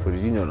mean, not the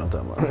footage. You know what I'm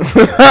talking about.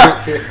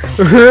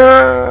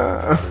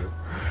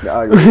 The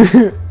audio.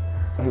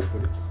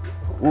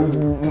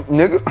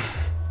 Nigga.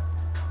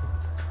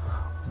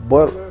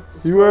 But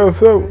You have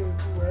so.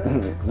 I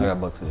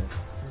got Bucks today.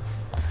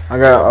 I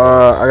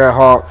got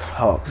Hawks.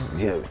 Hawks.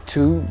 Yeah.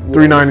 2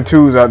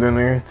 392s out there,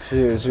 nigga.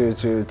 Chill.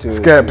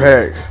 Scat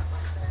packs.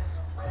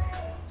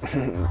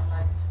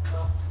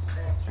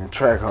 And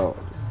track Hawks.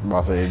 I'm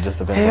about to say it just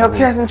depends. on who.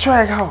 Hellcats and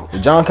track Hawks.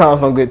 If John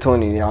Collins don't get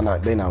 20, they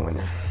not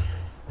winning.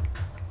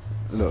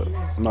 Look.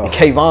 Mo. And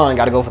Kayvon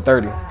got to go for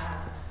 30.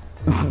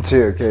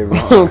 Chill, Kevin.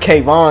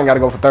 Kayvon got to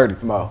go for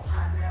 30. Mo.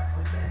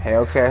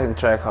 Hellcats and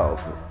track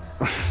Hawks.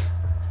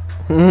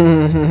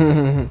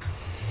 No,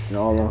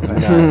 all I'm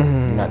saying.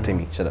 You're not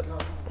Timmy. Shut up.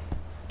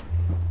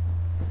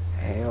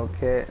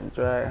 Hellcat and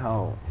drag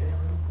home.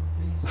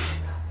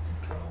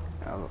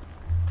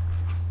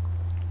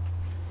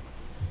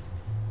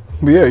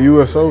 But yeah,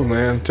 USOs,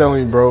 man. I'm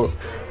telling you, bro.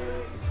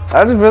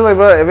 I just really,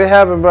 bro, if it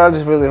happened, bro, I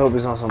just really hope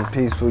it's on some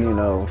peaceful, you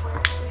know.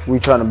 We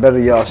trying to better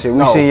y'all shit. We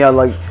No. seen y'all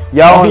like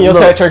y'all. Your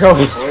Look, Tat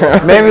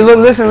Trick maybe look,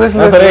 listen. That's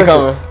how they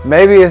coming.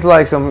 Maybe it's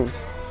like some,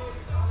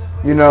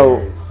 you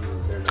know.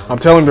 I'm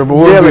telling you, but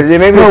what Yeah, if but we-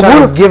 maybe bro, they're trying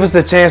what to if- give us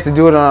the chance to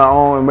do it on our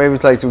own, and maybe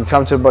it's like to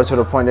come to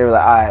the point they were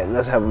like, all right,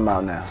 let's help them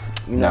out now.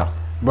 You know.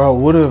 bro,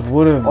 what if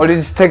Or they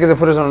just take us and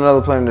put us on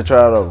another plane to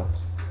try it over.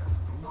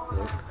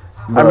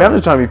 I mean, I'm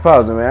just trying to be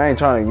positive, man. I ain't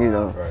trying to, you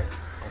know.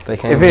 They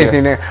came If here.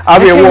 anything, there, I'll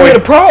be a came here warrior. to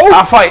pro.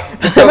 I'll fight.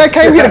 They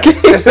came here to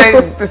kill.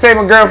 To save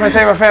my girlfriend,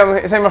 save my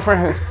family, save my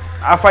friends.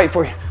 I'll fight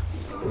for you.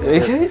 They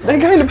came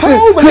to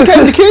pro, but they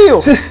came to kill.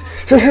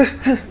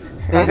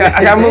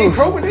 I got moves.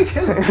 Pro, but they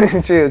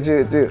kill.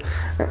 Chill.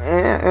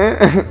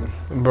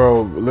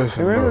 bro,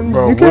 listen, bro, You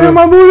what can't have if,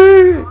 my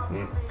booty.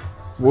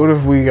 what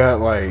if we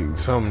got like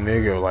some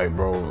nigga like,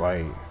 bro,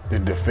 like to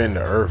defend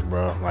the earth,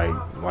 bro, like,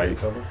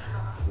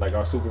 Like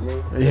our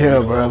Superman. yeah,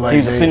 bro, like He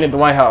was just sitting at the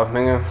White House,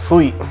 nigga,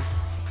 sleep.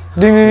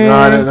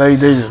 Nah, they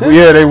just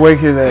they wake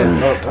his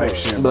ass up type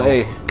shit. But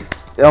hey,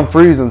 I'm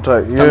freezing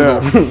tight. Yeah,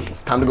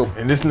 it's time to go.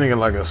 and this nigga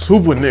like a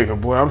super nigga,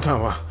 boy. I'm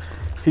talking about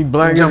he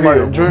black as Jump hell.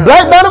 like a boy. drip.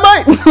 Black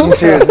Dynamite.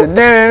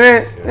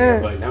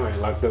 Like now ain't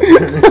locked up.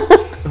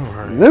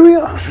 Let me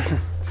on.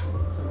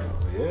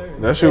 Yeah.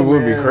 That shit would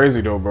be man.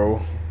 crazy though,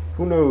 bro.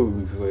 Who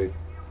knows what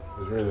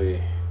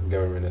really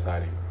government is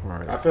hiding?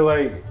 Right. I feel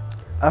like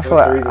I feel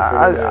That's the like reason for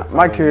them to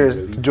my find curious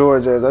me, really.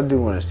 George as I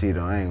do want to see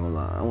though. I ain't gonna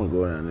lie. I want to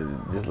go down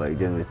there just like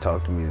them to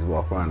talk to me, just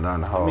walk around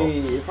down the hall. I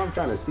mean, if I'm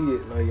trying to see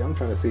it, like I'm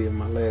trying to see it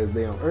my last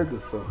day on Earth or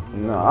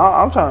something. No,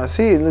 I'm trying to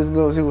see it. Let's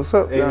go see what's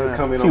up. Hey, down just there.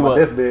 come in See on my what?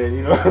 deathbed,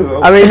 you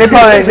know. I mean, they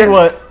probably See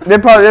what? they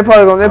probably ain't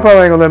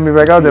gonna let me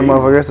back out there,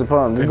 motherfucker. That's the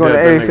problem. Just going to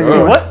That Area nigga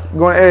 51. what?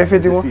 Going to Area Just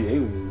 51. see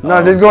aliens.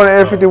 No, just going to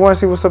Area 51.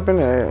 See what's up in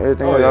there.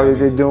 Everything Oh, yeah, all I they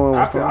mean, doing. I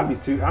was feel, fun. I'd be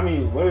too. I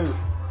mean, what if?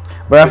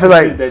 But I it's feel some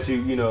like shit that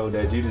you know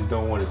that you just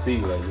don't want to see,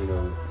 like you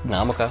know.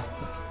 Nah, I'm okay.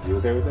 You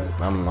okay with that?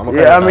 I'm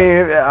okay. yeah. I with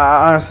mean,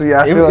 honestly, I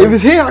that. feel if like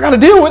it's here, I gotta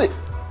deal with it.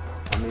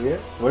 I mean, yeah.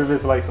 What if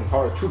it's like some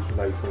hard truth,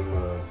 like some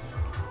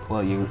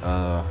Well, you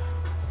I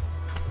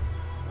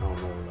don't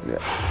know.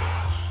 Like,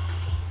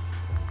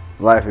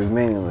 life is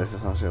meaningless or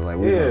some shit. Like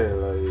we yeah, gonna-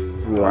 like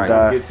we gonna I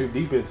die. don't get too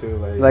deep into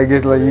it, Like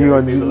it's like you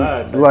gonna do,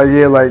 like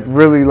yeah, like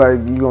really like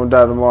you gonna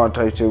die tomorrow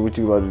type shit. What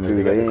you about to do?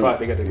 They got the Like, clock.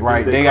 They got the right?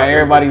 music They clock. got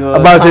everybody's.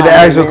 I'm about to say the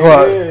actual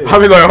clock. Yeah. I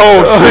be like,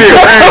 oh shit,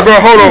 hey, bro,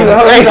 hold on.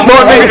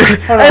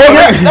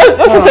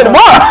 That's just said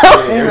tomorrow.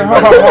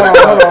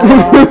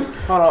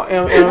 Hold on,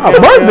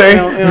 birthday.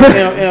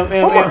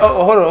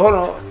 hold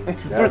on.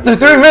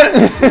 3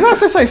 minutes. That's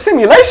just say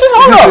simulation.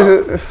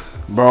 Hold up.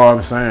 Bro,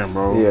 I'm saying,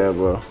 bro. Yeah,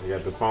 bro. They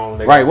got the phone.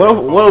 They Right.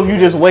 got What if you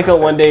just wake up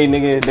one day,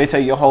 nigga? They tell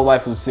you your whole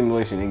life was a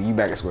simulation, nigga. You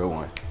back at square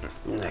one.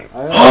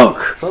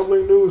 Fuck.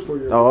 Troubling news for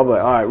you. Oh, I'm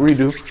like, all right,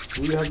 redo.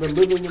 We have been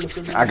living in a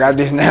simulation. I got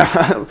this now.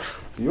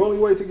 The only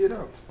way to get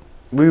out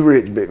We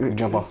rich, baby.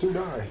 Jump is off. to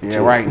die. Yeah,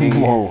 right, nigga.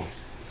 Whoa.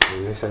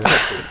 They say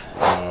that's it.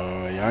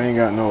 Y'all ain't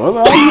got no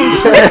other.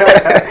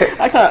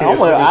 I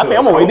think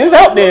I'm gonna wait this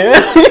out then.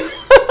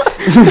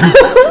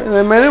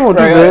 Man, they won't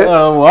do Right, that.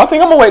 well, I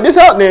think I'm gonna wait this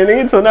out then,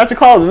 nigga, until natural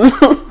causes.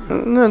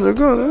 No,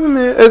 go,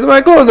 man. Hey,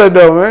 somebody close that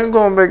door, man.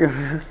 Going back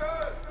in.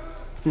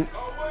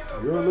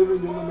 You're living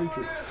in the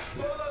matrix.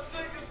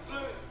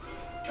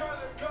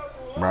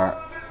 Bro.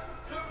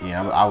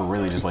 Yeah, I would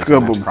really just wait.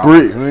 Couple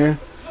bricks, man.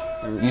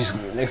 You just,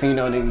 next thing you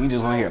know, nigga, you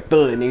just want to hear a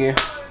thud, nigga.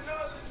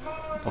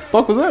 The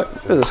fuck was that?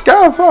 There's a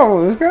sky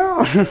falling. It's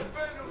gone.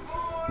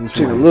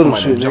 Shit, a little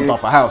Somebody shit, jumped nigga.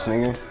 off a house,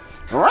 nigga.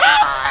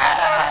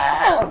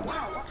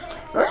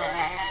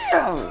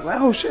 That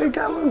whole shit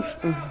got loose.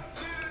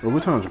 Bro,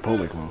 what time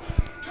Chipotle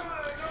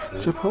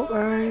close?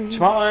 Chipotle.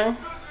 Chipotle.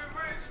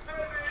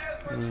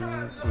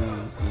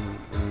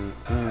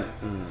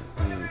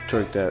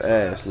 Twerk that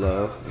ass,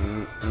 love.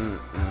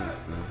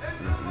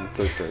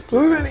 Twerk that.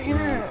 We better eat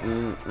that.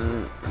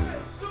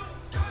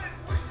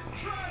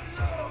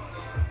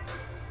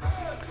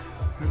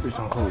 That bitch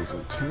don't close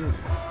till 10.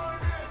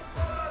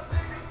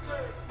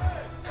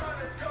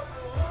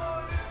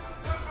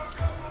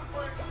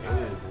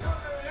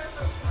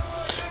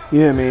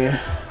 Yeah, man.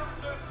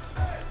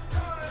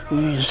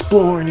 We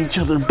exploring each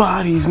other's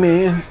bodies,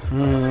 man.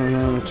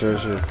 Sure.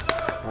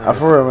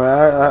 For real,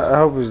 man. I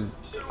hope it's.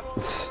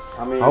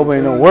 I mean, I hope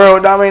ain't no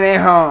world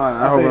dominating, huh?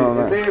 I I hope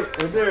say,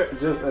 not. if they're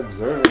just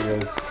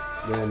observing us,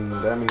 then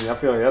I mean, I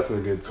feel like that's a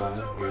good sign.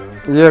 You know?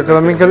 Yeah, cause I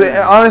mean,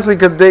 honestly,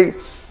 cause they,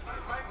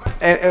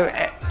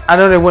 and I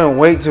know they wouldn't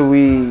wait till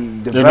we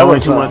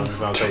develop too much. I was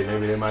about to say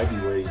maybe they might be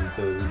waiting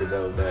until we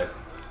develop that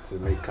to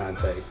make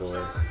contact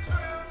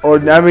or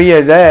I mean,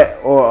 yeah,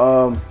 that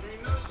or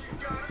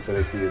until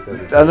they see us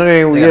as I know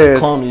they, They yeah, gotta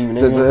clone you,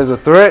 nigga. as a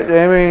threat.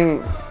 I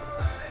mean,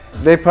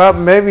 they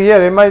probably maybe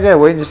they might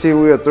wait to see if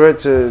we're a threat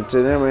to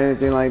them or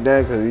anything like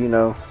that, cause you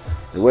know,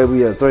 the way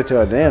we a threat to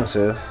our damn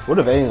self. What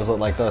if aliens look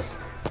like us?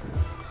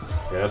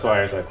 Yeah, that's why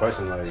I asked that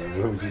question. Like,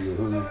 who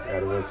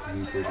out of us would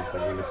you think is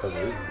like in the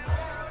cover?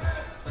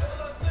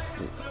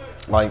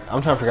 Like,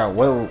 I'm trying to figure out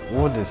what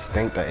would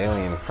distinct the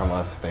alien from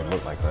us if they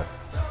look like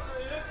us.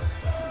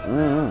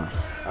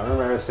 I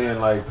remember seeing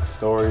like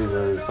stories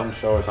or some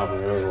show or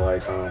something. It was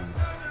like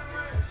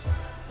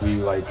we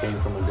like came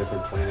from a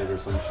different planet or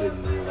some shit,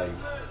 and we were like,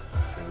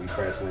 and we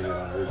crash landed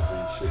on Earth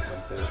and shit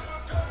like that.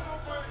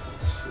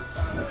 Shit.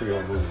 I forget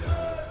what movie that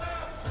was.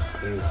 I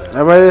think it was that. I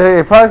mean,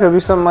 it probably could be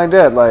something like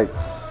that. Like,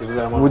 It was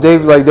that one. would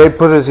they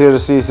put us here to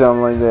see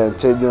something like that?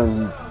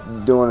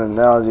 Doing an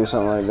analogy or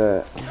something like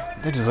that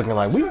They're just looking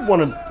like we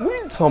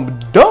some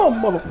dumb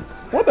mother.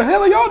 What the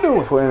hell are y'all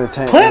doing? for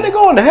entertainment. Planet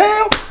going to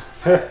hell?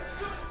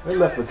 They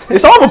left for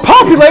It's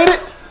overpopulated.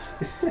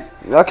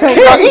 Y'all Can't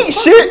can't eat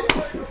shit.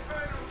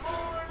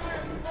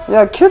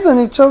 Y'all killing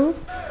each other.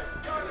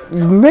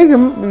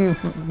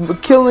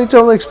 Killing each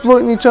other,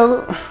 exploiting each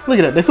other. Look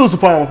at that. Their food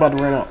supply was about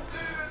to run out.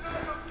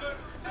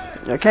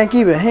 Y'all can't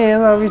keep your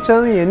hands off each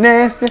other. You're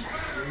nasty.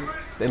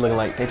 They looking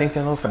like they think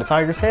they're going for the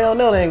Tigers. Hell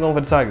no, they ain't going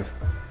for the Tigers.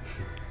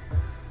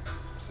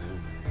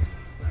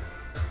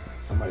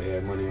 Somebody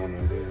had money on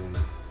them damn.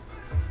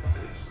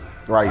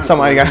 Right.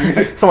 Somebody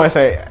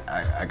say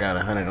I got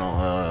 100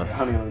 on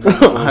Honey on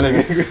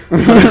 100.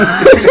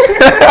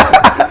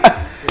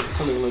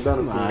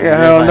 Yeah,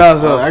 hell no,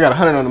 so I got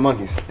 100 on the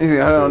monkeys. you see,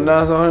 hell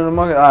no, so 100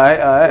 monkey. All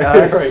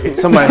right.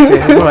 Somebody say,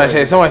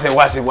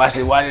 watch it.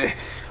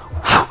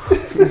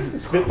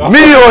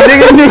 Meteor,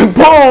 nigga,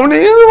 boom,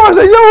 nigga. Somebody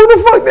say, yo, who the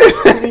fuck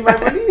that? Need my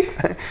money?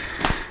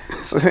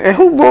 So, hey,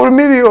 who bought a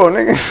meteor,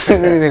 nigga?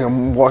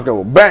 Nigga walked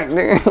over bank,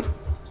 nigga.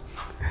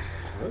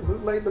 It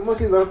look like the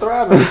monkeys are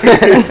thriving.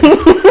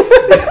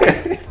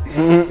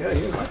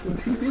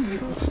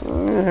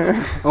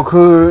 Oh,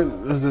 could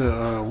is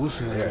the what's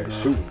the name?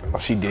 Yeah, shoot. Oh,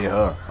 she did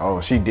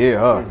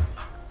her.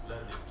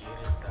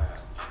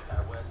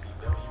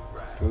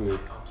 Good.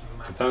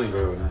 I'm telling you,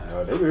 bro,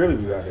 they really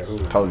be out there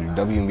hooping. Told you,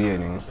 WNBA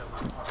nigga.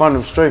 Fund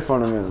them straight,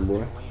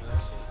 boy.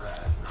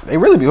 They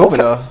really be hooping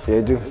though.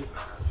 Yeah, they do.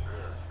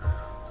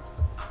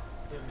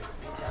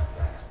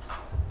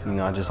 You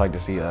know, I just like to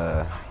see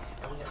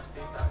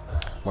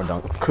more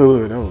dunks.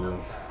 Could that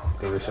was.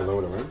 Think they should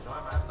lower the rim?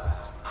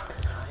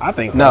 I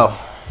think so. No,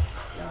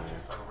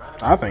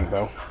 I think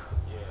so.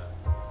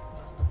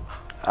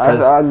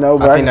 I know,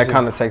 but I think that can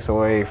kind of takes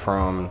away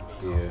from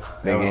Yeah.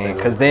 the game.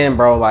 Cause then,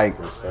 bro, like,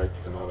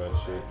 Respect and all that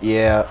shit.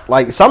 yeah,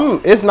 like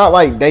it's not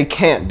like they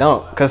can't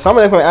dunk. Cause some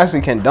of them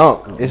actually can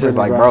dunk. It's just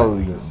like, bro,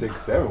 The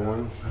 6'7"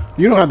 ones.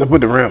 You don't have to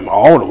put the rim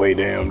all the way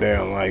down.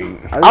 Like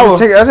I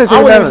wouldn't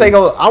even say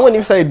go. go. I wouldn't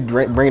even say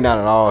bring it down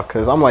at all.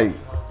 Cause I'm like,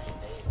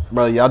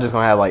 bro, y'all just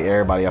gonna have like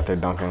everybody out there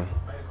dunking.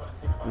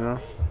 You know?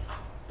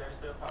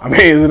 I mean,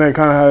 isn't that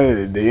kind of how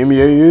the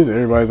NBA is?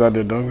 Everybody's out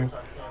there dunking.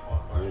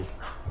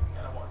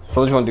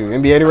 So what you want to do?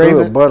 NBA to raise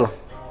it? Butter.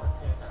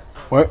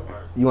 What?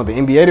 You want the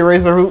NBA to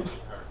raise their hoops?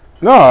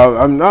 No,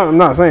 I'm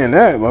not saying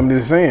that. But I'm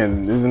just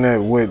saying, isn't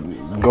that what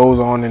goes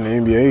on in the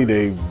NBA?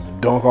 They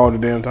dunk all the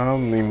damn time. I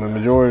mean, the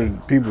majority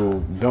of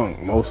people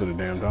dunk most of the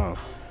damn time.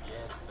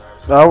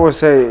 I would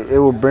say it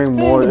will bring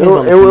more. It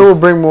will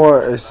bring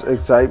more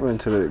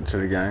excitement to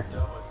the game.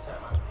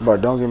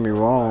 But don't get me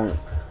wrong.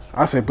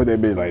 I say put that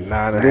bitch like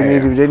 9.5.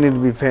 They need to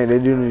be paying. They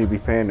do need to be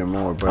paying them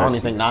more. But I don't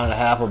even think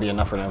 9.5 will be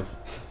enough for them.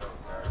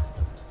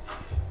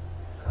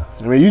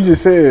 I mean, you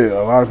just said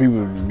a lot of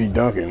people be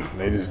dunking.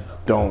 They just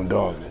don't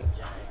dunk.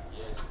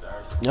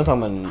 You're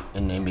talking about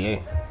in the NBA.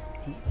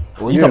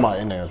 What you Yeah. talking about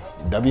in the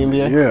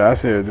WNBA? Yeah, I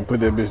said to put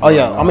that bitch. Oh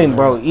yeah, down I mean, 9.5.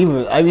 bro, even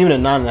at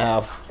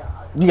 9.5,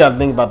 you got to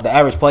think about the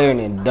average player in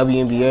the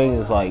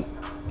WNBA is like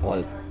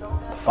what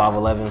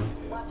 5'11",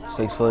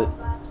 6 foot,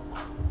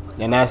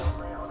 and that's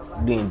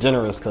being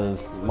generous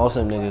because most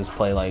of them niggas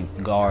play like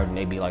guard and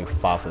they be like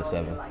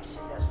 5'7".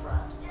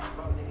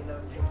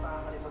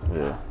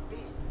 yeah.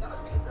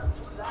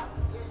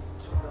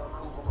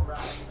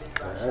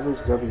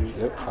 Average W,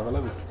 yep,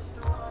 5'11".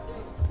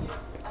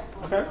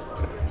 Okay.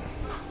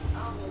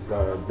 It's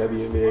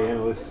WNBA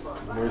analyst,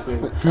 Morris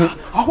Smith.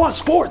 I watch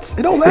sports.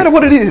 It don't matter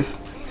what it is.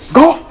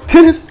 Golf,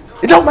 tennis,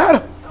 it don't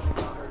matter.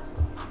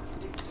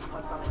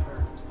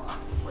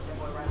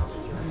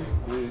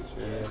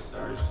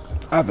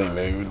 I think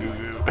they would do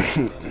good.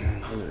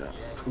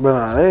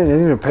 But they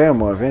need to pay them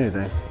more if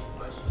anything.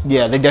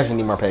 Yeah, they definitely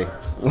need more pay.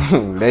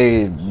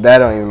 That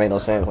don't even make no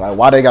sense. Like,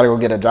 why they gotta go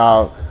get a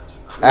job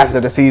after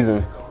the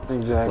season?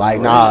 Exactly. Like,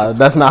 nah,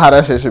 that's not how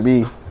that shit should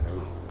be.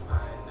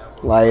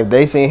 Like, if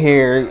they sit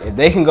here, if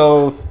they can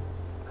go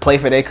play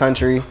for their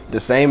country the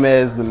same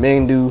as the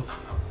men do,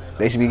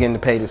 they should be getting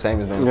paid the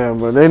same as them. Yeah,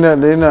 but they're not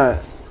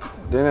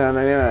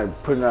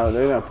putting out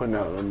enough,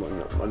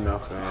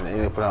 man. They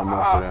need to put out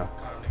more for them.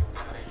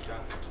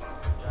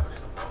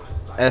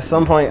 At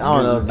some point,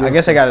 I don't know. I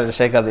guess they got to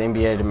shake up the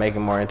NBA to make it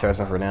more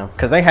interesting for them,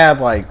 because they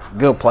have like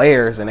good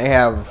players and they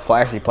have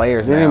flashy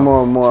players They now. need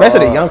more and more.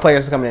 Especially the young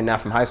players coming in now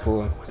from high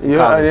school. and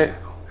college.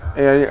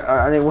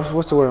 I think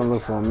what's the word I'm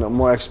looking for?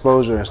 More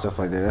exposure and stuff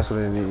like that. That's what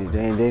they need.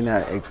 They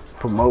not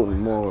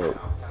promoting more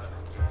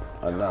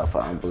enough.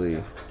 I don't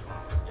believe.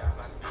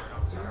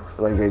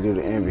 Like they do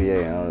the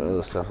NBA and all the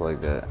other stuff like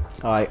that.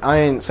 Like, I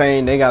ain't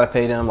saying they gotta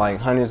pay them like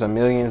hundreds of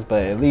millions,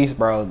 but at least,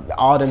 bro,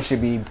 all them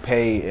should be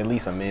paid at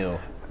least $1 million.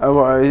 That's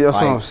Like,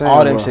 what I'm saying.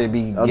 all them bro. shit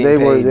be Oh, getting they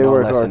work. paid They no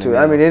work less hard than too. a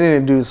I mean, mil. they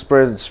didn't do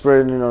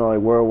spread. You know, like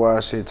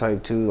worldwide shit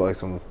type too. Like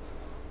some,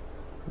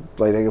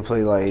 like they could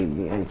play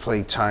like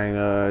play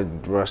China,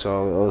 Russia,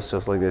 all the other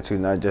stuff like that too.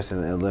 Not just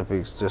in the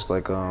Olympics, just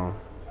like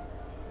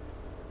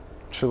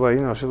shit like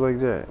shit like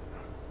that.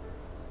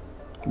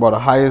 Well, the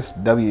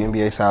highest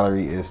WNBA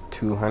salary is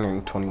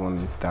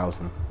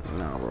 $221,000.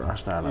 No, bro,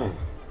 that's not.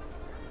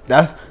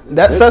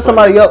 That sets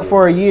somebody up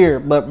for a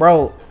year, but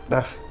bro,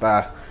 that's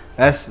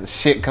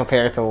shit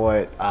compared to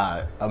what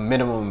a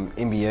minimum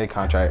NBA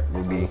contract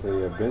would be. So,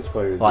 yeah, bench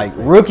players. Like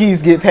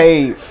rookies get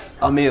paid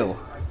 $1 million.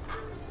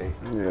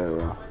 Yeah,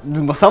 bro.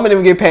 But some of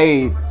them get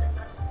paid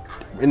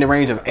in the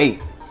range of $8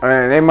 million. I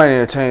mean, they might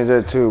need to change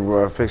that too,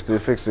 bro. Fix the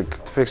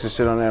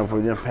shit on that for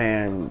them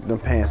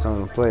paying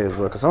some of the players,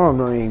 bro. Cause some of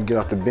them don't even get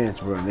off the bench,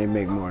 bro. And they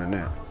make more than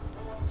that.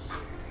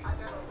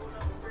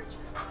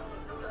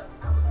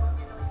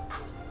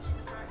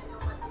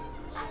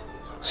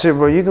 Shit,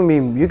 bro. You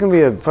can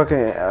be a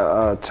fucking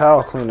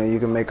towel cleaner. You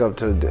can make up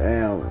to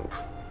damn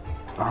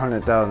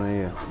 100,000 a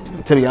year.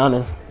 To be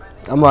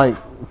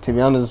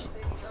honest,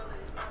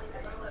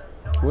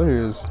 what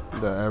is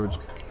the average?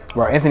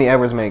 Bro, Anthony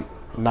Edwards make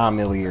 $9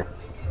 million a year.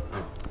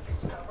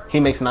 He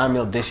makes $9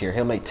 million this year.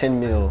 He'll make $10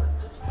 million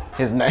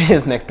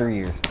his next 3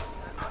 years.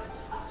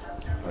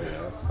 Oh yeah,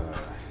 that's.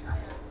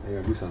 They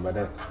gotta do something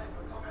about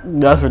that.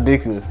 That's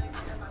ridiculous.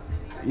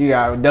 You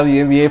got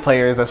WNBA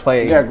players that's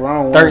played You got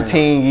grown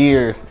 13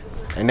 years,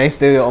 and they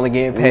still only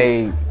getting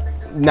paid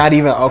not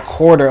even a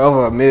quarter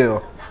of $1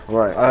 million.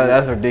 Right.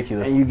 That's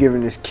ridiculous. And you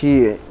giving this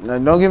kid. Now,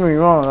 don't get me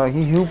wrong. Like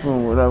he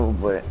hooping whatever,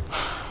 but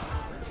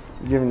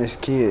you giving this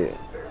kid.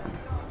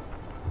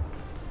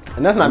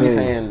 And that's not me Yeah.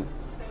 saying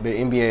the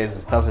NBA is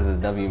as tough as the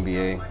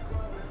WNBA.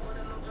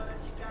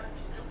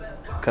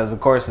 Because, of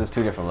course, it's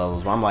two different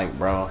levels. But I'm like,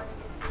 bro.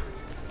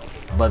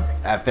 But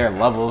at their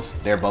levels,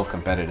 they're both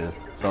competitive.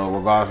 So,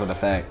 regardless of the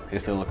fact,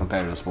 it's still a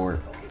competitive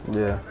sport.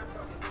 Yeah.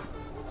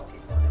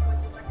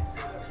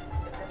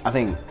 I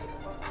think,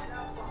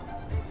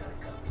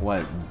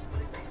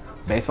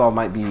 baseball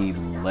might be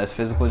less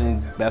physical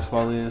than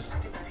basketball is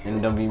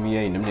in the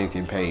WNBA. And them niggas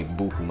get paid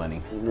buku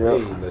money. Way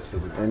Yep. less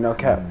physical. Ain't no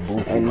cap.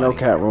 Ain't no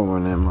cap room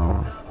in that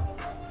mom.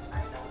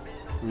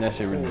 And that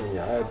shit ridiculous.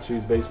 Yeah, I'd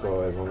choose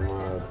baseball as one of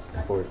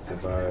my sports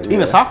if I.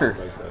 Even soccer.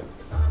 Like that.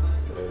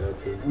 Yeah,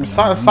 that too.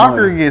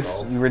 Soccer gets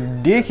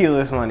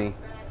ridiculous money.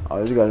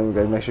 Oh, you gotta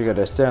make sure you got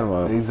that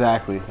stamina.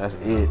 Exactly. That's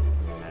it. Yeah,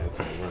 that's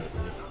what I want,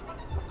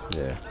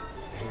 man. Yeah.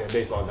 You got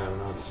baseball down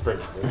and I'm a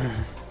sprinter.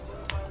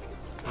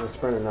 I'm a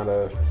sprinter, not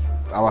a.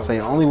 I would say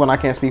the only one I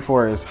can't speak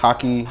for is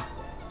hockey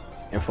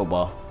and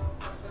football.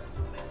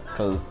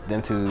 Because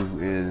them two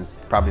is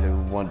probably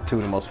two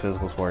of the most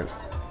physical sports.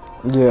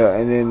 Yeah,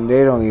 and then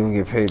they don't even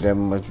get paid that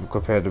much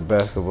compared to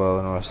basketball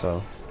and all that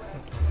stuff.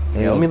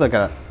 Yeah, let me look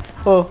at it.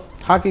 Well,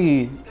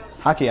 hockey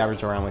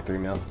average around like $3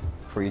 million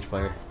for each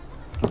player.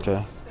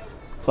 Okay.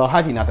 So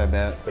hockey not that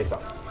bad.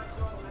 Baseball.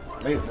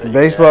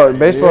 Baseball.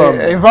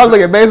 If I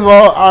look at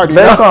baseball, I already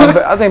know.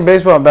 I think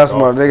baseball and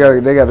basketball they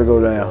got to go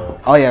down.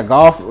 Oh yeah,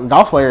 golf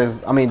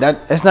players. I mean that.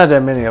 It's not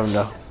that many of them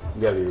though.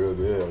 You gotta be real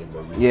good.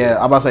 But you Yeah,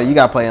 I'm about to say you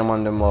gotta play them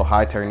on them little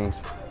high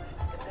tourneys,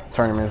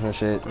 tournaments and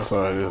shit. That's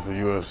all it is for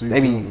UFC.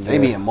 They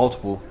be in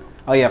multiple.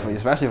 Oh yeah,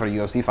 especially for the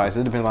UFC fights.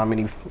 It depends on how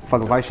many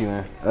fucking fights you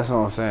in. That's what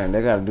I'm saying.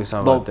 They got to do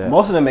something But like that.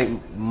 most of them make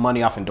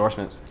money off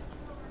endorsements.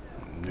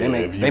 They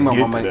make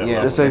more money.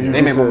 Yeah, Just say if you they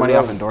get make to more the money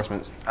off level.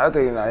 endorsements. I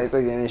think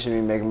they should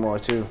be making more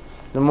too.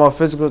 The more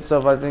physical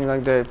stuff, I think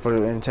like that for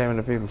the entertainment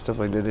of people, stuff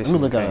like that. Let me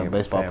look at a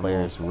baseball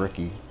player's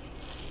rookie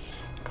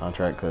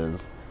contract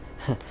because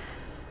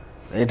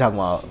they talking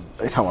about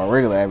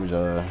regular average.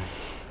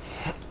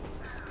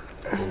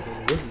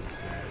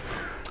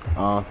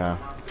 Oh, okay.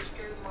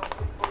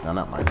 No,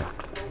 not minor.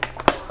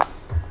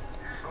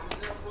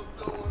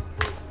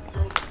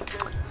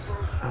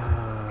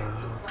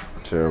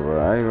 Sure, bro.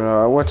 I even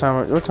know what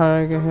time did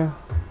I get here?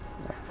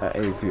 At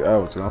 8 a few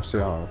hours ago. I'm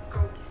still home.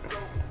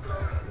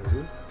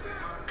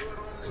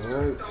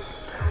 Alright.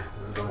 It's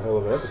been a hell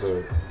of an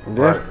episode.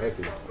 Yeah. Heck,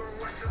 it's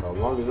the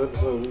longest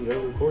episode we've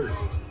ever recorded.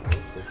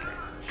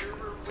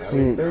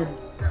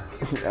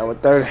 Mm. Hour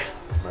 30.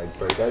 Might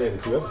break that into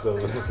 2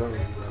 episodes or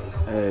something.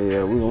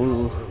 Yeah,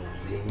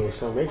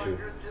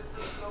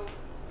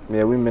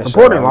 we missed.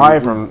 Reporting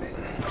live from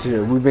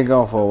Yeah, we've been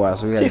gone for a while,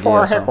 so we had to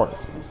T4 get some. headquarters.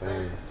 I'm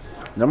saying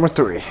Number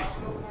 3. you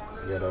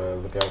gotta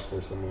look out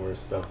for some more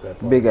stuff that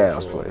Big pops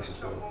ass up.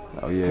 place.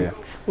 Oh yeah.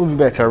 We'll be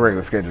back to our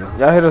regular schedule.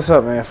 Y'all hit us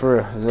up, man, for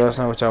real. Let us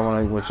know what y'all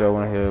want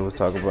to hear. We'll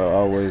talk about.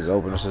 Always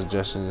open to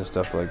suggestions and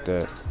stuff like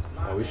that.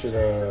 We should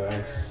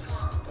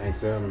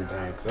ask them to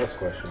ask us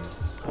questions.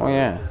 Oh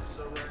yeah.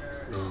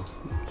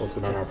 Post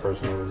it on our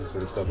personals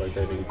and stuff like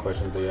that. Any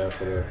questions they have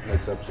for the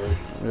next episode?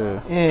 Yeah.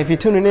 Yeah, if you're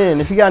tuning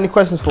in, if you got any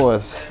questions for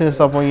us, hit us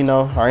up on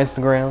our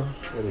Instagram,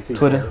 Yeah, the T4.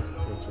 Twitter.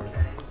 That's right.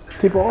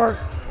 T4 Art,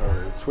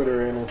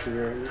 Twitter and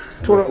Instagram.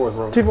 Twitter, The fourth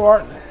row. T4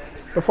 Art,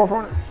 the fourth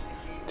one,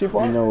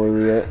 T4 You know where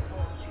we at?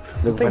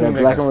 Looking for think that we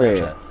black make and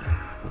a red.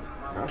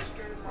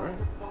 Snapchat.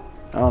 Alright.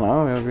 I don't know. I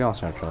don't even be on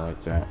Snapchat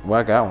like that. Well,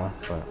 I got one,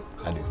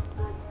 but I do.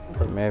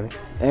 Maybe.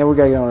 And we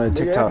gotta get on that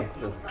TikTok.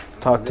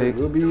 Talk tick.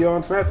 We'll be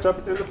on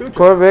Snapchat in the future.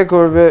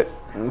 Corvette.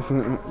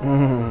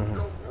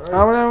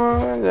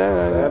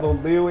 That'll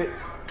do it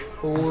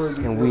for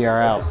And we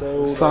are out.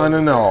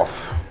 Signing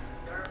off.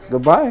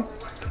 Goodbye.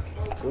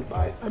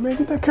 Goodbye. I mean,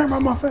 get that camera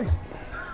out my face.